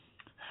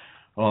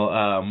 Well,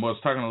 I was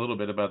talking a little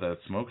bit about that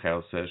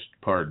Smokehouse Sesh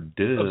part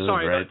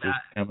sorry right? about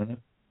that. Coming up.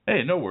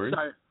 Hey, no worries.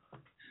 Sorry.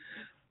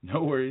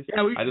 No worries.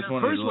 Yeah, I just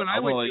wanted first to one I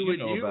went to with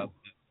know you. about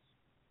this.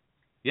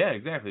 Yeah,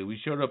 exactly. We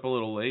showed up a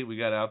little late. We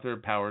got out there.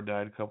 Power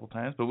died a couple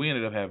times, but we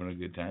ended up having a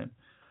good time.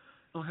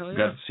 Oh, hell yeah.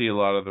 Got to see a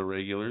lot of the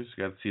regulars.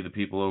 Got to see the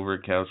people over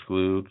at Couch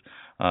Glued,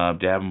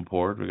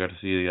 Davenport. We got to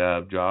see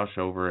Josh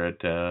over at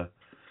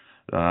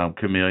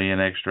Chameleon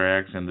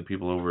Extracts and the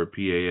people over at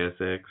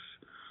PASX.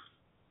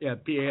 Yeah,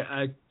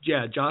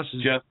 Josh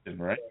is... Justin,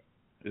 right?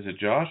 Is it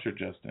Josh or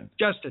Justin?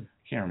 Justin.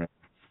 Can't remember.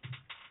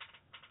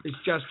 It's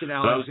Justin So I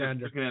was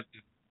Alexander. just looking at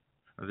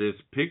this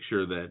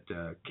picture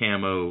that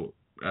Camo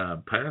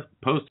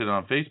posted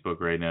on Facebook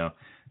right now.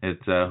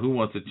 It's who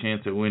wants a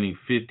chance at winning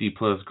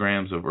 50+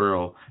 grams of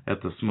Earl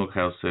at the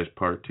Smokehouse Sesh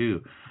Part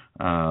 2.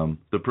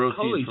 The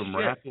proceeds from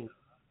raffle.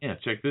 Yeah,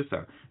 check this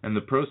out. And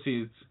the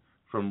proceeds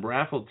from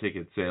raffle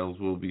ticket sales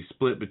will be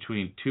split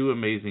between two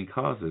amazing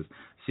causes: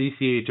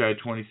 CCHI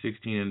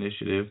 2016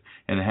 initiative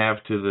and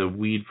half to the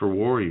Weed for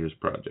Warriors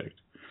project.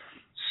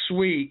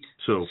 Sweet.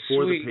 So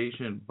for the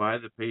patient, by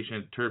the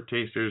patient, Terp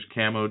Tasters,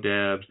 Camo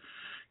Dabs,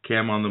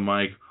 Cam on the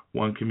mic,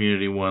 One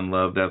Community, One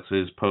Love. That's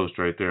his post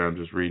right there. I'm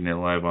just reading it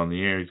live on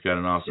the air. He's got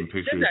an awesome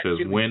picture. It says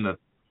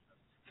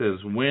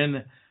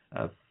win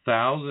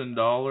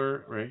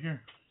 $1,000 right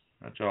here.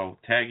 I'll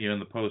tag you in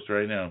the post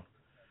right now.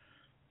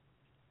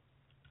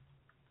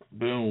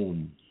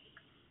 Boom.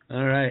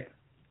 All right.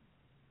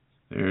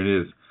 There it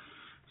is.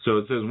 So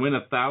it says win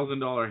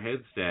 $1,000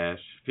 head stash,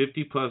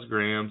 50+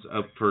 grams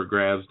up for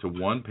grabs to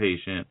one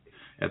patient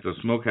at the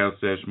Smokehouse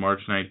Sesh,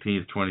 March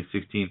 19th,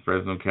 2016,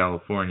 Fresno,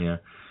 California.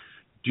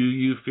 Do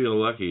you feel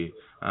lucky?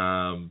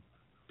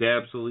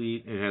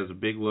 Dabsolete, it has a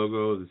big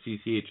logo of the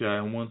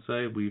CCHI on one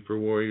side, Weed for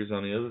Warriors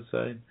on the other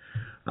side.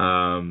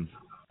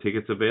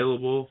 Tickets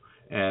available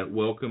at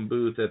Welcome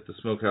Booth at the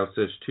Smokehouse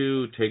Sesh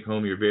 2. Take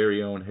home your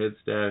very own head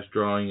stash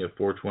drawing at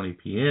 4:20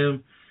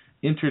 p.m.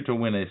 Enter to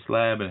win a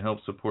slab and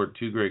help support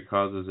two great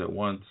causes at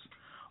once.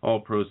 All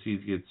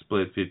proceeds get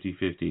split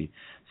 50-50.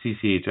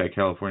 CCHI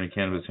California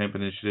Cannabis Hemp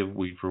Initiative,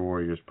 Weed for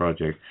Warriors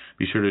Project.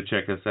 Be sure to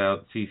check us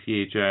out,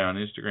 CCHI on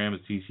Instagram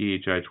at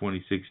CCHI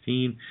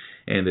 2016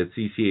 and at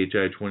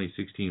CCHI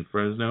 2016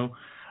 Fresno.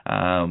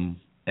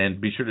 And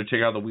be sure to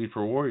check out the Weed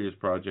for Warriors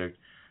Project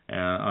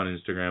on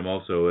Instagram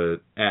also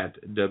at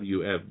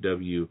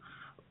WFW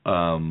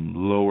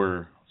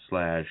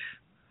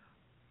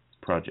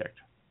 /project.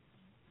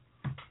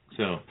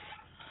 So,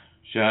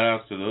 shout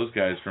outs to those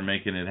guys for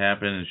making it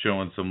happen and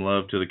showing some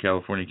love to the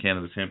California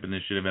Cannabis Hemp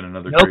Initiative and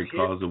another great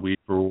cause, the Weed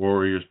for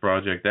Warriors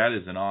Project. That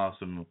is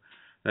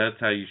that's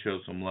how you show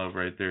some love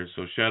right there.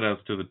 So shout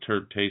outs to the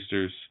Terp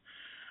Tasters,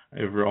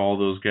 all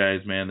those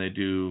guys, man. They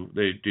do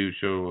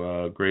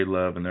show great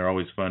love, and they're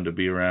always fun to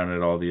be around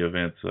at all the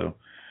events. So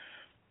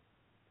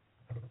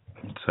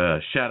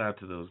it's shout out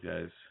to those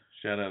guys.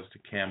 Shout outs to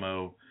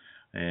Camo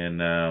and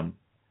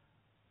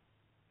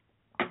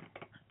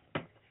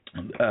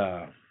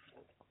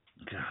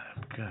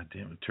God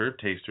damn it, Terp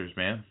Tasters,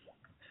 man.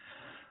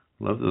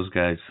 Love those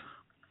guys.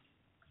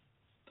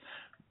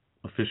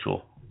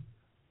 Official.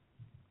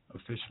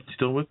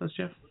 Still with us,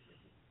 Jeff?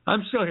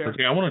 I'm still here.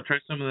 Okay, I want to try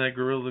some of that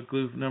Gorilla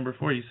Glue number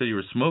 4. You said you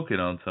were smoking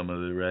on some of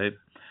it, right?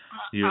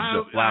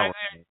 The flower,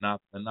 not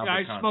the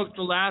I smoked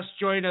the last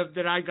joint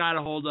that I got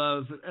a hold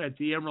of at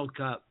the Emerald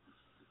Cup.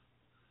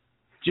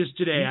 Just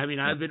today. I mean,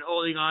 I've been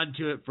holding on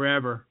to it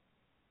forever.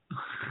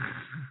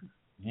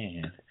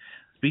 Man.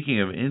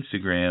 Speaking of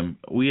Instagram,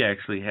 we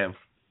actually have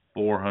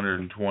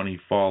 420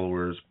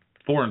 followers,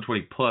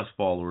 420 plus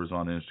followers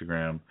on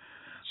Instagram.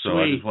 So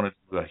Sweet. I just want to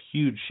do a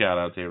huge shout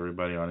out to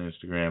everybody on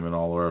Instagram and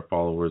all of our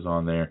followers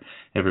on there.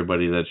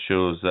 Everybody that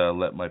shows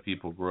Let My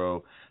People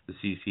Grow, the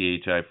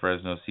CCHI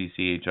Fresno,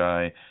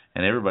 CCHI,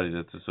 and everybody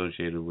that's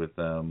associated with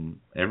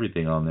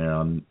everything on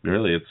there.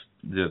 Really, it's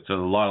just a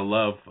lot of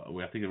love.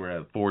 I think we're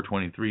at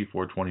 423,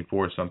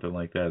 424, something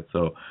like that.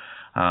 So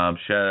shout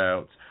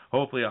outs.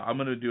 Hopefully, I'm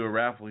going to do a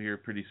raffle here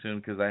pretty soon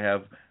because I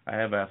have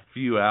a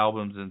few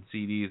albums and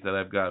CDs that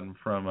I've gotten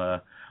from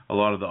a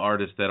lot of the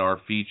artists that are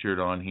featured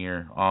on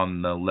here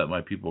on the Let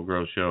My People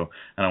Grow show,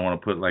 and I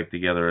want to put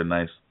together a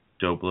nice,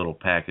 dope little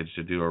package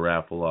to do a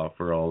raffle off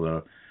for all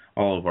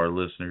of our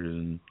listeners,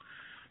 and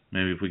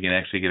maybe if we can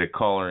actually get a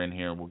caller in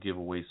here, we'll give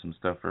away some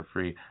stuff for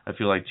free. I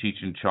feel like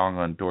Cheech and Chong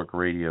on Dork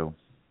Radio.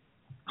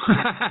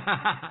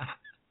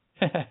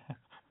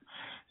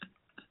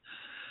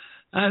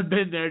 I've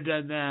been there,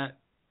 done that.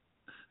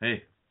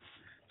 Hey,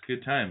 it's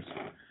good times.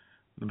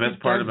 The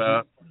best part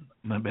about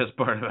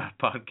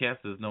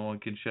podcasts is no one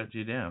can shut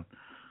you down.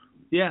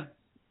 Yeah,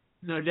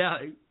 no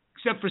doubt.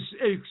 Except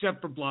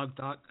for Blog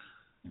Talk,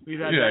 we've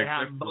had that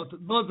happen. Both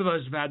of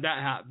us have had that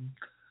happen.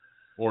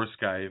 Or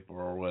Skype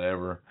or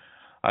whatever.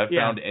 I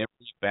found every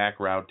back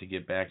route to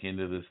get back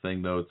into this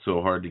thing, though. It's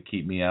so hard to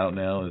keep me out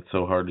now. It's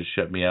so hard to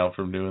shut me out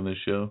from doing this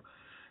show.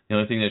 The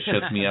only thing that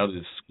shuts me out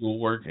is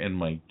schoolwork and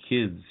my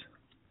kids.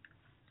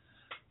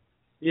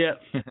 Yeah.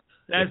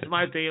 That's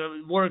my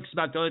thing. Work's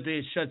about the only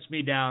thing that shuts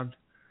me down.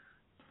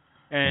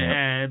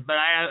 But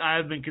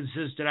I've been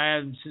consistent. I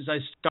have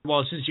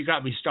since you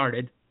got me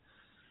started.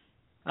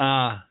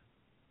 No,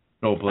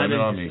 blame it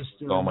on me.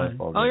 It's all my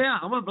fault. Oh yeah,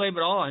 I'm gonna blame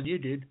it all on you,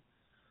 dude.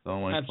 It's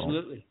all my fault.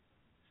 Absolutely.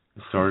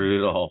 I started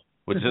it all,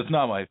 which is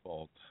not my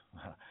fault.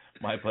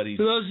 My buddy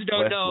For those who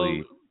don't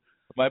Wesley,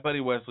 my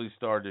buddy Wesley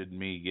started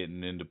me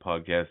getting into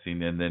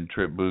podcasting, and then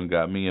Trip Boone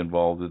got me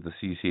involved with the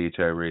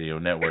CCHI Radio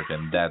Network,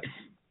 and that's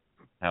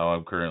how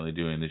I'm currently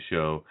doing the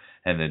show.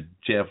 And then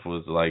Jeff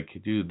was like,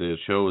 dude, the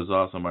show is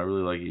awesome. I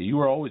really like it. You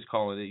were always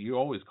calling it. You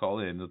always call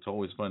in. It's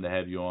always fun to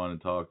have you on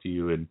and talk to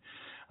you and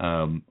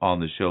on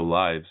the show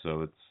live.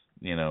 So it's,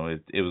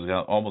 it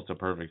was almost a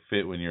perfect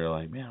fit when you're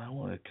like, man, I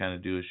want to kind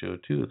of do a show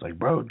too. It's like,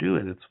 bro, do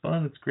it. It's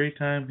fun. It's a great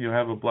time. You'll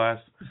have a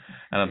blast.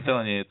 And I'm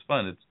telling you, it's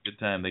fun. It's a good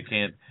time.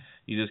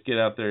 You just get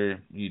out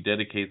there, you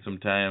dedicate some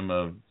time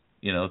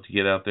to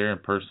get out there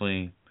and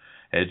personally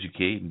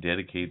educate and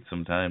dedicate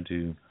some time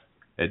to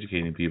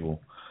educating people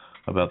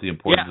about the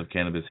importance of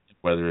cannabis,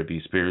 whether it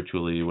be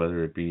spiritually,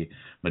 whether it be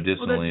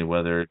medicinally,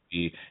 whether it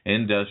be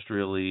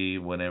industrially,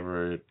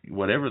 whatever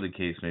the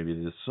case may be.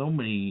 There's so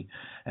many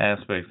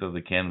aspects of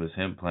the cannabis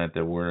hemp plant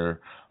that we're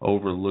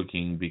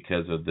overlooking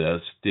because of the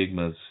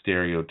stigmas,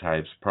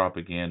 stereotypes,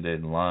 propaganda,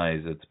 and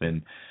lies that's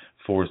been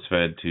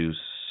force-fed to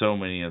so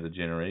many of the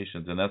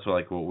generations. And that's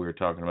what we were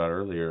talking about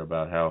earlier,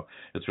 about how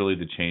it's really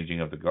the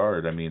changing of the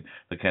guard. I mean,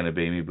 the kind of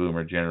baby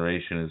boomer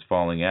generation is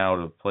falling out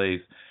of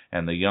place,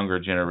 and the younger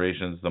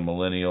generations, the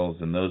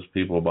millennials and those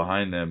people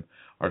behind them,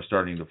 are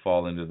starting to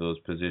fall into those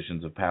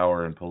positions of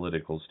power and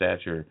political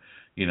stature,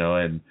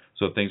 and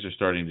so things are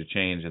starting to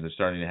change, and they're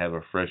starting to have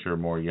a fresher,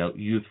 more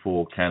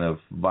youthful kind of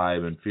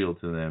vibe and feel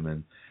to them,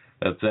 and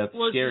that's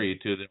scary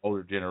to the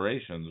older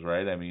generations,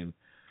 right? I mean,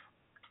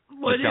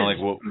 it's kind of like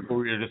what we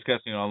were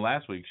discussing on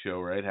last week's show,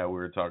 right? How we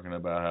were talking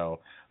about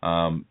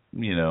how,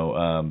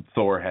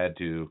 Thor had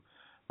to,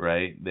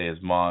 right? His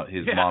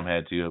mom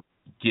had to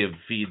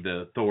feed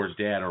the Thor's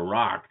dad a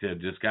rock to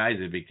disguise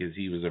it because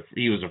he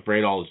was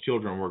afraid all his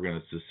children were going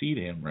to succeed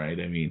him, right?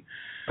 I mean,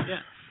 yeah,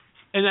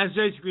 and that's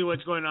basically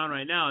what's going on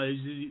right now. Is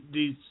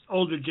these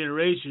older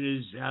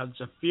generation has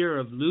a fear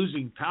of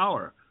losing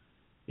power,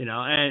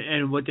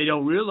 and what they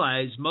don't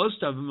realize,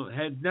 most of them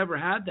have never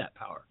had that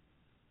power.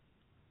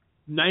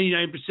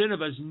 99%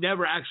 of us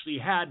never actually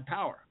had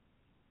power.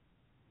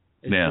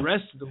 It's the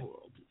rest of the world.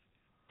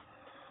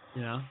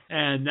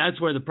 And that's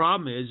where the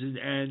problem is.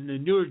 And the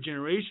newer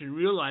generation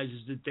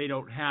realizes that they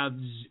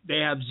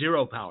have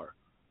zero power,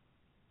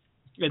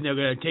 and they're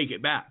going to take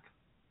it back.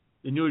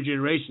 The newer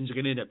generations are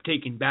going to end up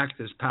taking back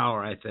this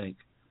power, I think.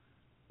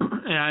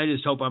 And I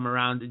just hope I'm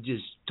around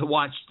to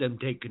watch them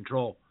take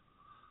control.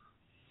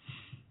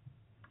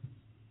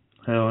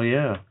 Hell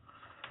yeah.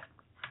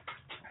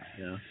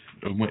 Yeah.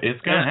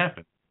 It's going to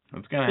happen.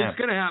 It's going to happen. It's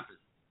going to happen.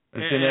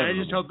 And I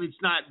just hope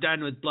it's not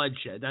done with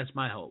bloodshed. That's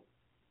my hope.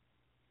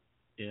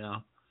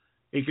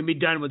 It can be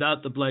done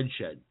without the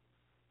bloodshed.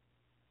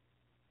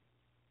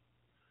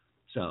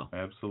 So,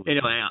 absolutely.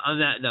 Anyway, on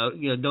that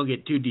note, don't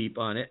get too deep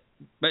on it.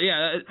 But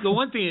yeah, the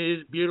one thing that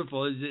is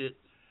beautiful is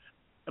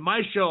that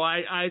my show,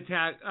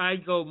 I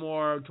go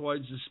more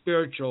towards the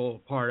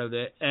spiritual part of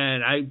it,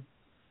 and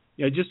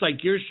just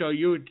like your show,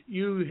 you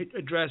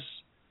address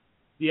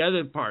the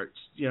other parts,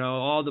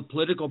 all the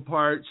political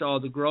parts, all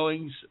the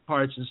growing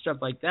parts and stuff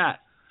like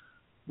that.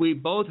 We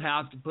both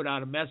have to put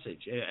out a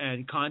message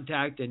and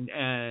contact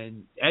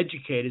and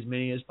educate as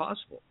many as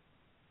possible.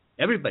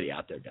 Everybody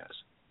out there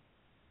does.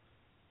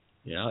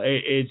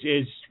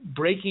 It's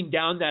breaking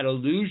down that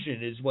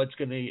illusion is what's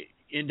going to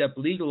end up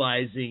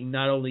legalizing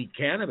not only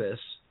cannabis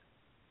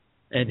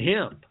and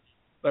hemp,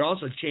 but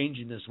also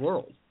changing this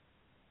world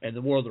and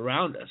the world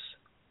around us.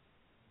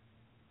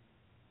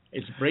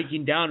 It's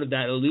breaking down of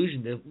that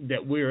illusion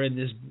that we're in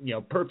this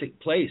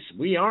perfect place.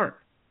 We aren't.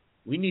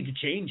 We need to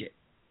change it.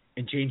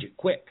 And change it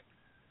quick.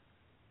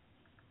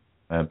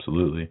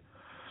 Absolutely.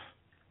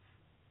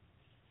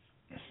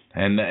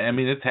 And I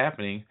mean, it's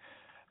happening.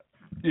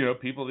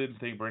 People didn't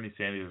think Bernie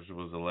Sanders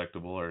was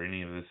electable or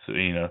any of this,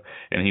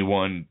 and he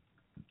won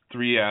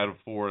 3 out of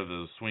 4 of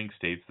the swing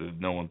states that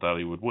no one thought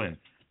he would win.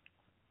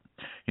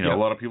 A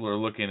lot of people are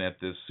looking at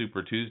this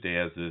Super Tuesday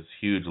as this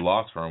huge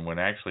loss for him, when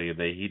actually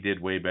he did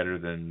way better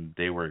than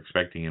they were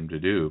expecting him to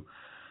do.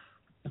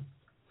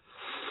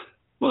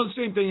 Well, the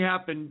same thing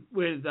happened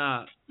with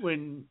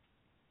when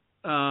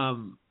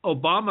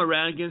Obama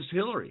ran against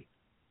Hillary.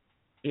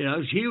 In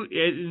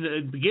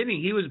the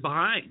beginning he was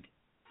behind,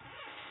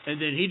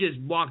 and then he just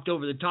walked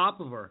over the top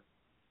of her.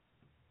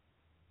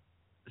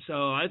 So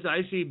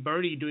I see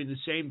Bernie doing the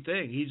same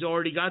thing. He's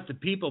already got the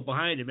people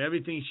behind him,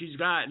 everything she's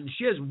got, and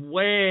she has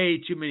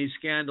way too many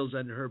scandals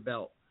under her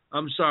belt.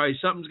 I'm sorry,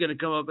 something's going to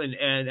come up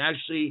and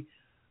actually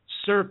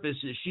surface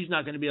that she's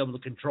not going to be able to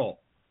control.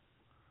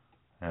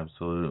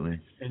 Absolutely.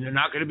 And they're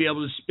not going to be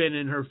able to spin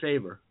in her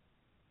favor.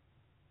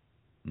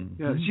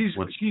 Mm-hmm.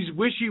 She's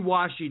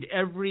wishy-washied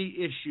every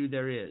issue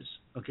there is,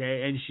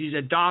 okay? And she's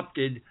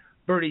adopted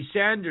Bernie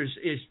Sanders'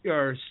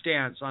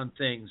 stance on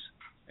things.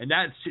 And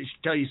that should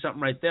tell you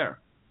something right there.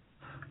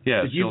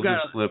 Yeah, But she'll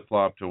just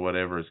flip-flop to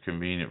whatever is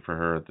convenient for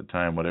her at the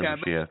time, whatever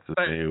she has to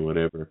say,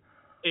 whatever.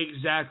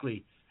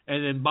 Exactly.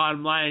 And then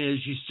bottom line is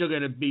she's still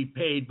going to be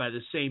paid by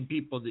the same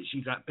people that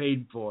she got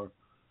paid for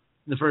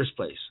in the first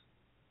place.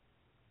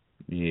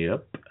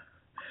 Yep.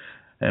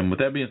 And with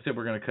that being said,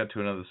 we're going to cut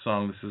to another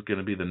song. This is going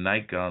to be the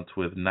Night Gaunts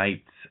with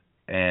Nights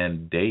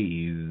and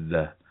Days.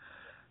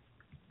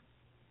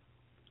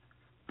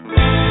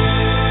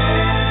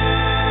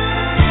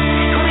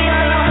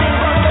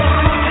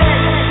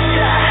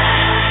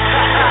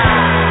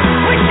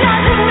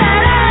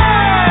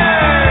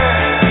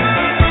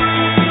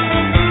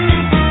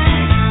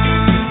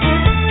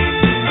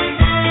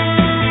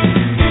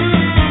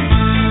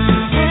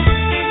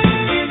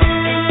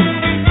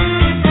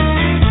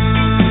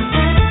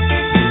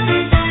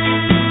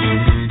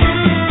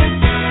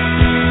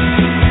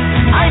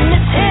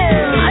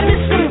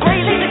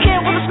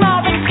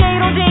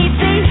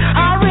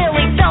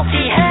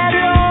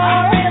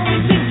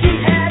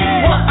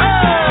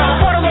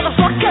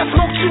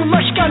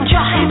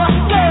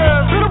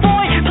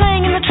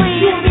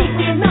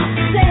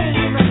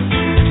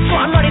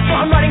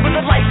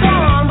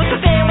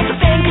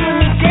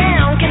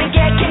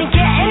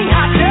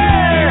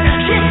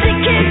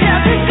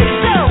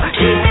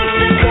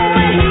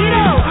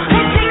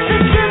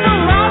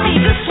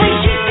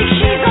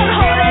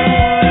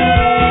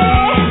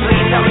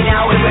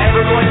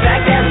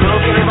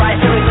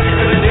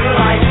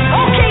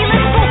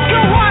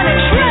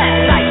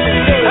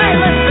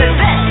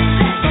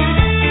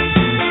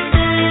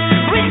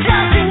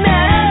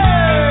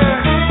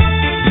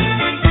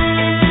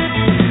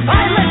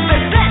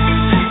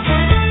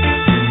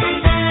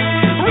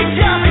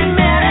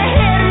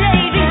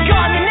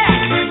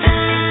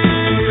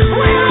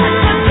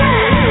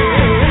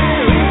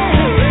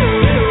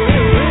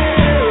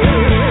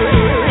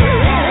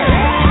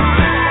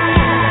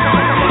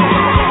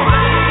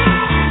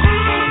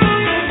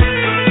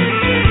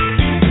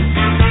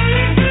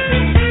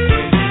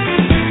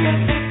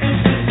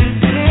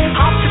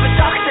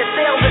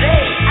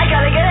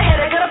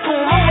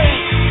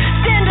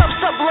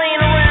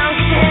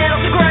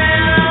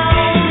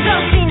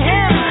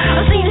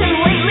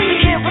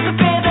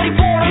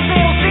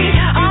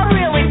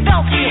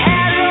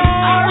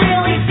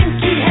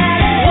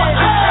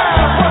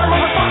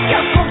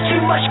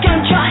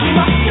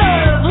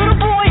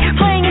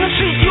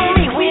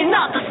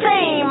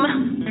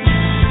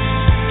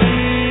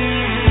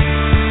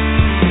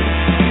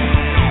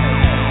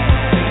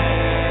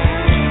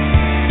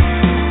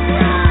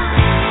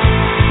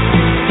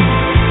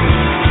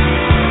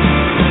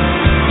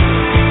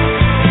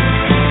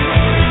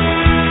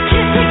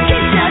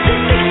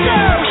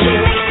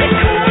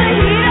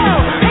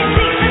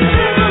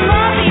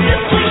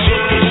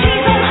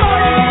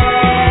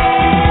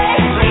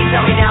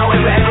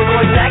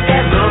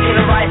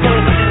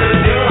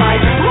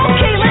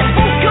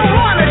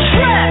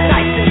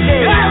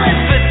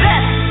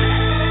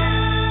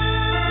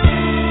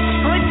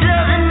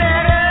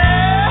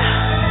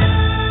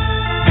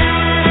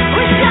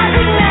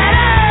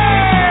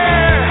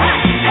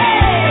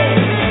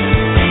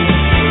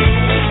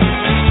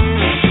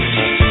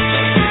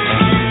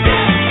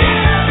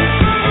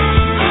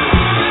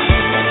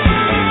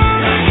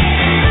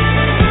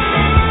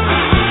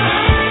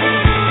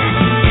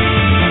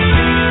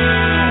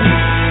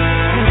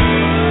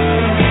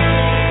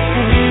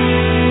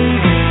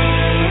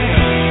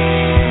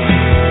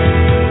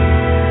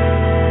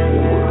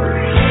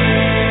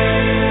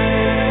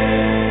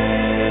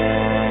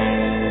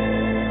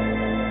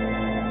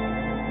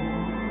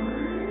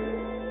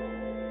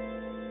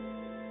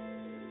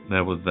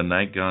 That was the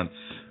Night Gaunts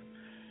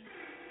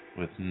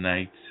with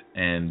Nights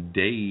and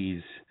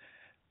Days.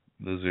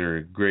 Those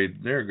are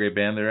great. They're a great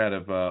band. They're out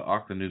of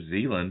Auckland, New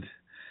Zealand.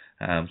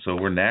 So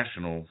we're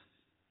national,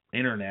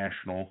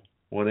 international,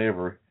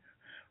 whatever.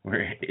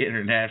 We're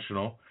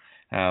international.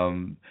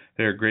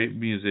 They're great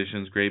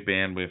musicians, great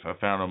band. I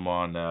found them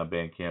on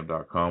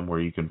Bandcamp.com, where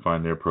you can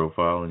find their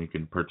profile and you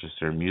can purchase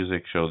their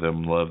music, show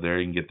them love there.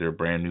 You can get their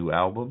brand new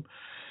album,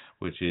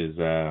 which is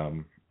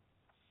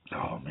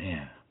oh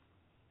man,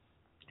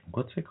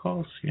 what's it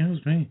called?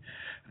 Excuse me.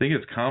 I think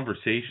it's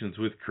Conversations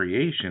with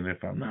Creation,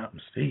 if I'm not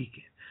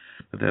mistaken.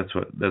 But that's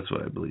what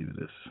I believe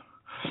it is.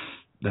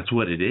 That's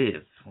what it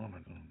is.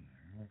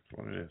 That's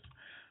what it is.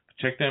 But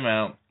check them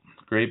out.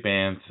 Great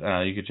bands.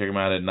 You can check them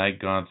out at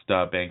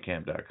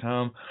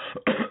nightgaunts.bandcamp.com.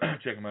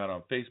 Check them out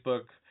on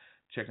Facebook.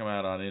 Check them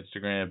out on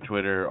Instagram,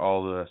 Twitter,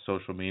 all the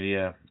social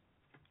media.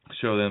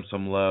 Show them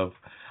some love.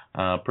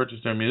 Purchase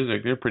their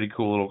music. They're a pretty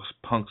cool little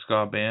punk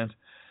ska band.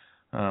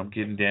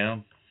 Getting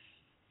down.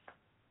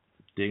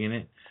 Digging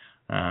it.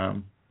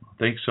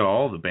 Thanks to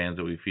all the bands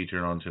that we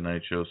featured on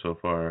tonight's show so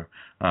far.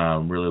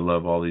 Really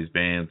love all these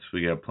bands.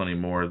 We got plenty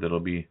more we'll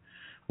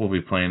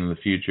be playing in the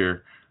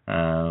future.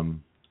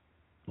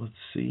 Let's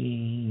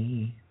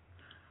see.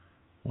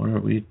 What are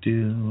we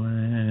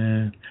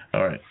doing?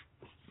 All right.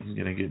 I'm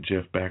going to get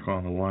Jeff back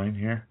on the line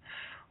here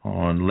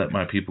on Let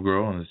My People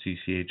Grow on the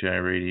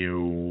CCHI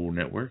Radio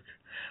Network.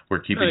 We're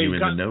keeping you in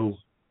the know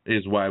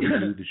is why we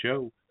do the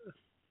show.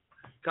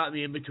 Caught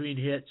me in between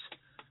hits.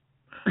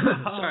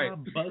 Sorry.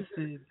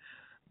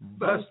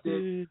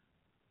 Busted.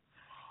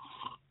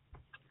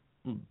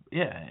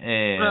 Yeah,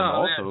 and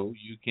also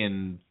you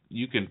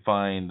can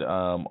find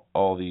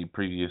all the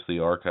previously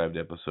archived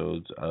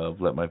episodes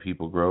of Let My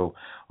People Grow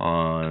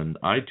on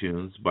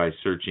iTunes by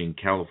searching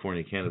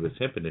California Cannabis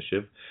Hemp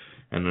Initiative,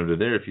 and under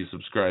there, if you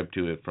subscribe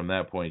to it from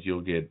that point,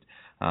 you'll get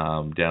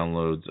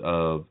downloads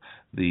of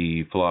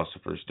the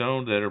Philosopher's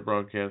Stone that are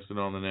broadcasted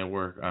on the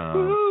network.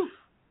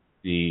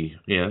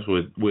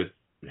 With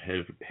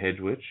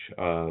Hedgewitch,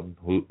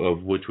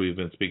 of which we've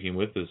been speaking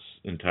with this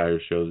entire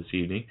show this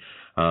evening.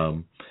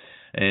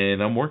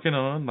 And I'm working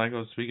on, like I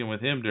was speaking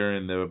with him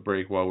during the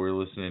break while we were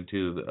listening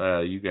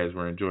to, you guys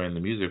were enjoying the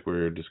music. We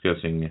were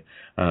discussing,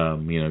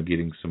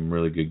 getting some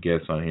really good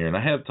guests on here. And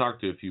I have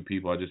talked to a few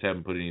people. I just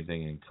haven't put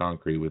anything in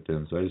concrete with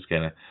them. So I just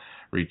kind of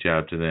reach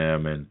out to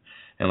them. And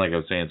like I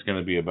was saying, it's going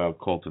to be about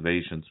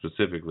cultivation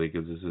specifically,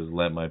 because this is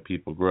Let My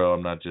People Grow.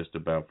 I'm not just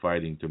about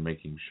fighting to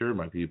making sure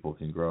my people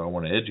can grow. I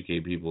want to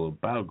educate people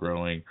about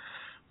growing,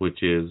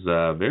 which is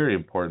very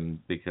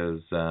important,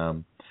 because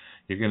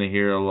you're going to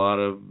hear a lot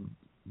of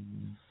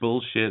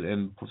bullshit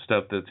and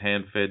stuff that's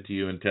hand-fed to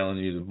you and telling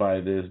you to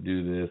buy this,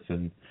 do this,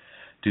 and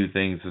do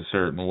things a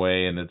certain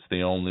way, and it's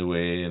the only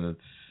way, and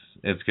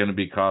it's going to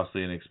be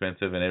costly and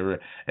expensive, and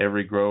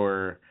every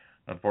grower,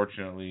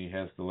 unfortunately,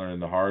 has to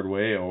learn the hard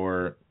way,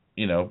 or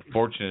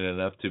fortunate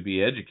enough to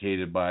be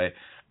educated by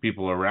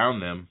people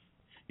around them,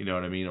 you know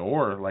what I mean?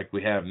 Or like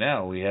we have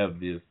now, we have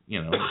this,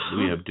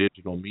 we have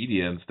digital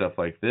media and stuff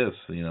like this,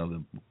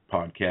 the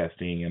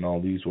podcasting and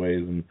all these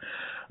ways and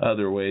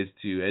other ways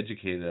to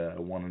educate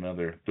one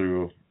another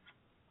through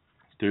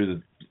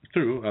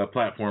a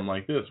platform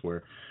like this,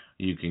 where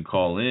you can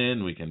call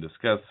in, we can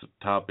discuss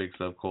topics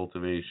of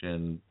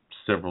cultivation,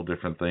 several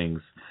different things,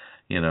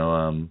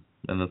 and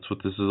that's what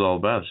this is all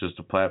about. It's just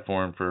a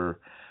platform for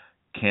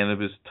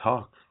cannabis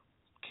talk.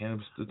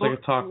 It's like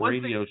a talk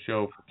radio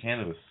show for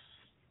cannabis.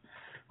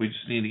 We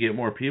just need to get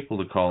more people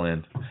to call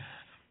in.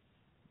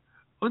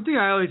 One thing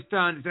I always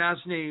found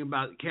fascinating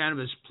about the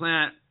cannabis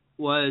plant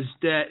was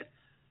that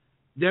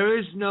there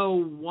is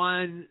no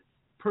one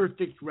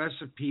perfect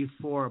recipe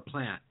for a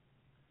plant,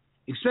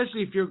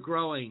 especially if you're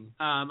growing.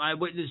 I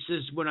witnessed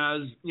this when I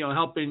was,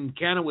 helping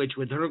Canawitch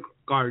with her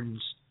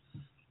gardens,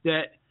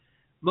 that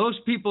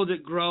most people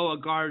that grow a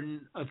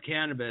garden of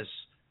cannabis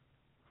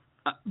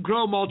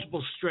grow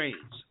multiple strains.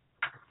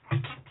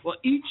 Well,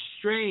 each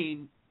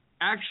strain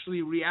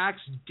actually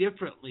reacts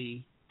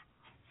differently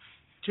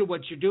to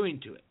what you're doing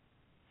to it.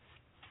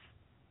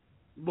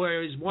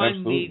 Whereas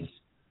one needs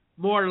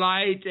more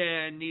light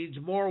and needs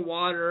more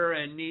water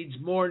and needs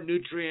more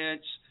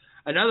nutrients.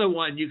 Another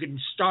one you can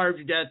starve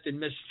to death and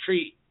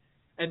mistreat,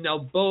 and they'll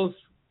both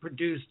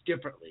produce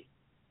differently.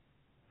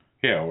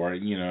 Yeah, or what I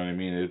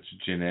mean, it's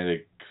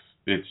genetics.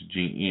 It's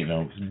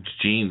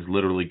genes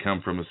literally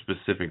come from a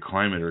specific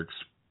climate or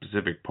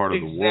specific part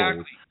of the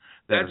world.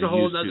 That's a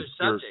whole other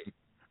subject.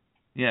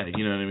 Yeah,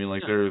 you know what I mean?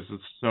 Like, there's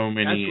so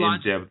many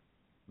in-depth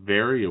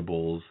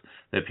variables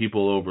that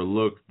people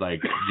overlook,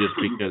 like, just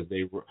because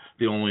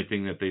the only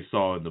thing that they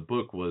saw in the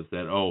book was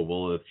that,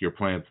 if your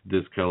plant's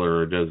this color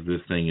or does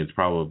this thing, it's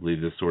probably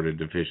this sort of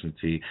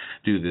deficiency.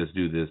 Do this,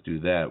 do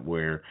that,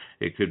 where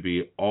it could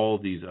be all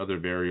these other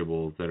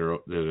variables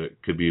that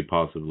could be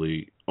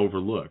possibly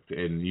overlooked,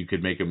 and you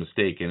could make a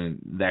mistake, and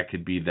that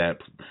could be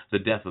the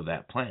death of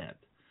that plant.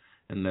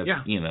 And that's,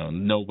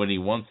 nobody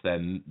wants that.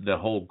 And the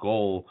whole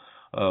goal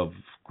of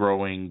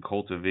growing,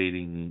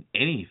 cultivating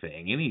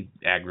anything, any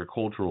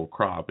agricultural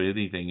crop,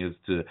 anything, is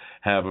to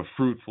have a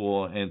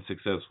fruitful and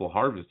successful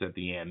harvest at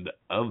the end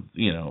of,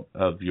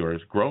 of your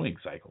growing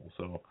cycle.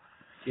 So,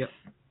 yep.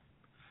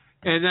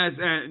 And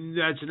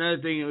that's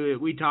another thing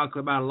we talk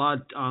about a lot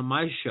on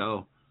my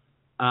show,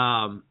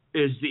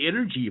 is the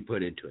energy you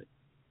put into it.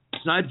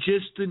 It's not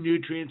just the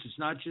nutrients, it's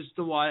not just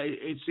the water,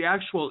 it's the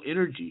actual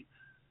energy.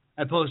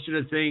 I posted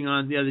a thing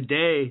on the other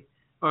day,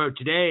 or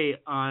today,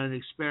 on an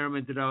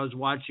experiment that I was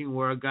watching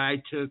where a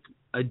guy took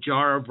a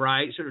jar of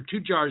rice, or 2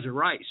 jars of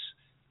rice,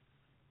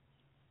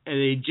 and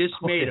they just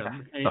made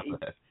them. And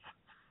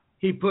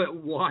he put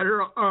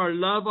water or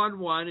love on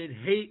one and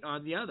hate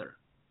on the other.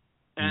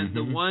 And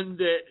the one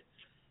that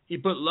he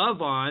put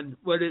love on,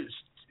 when it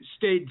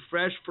stayed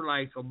fresh for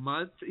like a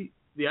month,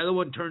 the other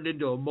one turned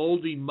into a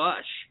moldy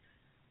mush.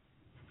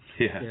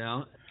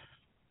 Yeah.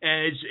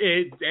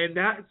 And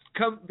that's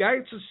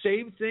the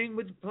same thing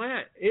with the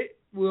plant. It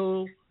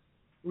will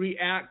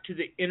react to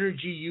the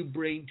energy you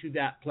bring to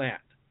that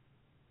plant.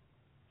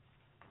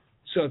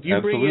 So if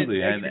you bring in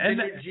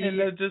energy, and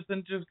that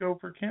doesn't just go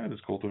for cannabis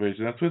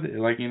cultivation. That's with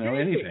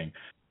anything.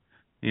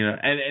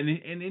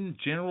 And in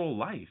general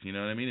life, you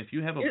know what I mean? If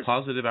you have a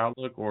positive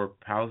outlook or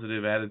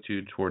positive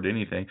attitude toward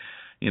anything,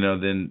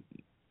 then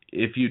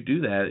if you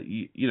do that,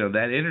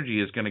 that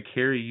energy is going to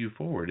carry you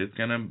forward. It's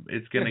going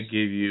to give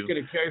you. It's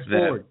going to carry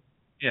forward.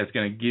 Yeah, it's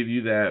going to give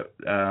you that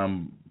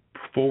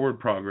forward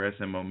progress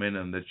and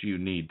momentum that you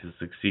need to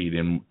succeed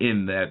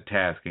in that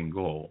task and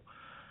goal.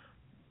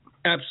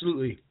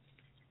 Absolutely.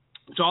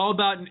 It's all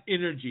about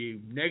energy,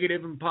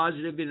 negative and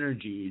positive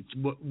energy.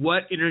 It's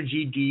what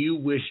energy do you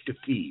wish to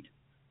feed?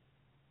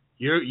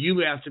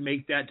 You have to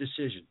make that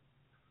decision.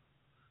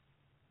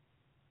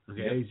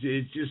 Okay,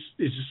 it's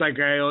just like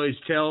I always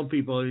tell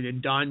people,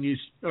 and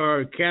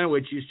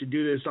Kanowitz used to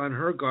do this on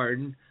her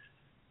garden.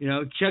 You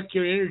know, check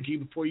your energy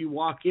before you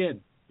walk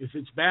in. If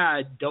it's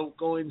bad, don't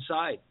go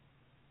inside.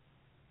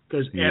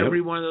 Because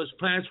every one of those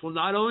plants will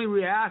not only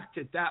react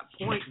at that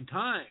point in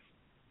time,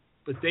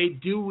 but they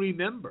do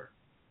remember.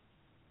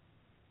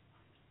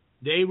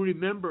 They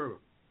remember.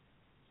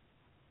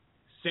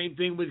 Same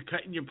thing with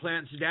cutting your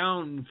plants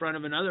down in front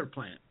of another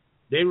plant.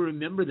 They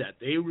remember that.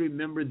 They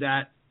remember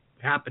that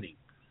happening.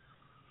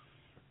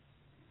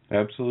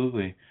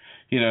 Absolutely.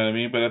 You know what I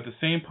mean? But at the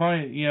same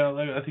point, you know,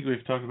 I think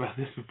we've talked about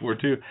this before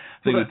too.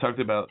 I think we talked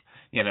about,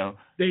 you know,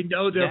 they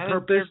know their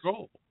purpose. Their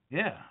goal.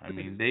 Yeah, I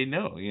mean, they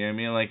know. You know what I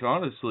mean? Like,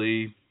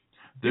 honestly,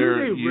 do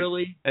they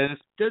really?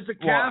 Does the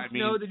calf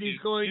know that he's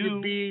going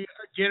to be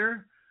a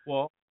Jenner?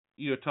 Well,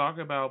 you talk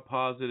about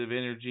positive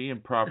energy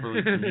and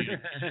properly communicate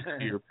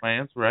to your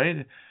plants,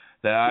 right?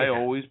 That I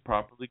always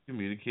properly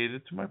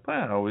communicated to my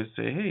plant. I always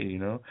say, hey, you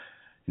know,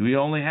 we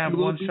only have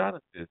one shot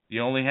at this.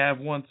 You only have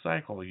one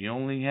cycle. You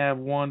only have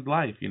one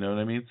life. You know what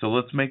I mean? So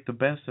let's make the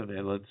best of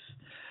it. Let's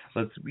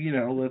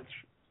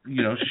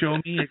show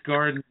me a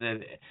garden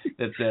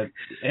that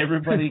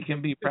everybody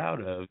can be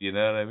proud of. You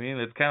know what I mean?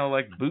 It's kind of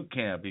like boot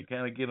camp. You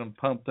kind of get them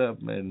pumped up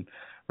and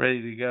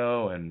ready to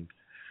go, and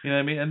you know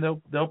what I mean. And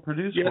they'll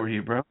produce for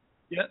you, bro.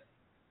 Yep.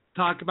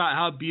 Talk about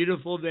how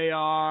beautiful they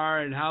are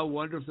and how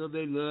wonderful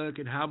they look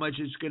and how much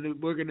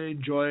we're gonna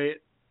enjoy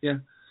it. Yeah.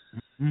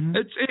 Mm-hmm.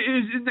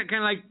 Isn't that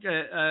kind of like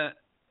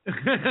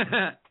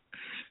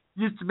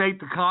just to make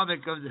the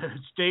comic of the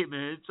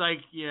statement? It's like,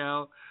 you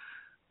know,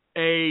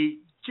 a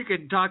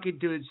chicken talking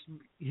to its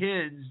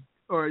hens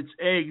or its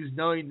eggs,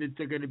 knowing that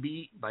they're going to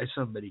be eaten by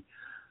somebody.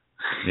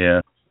 Yeah,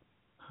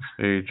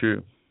 very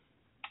true.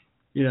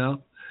 You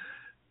know,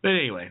 but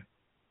anyway.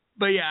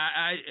 But yeah,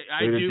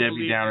 I do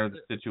Debbie Downer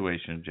the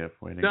situation, Jeff.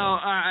 No,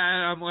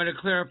 I'm going to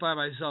clarify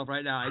myself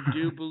right now. I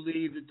do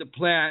believe that the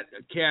plant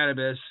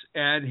cannabis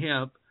and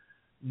hemp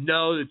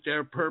know that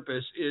their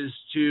purpose is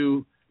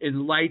to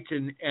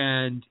enlighten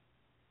and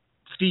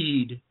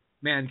feed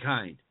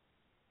mankind.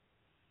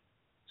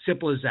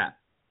 Simple as that.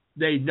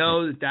 They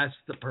know that that's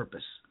the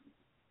purpose.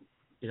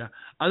 You know,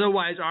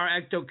 otherwise our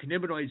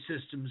ectocannabinoid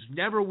systems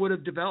never would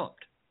have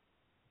developed.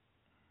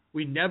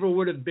 We never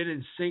would have been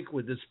in sync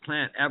with this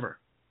plant ever.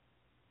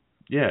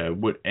 Yeah, it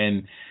would,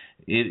 and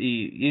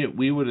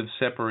we would have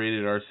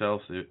separated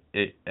ourselves, you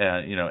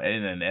know,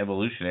 in an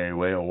evolutionary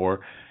way, or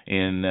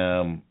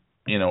in,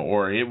 you know,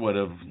 or it would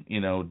have,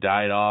 you know,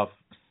 died off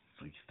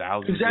like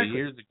thousands of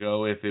years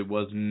ago if it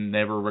was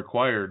never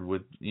required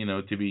with, you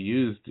know, to be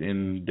used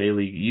in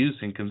daily use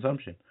and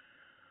consumption.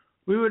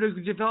 We would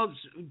have developed.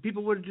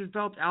 People would have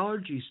developed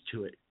allergies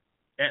to it,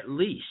 at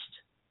least.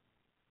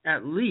 Yeah.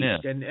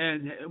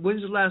 And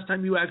when's the last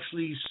time you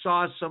actually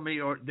saw somebody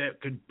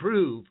that could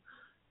prove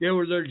they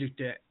were allergic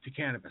to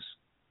cannabis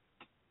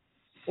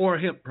or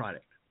a hemp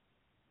product?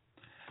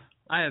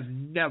 I have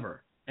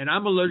never. And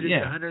I'm allergic to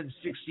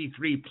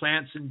 163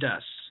 plants and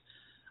dusts.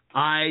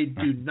 I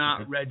do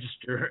not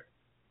register,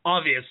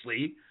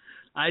 obviously.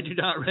 I do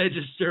not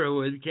register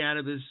with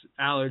cannabis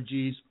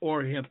allergies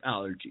or hemp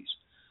allergies.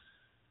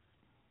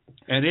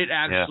 And it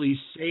actually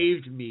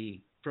saved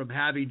me from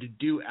having to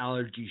do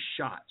allergy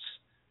shots.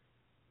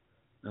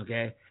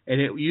 Okay? And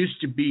it used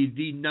to be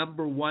the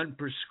number one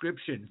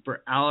prescription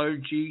for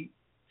allergy,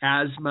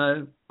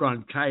 asthma,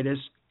 bronchitis,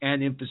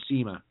 and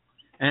emphysema.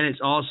 And it's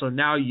also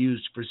now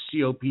used for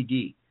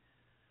COPD.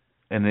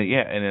 And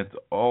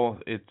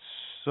it's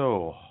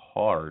so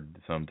hard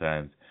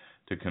sometimes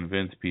to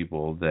convince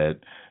people that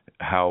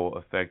how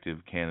effective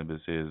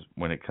cannabis is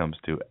when it comes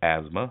to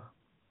asthma.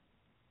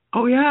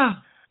 Oh yeah.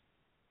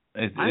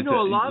 I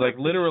know a lot like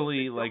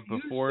literally like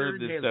before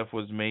this stuff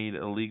was made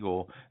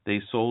illegal, they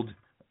sold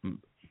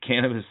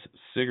cannabis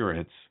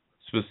cigarettes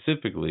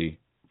specifically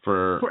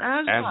for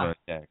asthma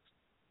attacks.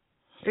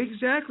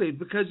 Exactly,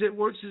 because it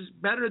works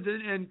better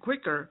and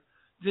quicker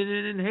than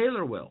an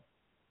inhaler will.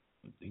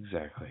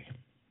 Exactly.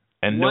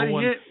 And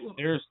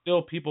there's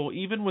still people,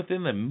 even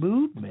within the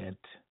movement,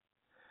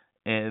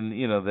 and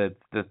you know that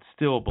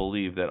still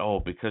believe that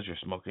because you're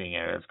smoking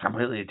it, it's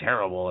completely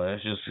terrible, and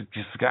it's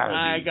just gotta be.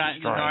 I got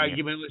in an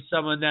argument with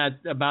someone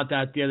about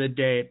that the other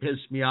day. It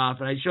pissed me off,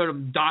 and I showed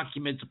them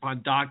documents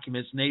upon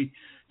documents, and they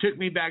took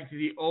me back to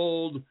the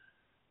old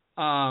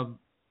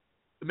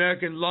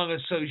American Lung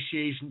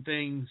Association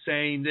thing,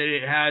 saying that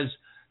it has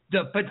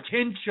the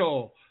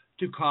potential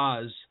to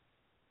cause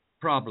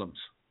problems.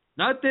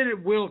 Not that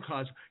it will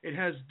cause, it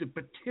has the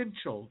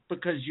potential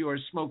because you are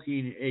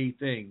smoking a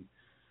thing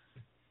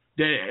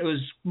that it was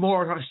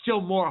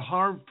still more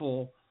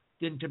harmful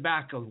than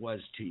tobacco was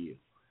to you.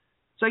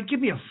 It's like, give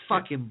me a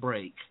fucking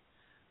break.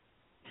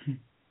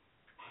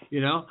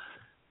 You know?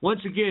 Once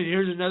again,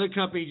 here's another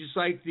company just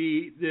like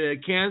the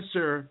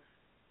Cancer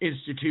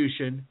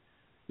Institution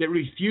that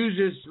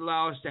refuses to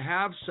allow us to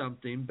have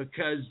something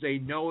because they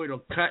know it'll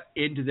cut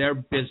into their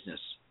business.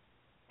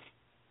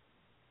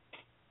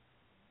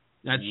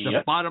 That's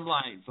the bottom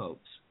line,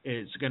 folks.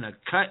 It's going to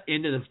cut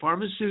into the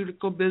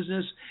pharmaceutical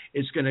business.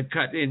 It's going to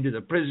cut into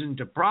the prison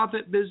to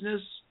profit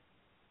business.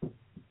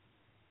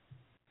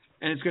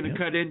 And it's going to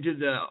cut into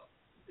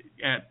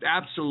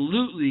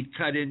absolutely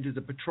cut into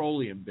the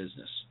petroleum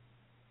business.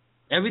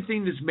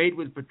 Everything that's made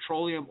with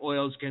petroleum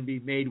oils can be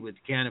made with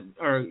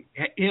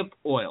hemp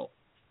oil.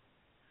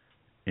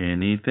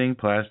 Anything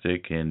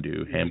plastic can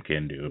do, hemp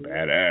can do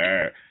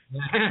better.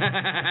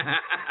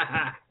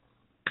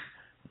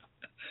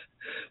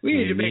 We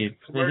need to make a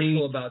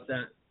commercial about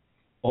that.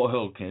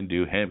 Oil can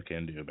do, hemp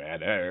can do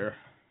better.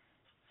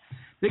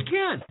 They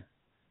can.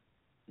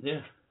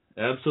 Yeah,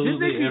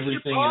 absolutely everything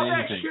ship all and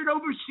anything. That shit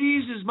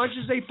overseas as much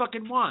as they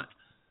fucking want.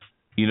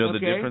 You know the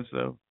difference,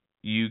 though?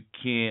 You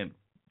can't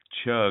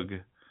chug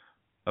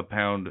a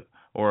pound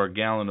or a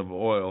gallon of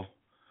oil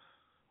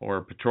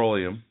or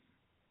petroleum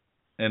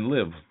and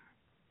live.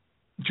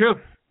 True.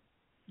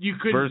 You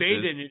couldn't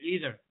bathe in it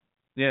either.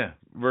 Yeah,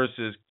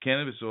 versus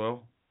cannabis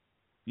oil.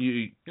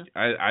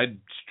 I'd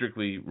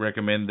strictly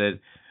recommend that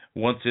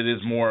once it is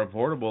more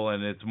affordable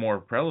and it's more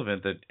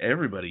prevalent, that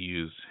everybody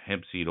use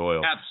hemp seed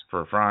oil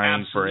for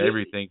frying, for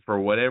everything, for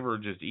whatever,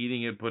 just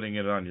eating it, putting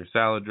it on your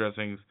salad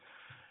dressings,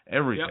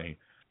 everything.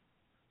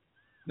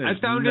 Yep.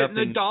 I found it in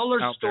the dollar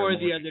store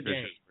the other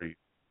day.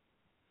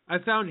 I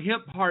found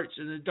hemp hearts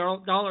in the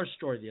dollar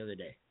store the other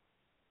day.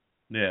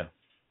 Yeah.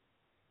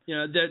 You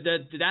know,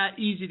 that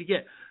easy to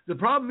get. The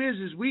problem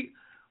is we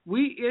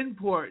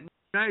import, in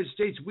the United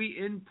States, we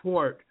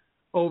import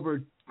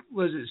over,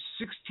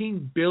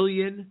 $16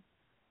 billion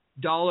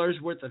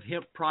worth of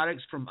hemp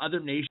products from other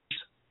nations?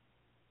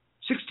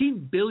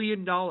 $16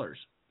 billion.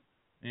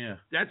 Yeah.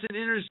 That's an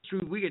industry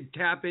we could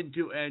tap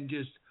into and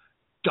just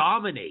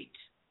dominate.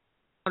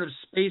 The amount of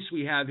space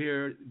we have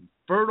here,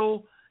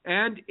 fertile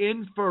and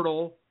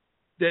infertile,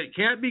 that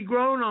can't be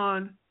grown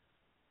on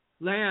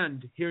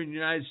land here in the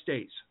United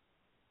States.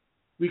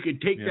 We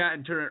could take that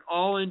and turn it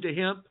all into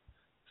hemp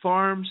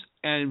farms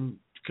and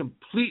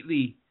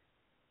completely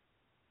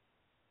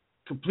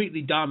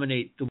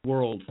dominate the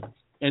world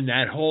and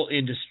that whole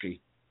industry.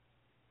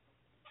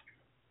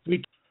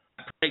 We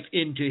take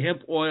into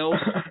hemp oil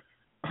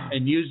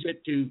and use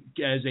it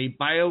as a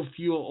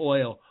biofuel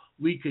oil.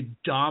 We could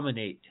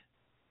dominate.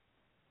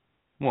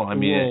 Well, I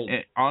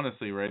mean,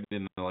 honestly, right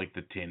in like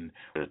the tin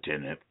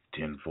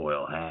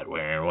foil hat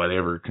wearing,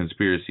 whatever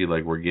conspiracy,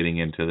 like we're getting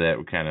into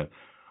that kind of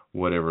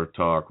whatever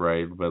talk,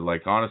 right? But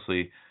like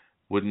honestly,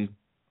 wouldn't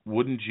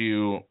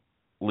you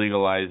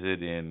legalize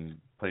it in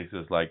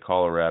places like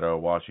Colorado,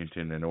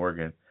 Washington, and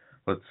Oregon?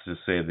 Let's just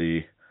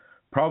say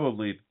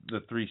probably the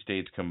three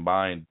states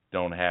combined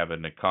don't have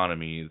an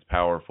economy as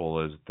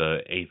powerful as the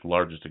 8th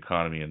largest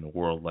economy in the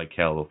world, like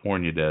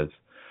California does.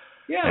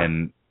 Yeah.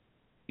 And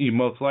you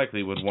most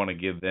likely would want to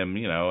give them,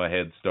 a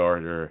head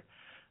start or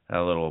a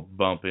little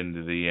bump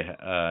into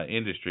the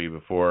industry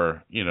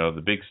before,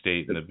 the big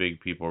state and the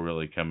big people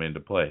really come into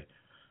play.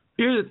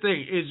 Here's the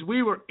thing, is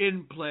we were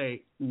in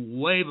play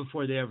way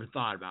before they ever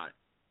thought about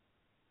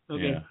it.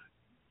 Okay. Yeah.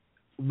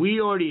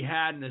 We already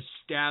had an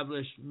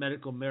established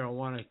medical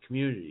marijuana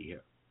community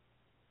here.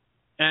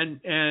 And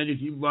if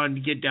you wanted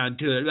to get down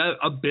to it,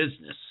 a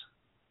business,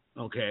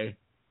 okay?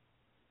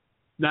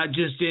 Not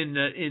just in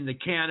the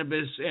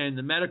cannabis and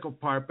the medical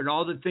part, but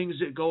all the things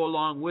that go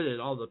along with it,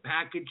 all the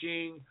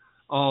packaging,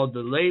 all the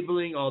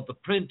labeling, all the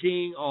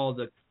printing, all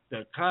the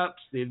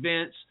cups, the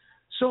events,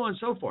 so on and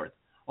so forth.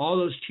 All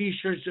those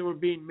T-shirts that were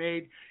being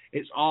made,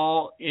 it's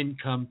all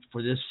income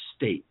for this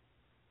state.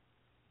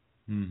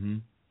 Mm-hmm.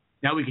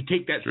 Now we could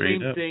take that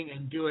same thing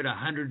and do it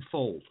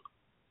 100-fold.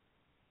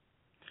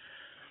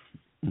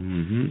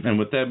 Mm-hmm. And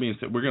with that being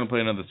said, we're going to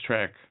play another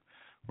track.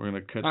 We're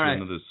going to cut to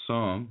another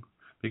song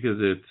because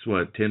it's,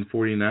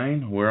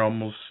 10:49? We're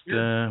almost, we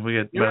got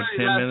about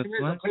 10 minutes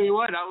left. I'll tell you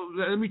what,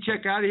 let me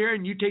check out of here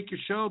and you take your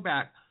show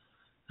back.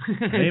 Hey,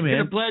 it's man.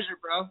 been a pleasure,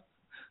 bro.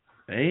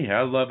 Hey,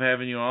 I love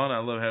having you on. I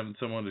love having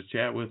someone to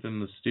chat with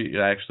in the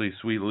studio. Actually,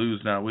 Sweet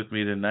Lou's not with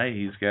me tonight.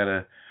 He's got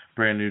a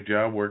brand new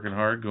job, working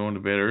hard, going to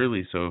bed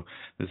early, so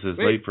this is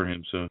late for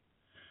him. So,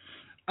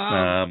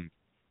 I'll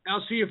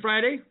see you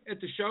Friday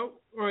at the show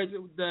or at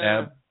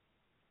the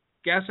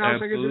gas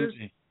house. Absolutely. I guess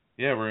it is.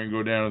 Yeah, we're gonna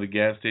go down to the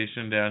gas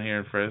station down here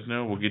in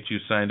Fresno. We'll get you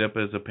signed up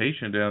as a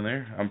patient down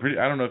there. I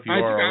don't know if you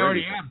are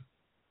already.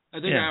 I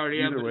think I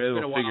already am. Either way,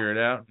 we'll figure it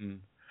out and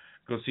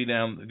go see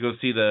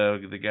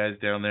the guys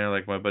down there,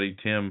 like my buddy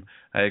Tim.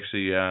 I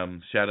actually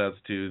shout outs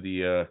to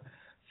the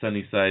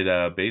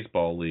Sunnyside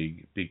Baseball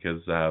League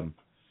because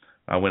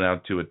I went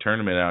out to a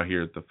tournament out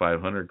here at the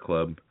 500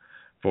 Club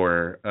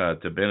for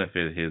to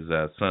benefit his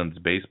son's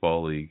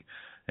baseball league,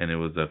 and it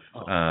was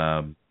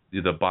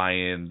the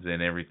buy-ins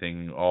and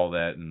everything, all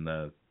that, and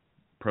the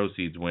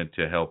proceeds went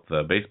to help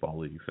the baseball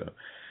league. So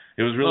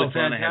it was really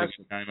fun. Fantastic. I had a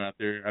good time out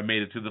there. I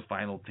made it to the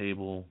final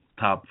table,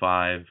 top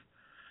 5,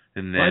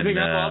 and then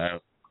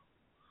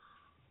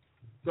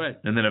Go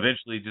ahead. And then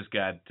eventually just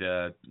got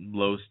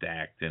low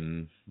stacked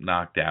and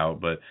knocked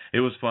out, but it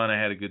was fun.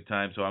 I had a good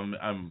time, so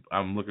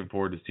I'm looking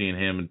forward to seeing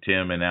him and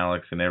Tim and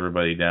Alex and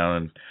everybody down,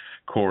 and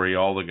Corey,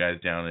 all the guys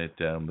down at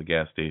the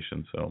gas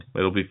station. So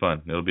it'll be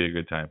fun. It'll be a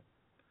good time.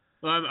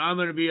 Well, I'm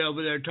going to be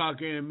over there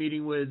talking and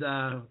meeting with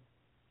my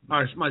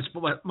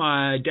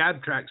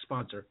Dab Track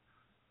sponsor.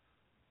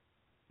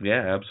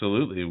 Yeah,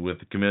 absolutely, with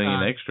the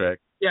Chameleon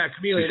Extract. Yeah,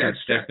 Chameleon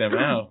Extract. Check them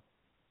out.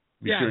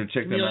 Be Yeah, sure to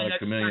check them out at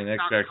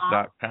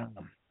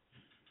ChameleonExtract.com.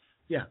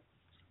 Yeah.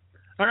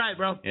 All right,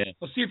 bro. Yeah.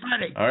 We'll see you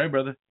Friday. All right,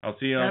 brother. I'll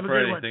see you on Have a good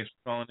Friday. one. Thanks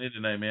for calling in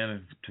tonight, man,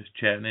 and just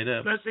chatting it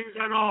up. Blessings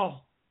on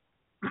all.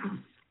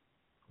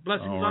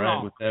 Blessings All on right,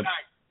 all. with that,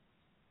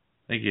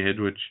 thank you,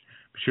 Hedwich.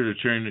 Be sure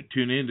to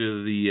tune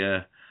into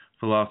the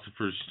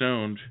Philosopher's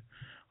Stoned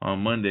on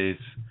Mondays,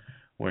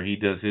 where he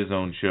does his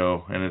own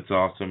show, and it's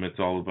awesome. It's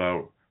all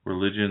about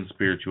religion,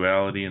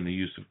 spirituality, and the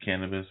use of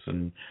cannabis,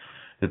 and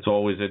it's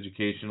always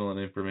educational and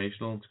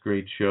informational. It's a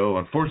great show.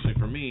 Unfortunately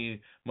for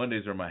me,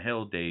 Mondays are my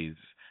hell days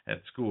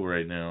at school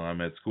right now.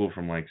 I'm at school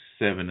from like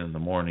 7 in the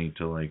morning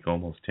to like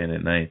almost 10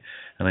 at night,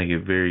 and I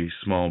get very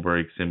small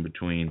breaks in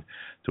between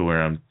to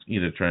where I'm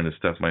either trying to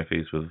stuff my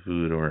face with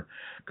food or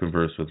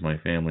converse with my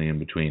family in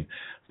between.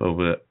 But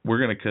we're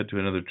going to cut to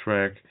another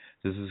track.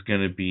 This is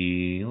going to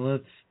be,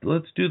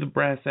 let's do the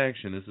Brass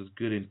Action. This is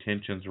Good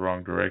Intentions,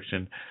 Wrong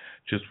Direction.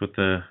 Just with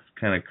the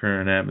kind of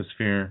current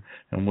atmosphere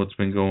and what's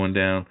been going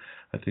down,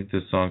 I think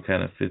this song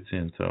kind of fits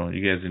in. So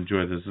you guys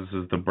enjoy this. This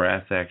is the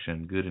Brass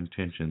Action, Good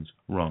Intentions,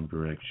 Wrong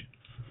Direction.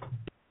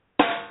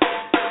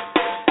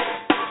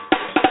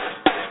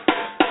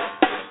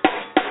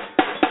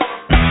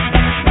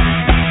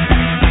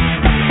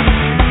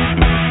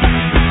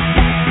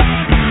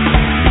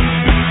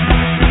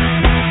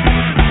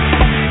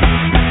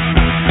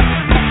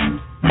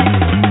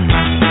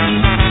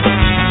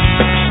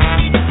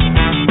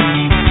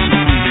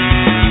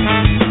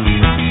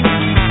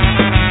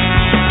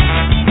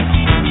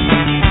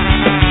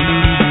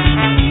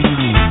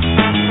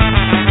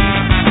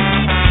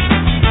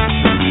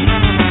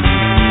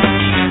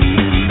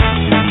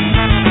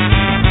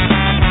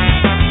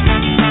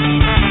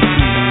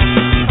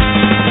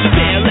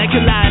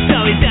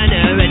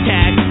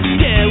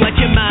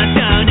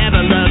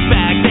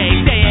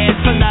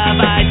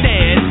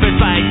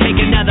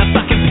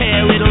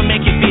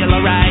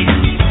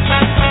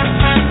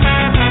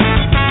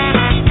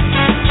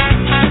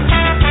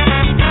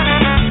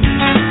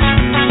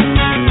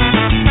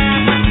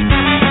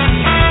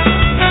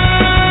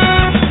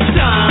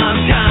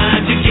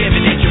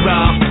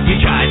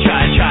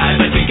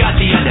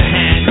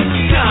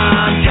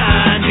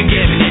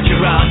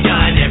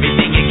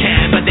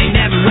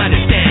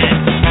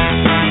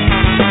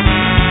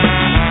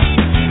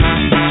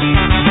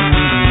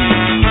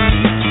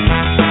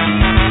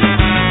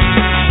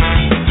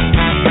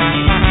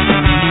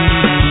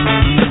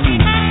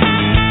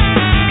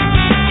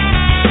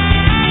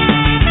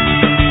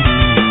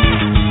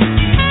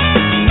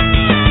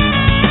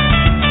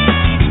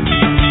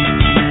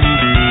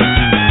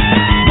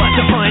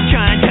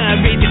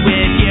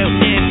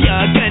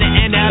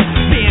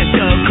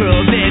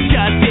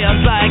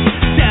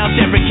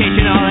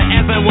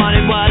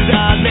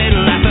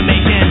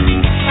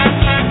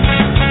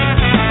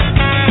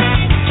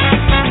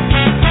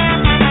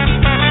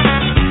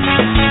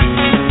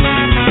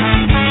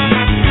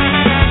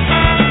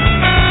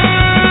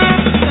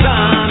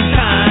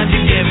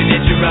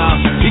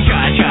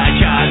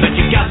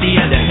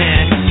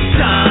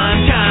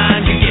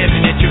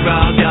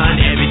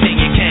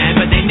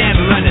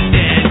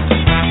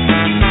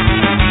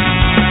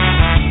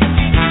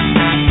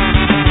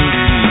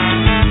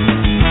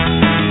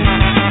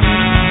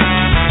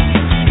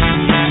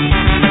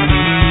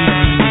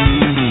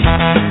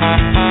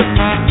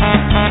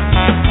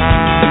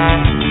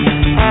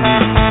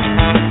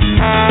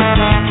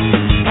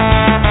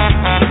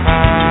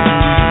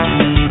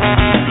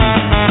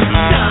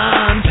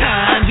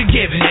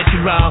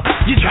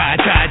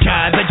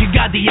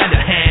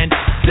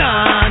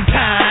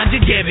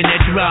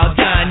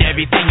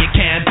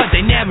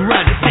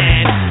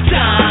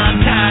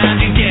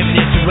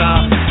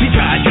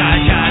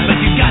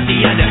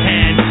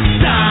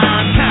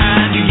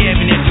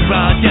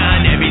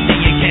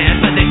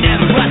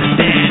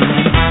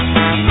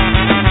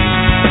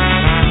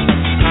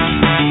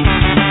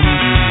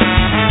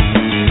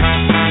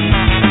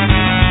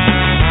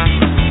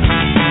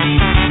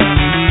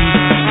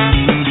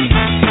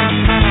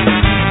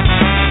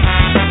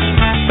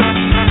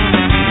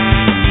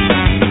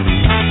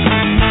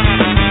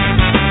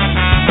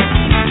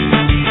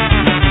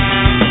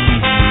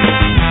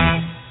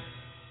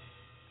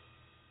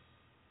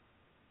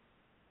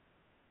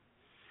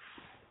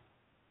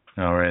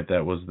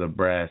 That was the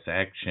Brass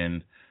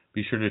Action.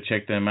 Be sure to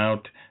check them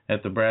out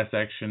at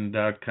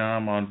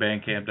thebrassaction.com, on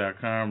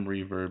bandcamp.com,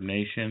 Reverb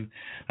Nation.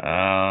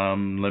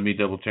 Let me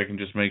double check and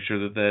just make sure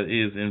that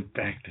is in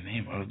fact the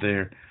name of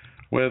their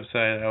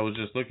website. I was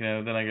just looking at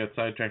it, then I got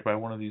sidetracked by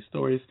one of these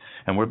stories,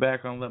 and we're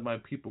back on Let My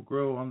People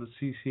Grow on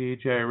the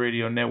CCHI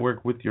Radio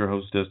Network with your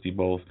host, Dusty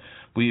Bowles.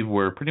 We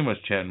were pretty much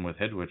chatting with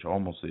Hedwich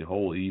almost the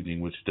whole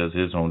evening, which does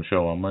his own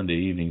show on Monday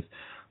evenings.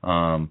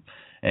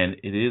 And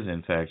it is,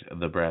 in fact,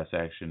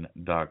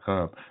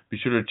 thebrassaction.com. Be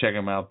sure to check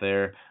them out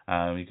there.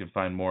 You can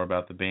find more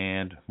about the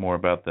band, more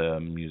about the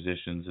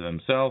musicians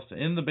themselves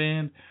in the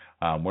band,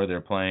 where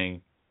they're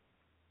playing.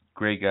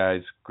 Great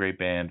guys, great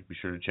band. Be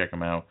sure to check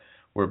them out.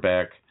 We're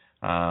back.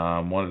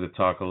 Wanted to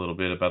talk a little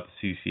bit about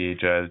the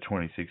CCHI, the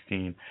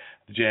 2016,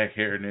 the Jack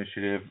Hare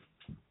Initiative.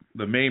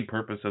 The main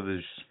purpose of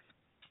this,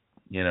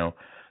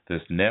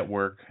 this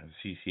network,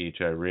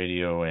 CCHI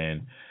Radio,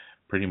 and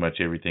pretty much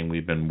everything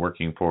we've been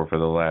working for the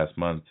last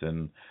month.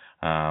 And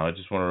I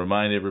just want to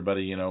remind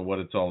everybody, what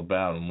it's all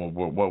about and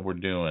what we're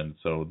doing.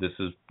 So this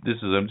is.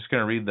 I'm just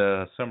going to read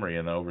the summary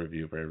and the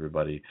overview for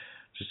everybody.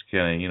 Just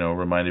kind of,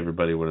 remind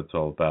everybody what it's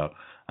all about.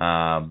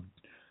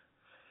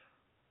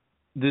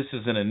 This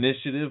is an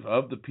initiative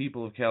of the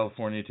people of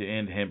California to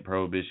end hemp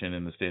prohibition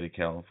in the state of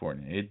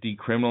California. It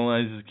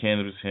decriminalizes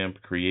cannabis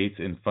hemp, creates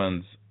and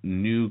funds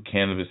new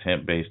cannabis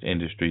hemp-based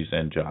industries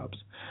and jobs.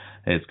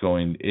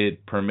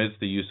 It permits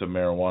the use of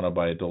marijuana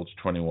by adults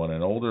 21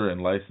 and older,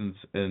 and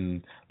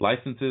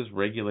licenses,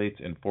 regulates,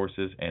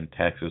 enforces, and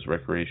taxes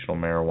recreational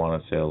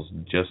marijuana sales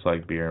just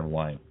like beer and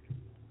wine.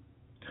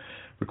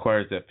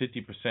 Requires that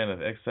 50%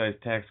 of excise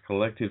tax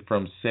collected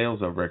from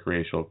sales of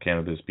recreational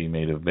cannabis be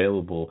made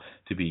available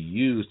to be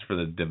used for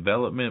the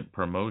development,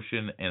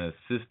 promotion, and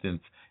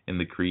assistance in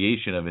the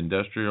creation of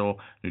industrial,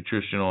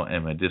 nutritional,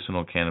 and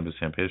medicinal cannabis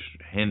hemp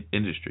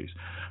industries.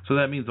 So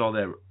that means all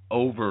that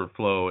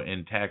overflow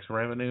in tax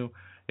revenue,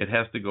 it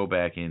has to go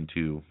back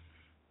into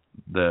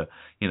the,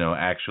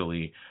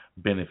 actually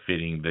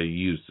benefiting the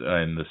use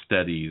and the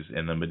studies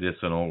and the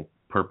medicinal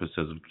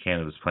purposes of the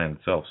cannabis plant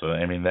itself. So,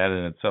 that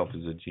in itself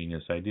is a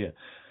genius idea.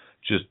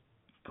 Just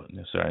putting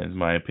this aside, is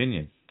my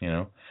opinion,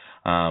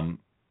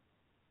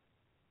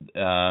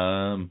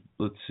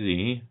 let's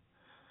see.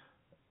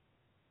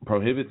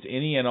 Prohibits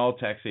any and all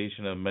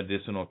taxation of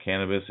medicinal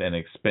cannabis and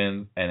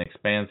expands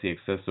the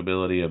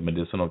accessibility of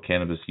medicinal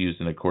cannabis used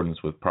in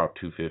accordance with Prop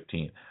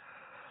 215.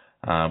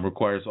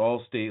 Requires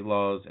all state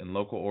laws and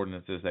local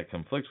ordinances that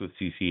conflict with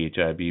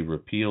CCHI be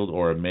repealed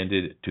or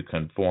amended to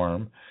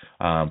conform.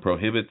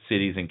 Prohibits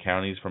cities and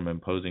counties from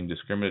imposing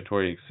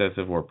discriminatory,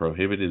 excessive, or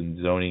prohibited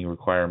zoning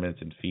requirements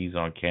and fees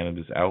on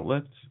cannabis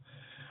outlets.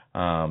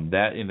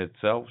 That in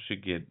itself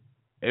should get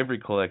every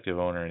collective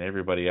owner and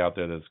everybody out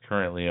there that's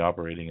currently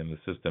operating in the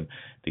system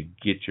to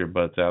get your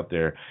butts out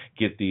there.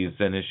 Get these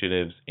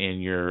initiatives in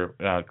your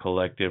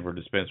collective or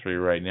dispensary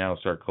right now.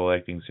 Start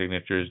collecting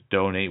signatures.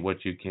 Donate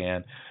what you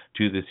can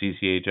to the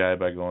CCHI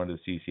by going to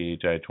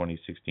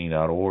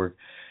cchi2016.org.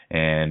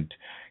 And,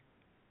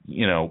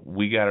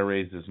 we got to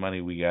raise this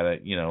money. We got to,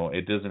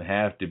 it doesn't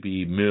have to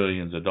be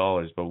millions of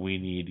dollars, but we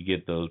need to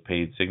get those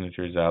paid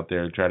signatures out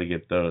there. Try to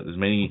get as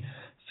many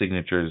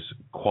signatures,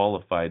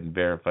 qualified and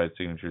verified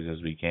signatures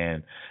as we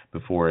can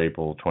before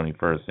April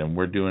 21st. And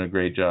we're doing a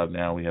great job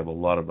now. We have a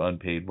lot of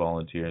unpaid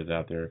volunteers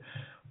out there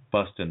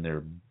busting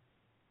their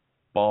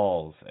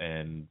balls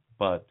and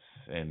butts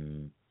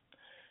and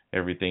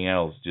everything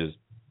else, just,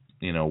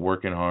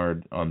 working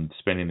hard on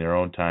spending their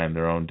own time,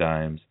 their own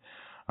dimes,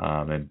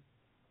 and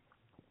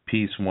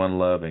peace, one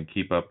love, and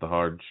keep up the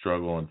hard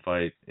struggle and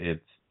fight. If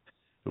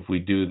we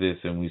do this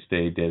and we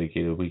stay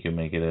dedicated, we can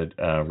make it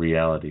a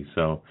reality.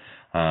 So,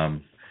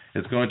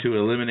 it's going to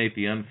eliminate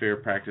the unfair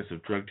practice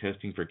of drug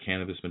testing for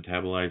cannabis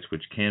metabolites,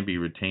 which can be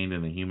retained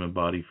in the human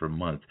body for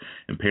months.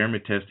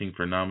 Impairment testing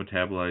for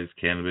non-metabolized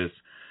cannabis,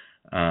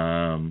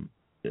 a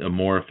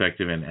more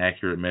effective and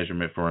accurate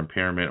measurement for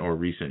impairment or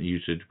recent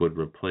usage, would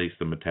replace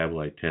the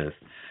metabolite test.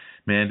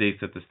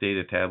 Mandates that the state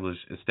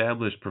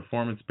establish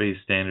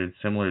performance-based standards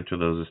similar to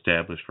those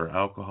established for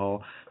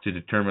alcohol to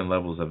determine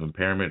levels of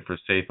impairment for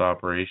safe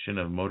operation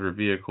of motor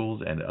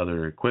vehicles and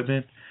other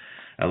equipment.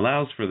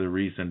 Allows for the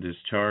recent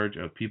discharge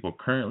of people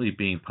currently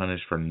being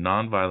punished for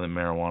nonviolent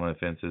marijuana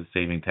offenses,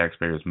 saving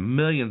taxpayers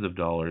millions of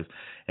dollars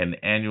and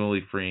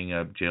annually freeing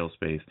up jail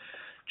space,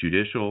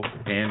 judicial,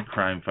 and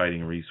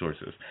crime-fighting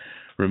resources.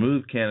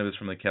 Remove cannabis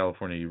from the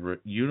California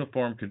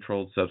Uniform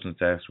Controlled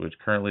Substance Act, which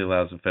currently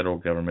allows the federal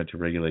government to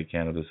regulate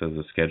cannabis as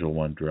a Schedule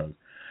I drug.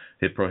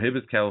 It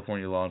prohibits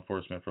California law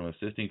enforcement from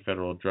assisting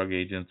federal drug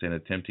agents in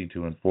attempting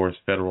to enforce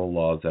federal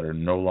laws that are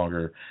no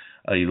longer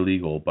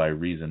illegal by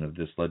reason of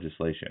this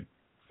legislation.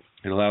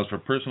 It allows for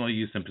personal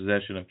use and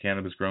possession of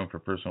cannabis grown for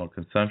personal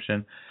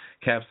consumption,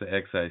 caps the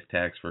excise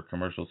tax for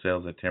commercial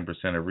sales at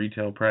 10% of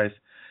retail price,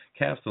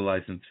 caps the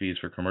license fees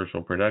for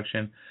commercial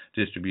production,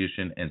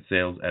 distribution, and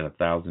sales at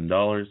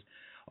 $1,000,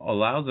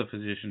 allows a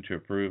physician to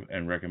approve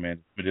and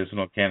recommend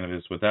medicinal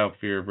cannabis without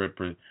fear of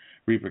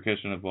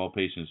repercussion of all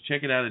patients.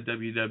 Check it out at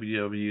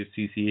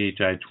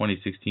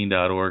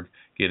www.cchi2016.org.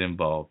 Get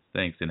involved.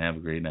 Thanks, and have a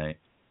great night.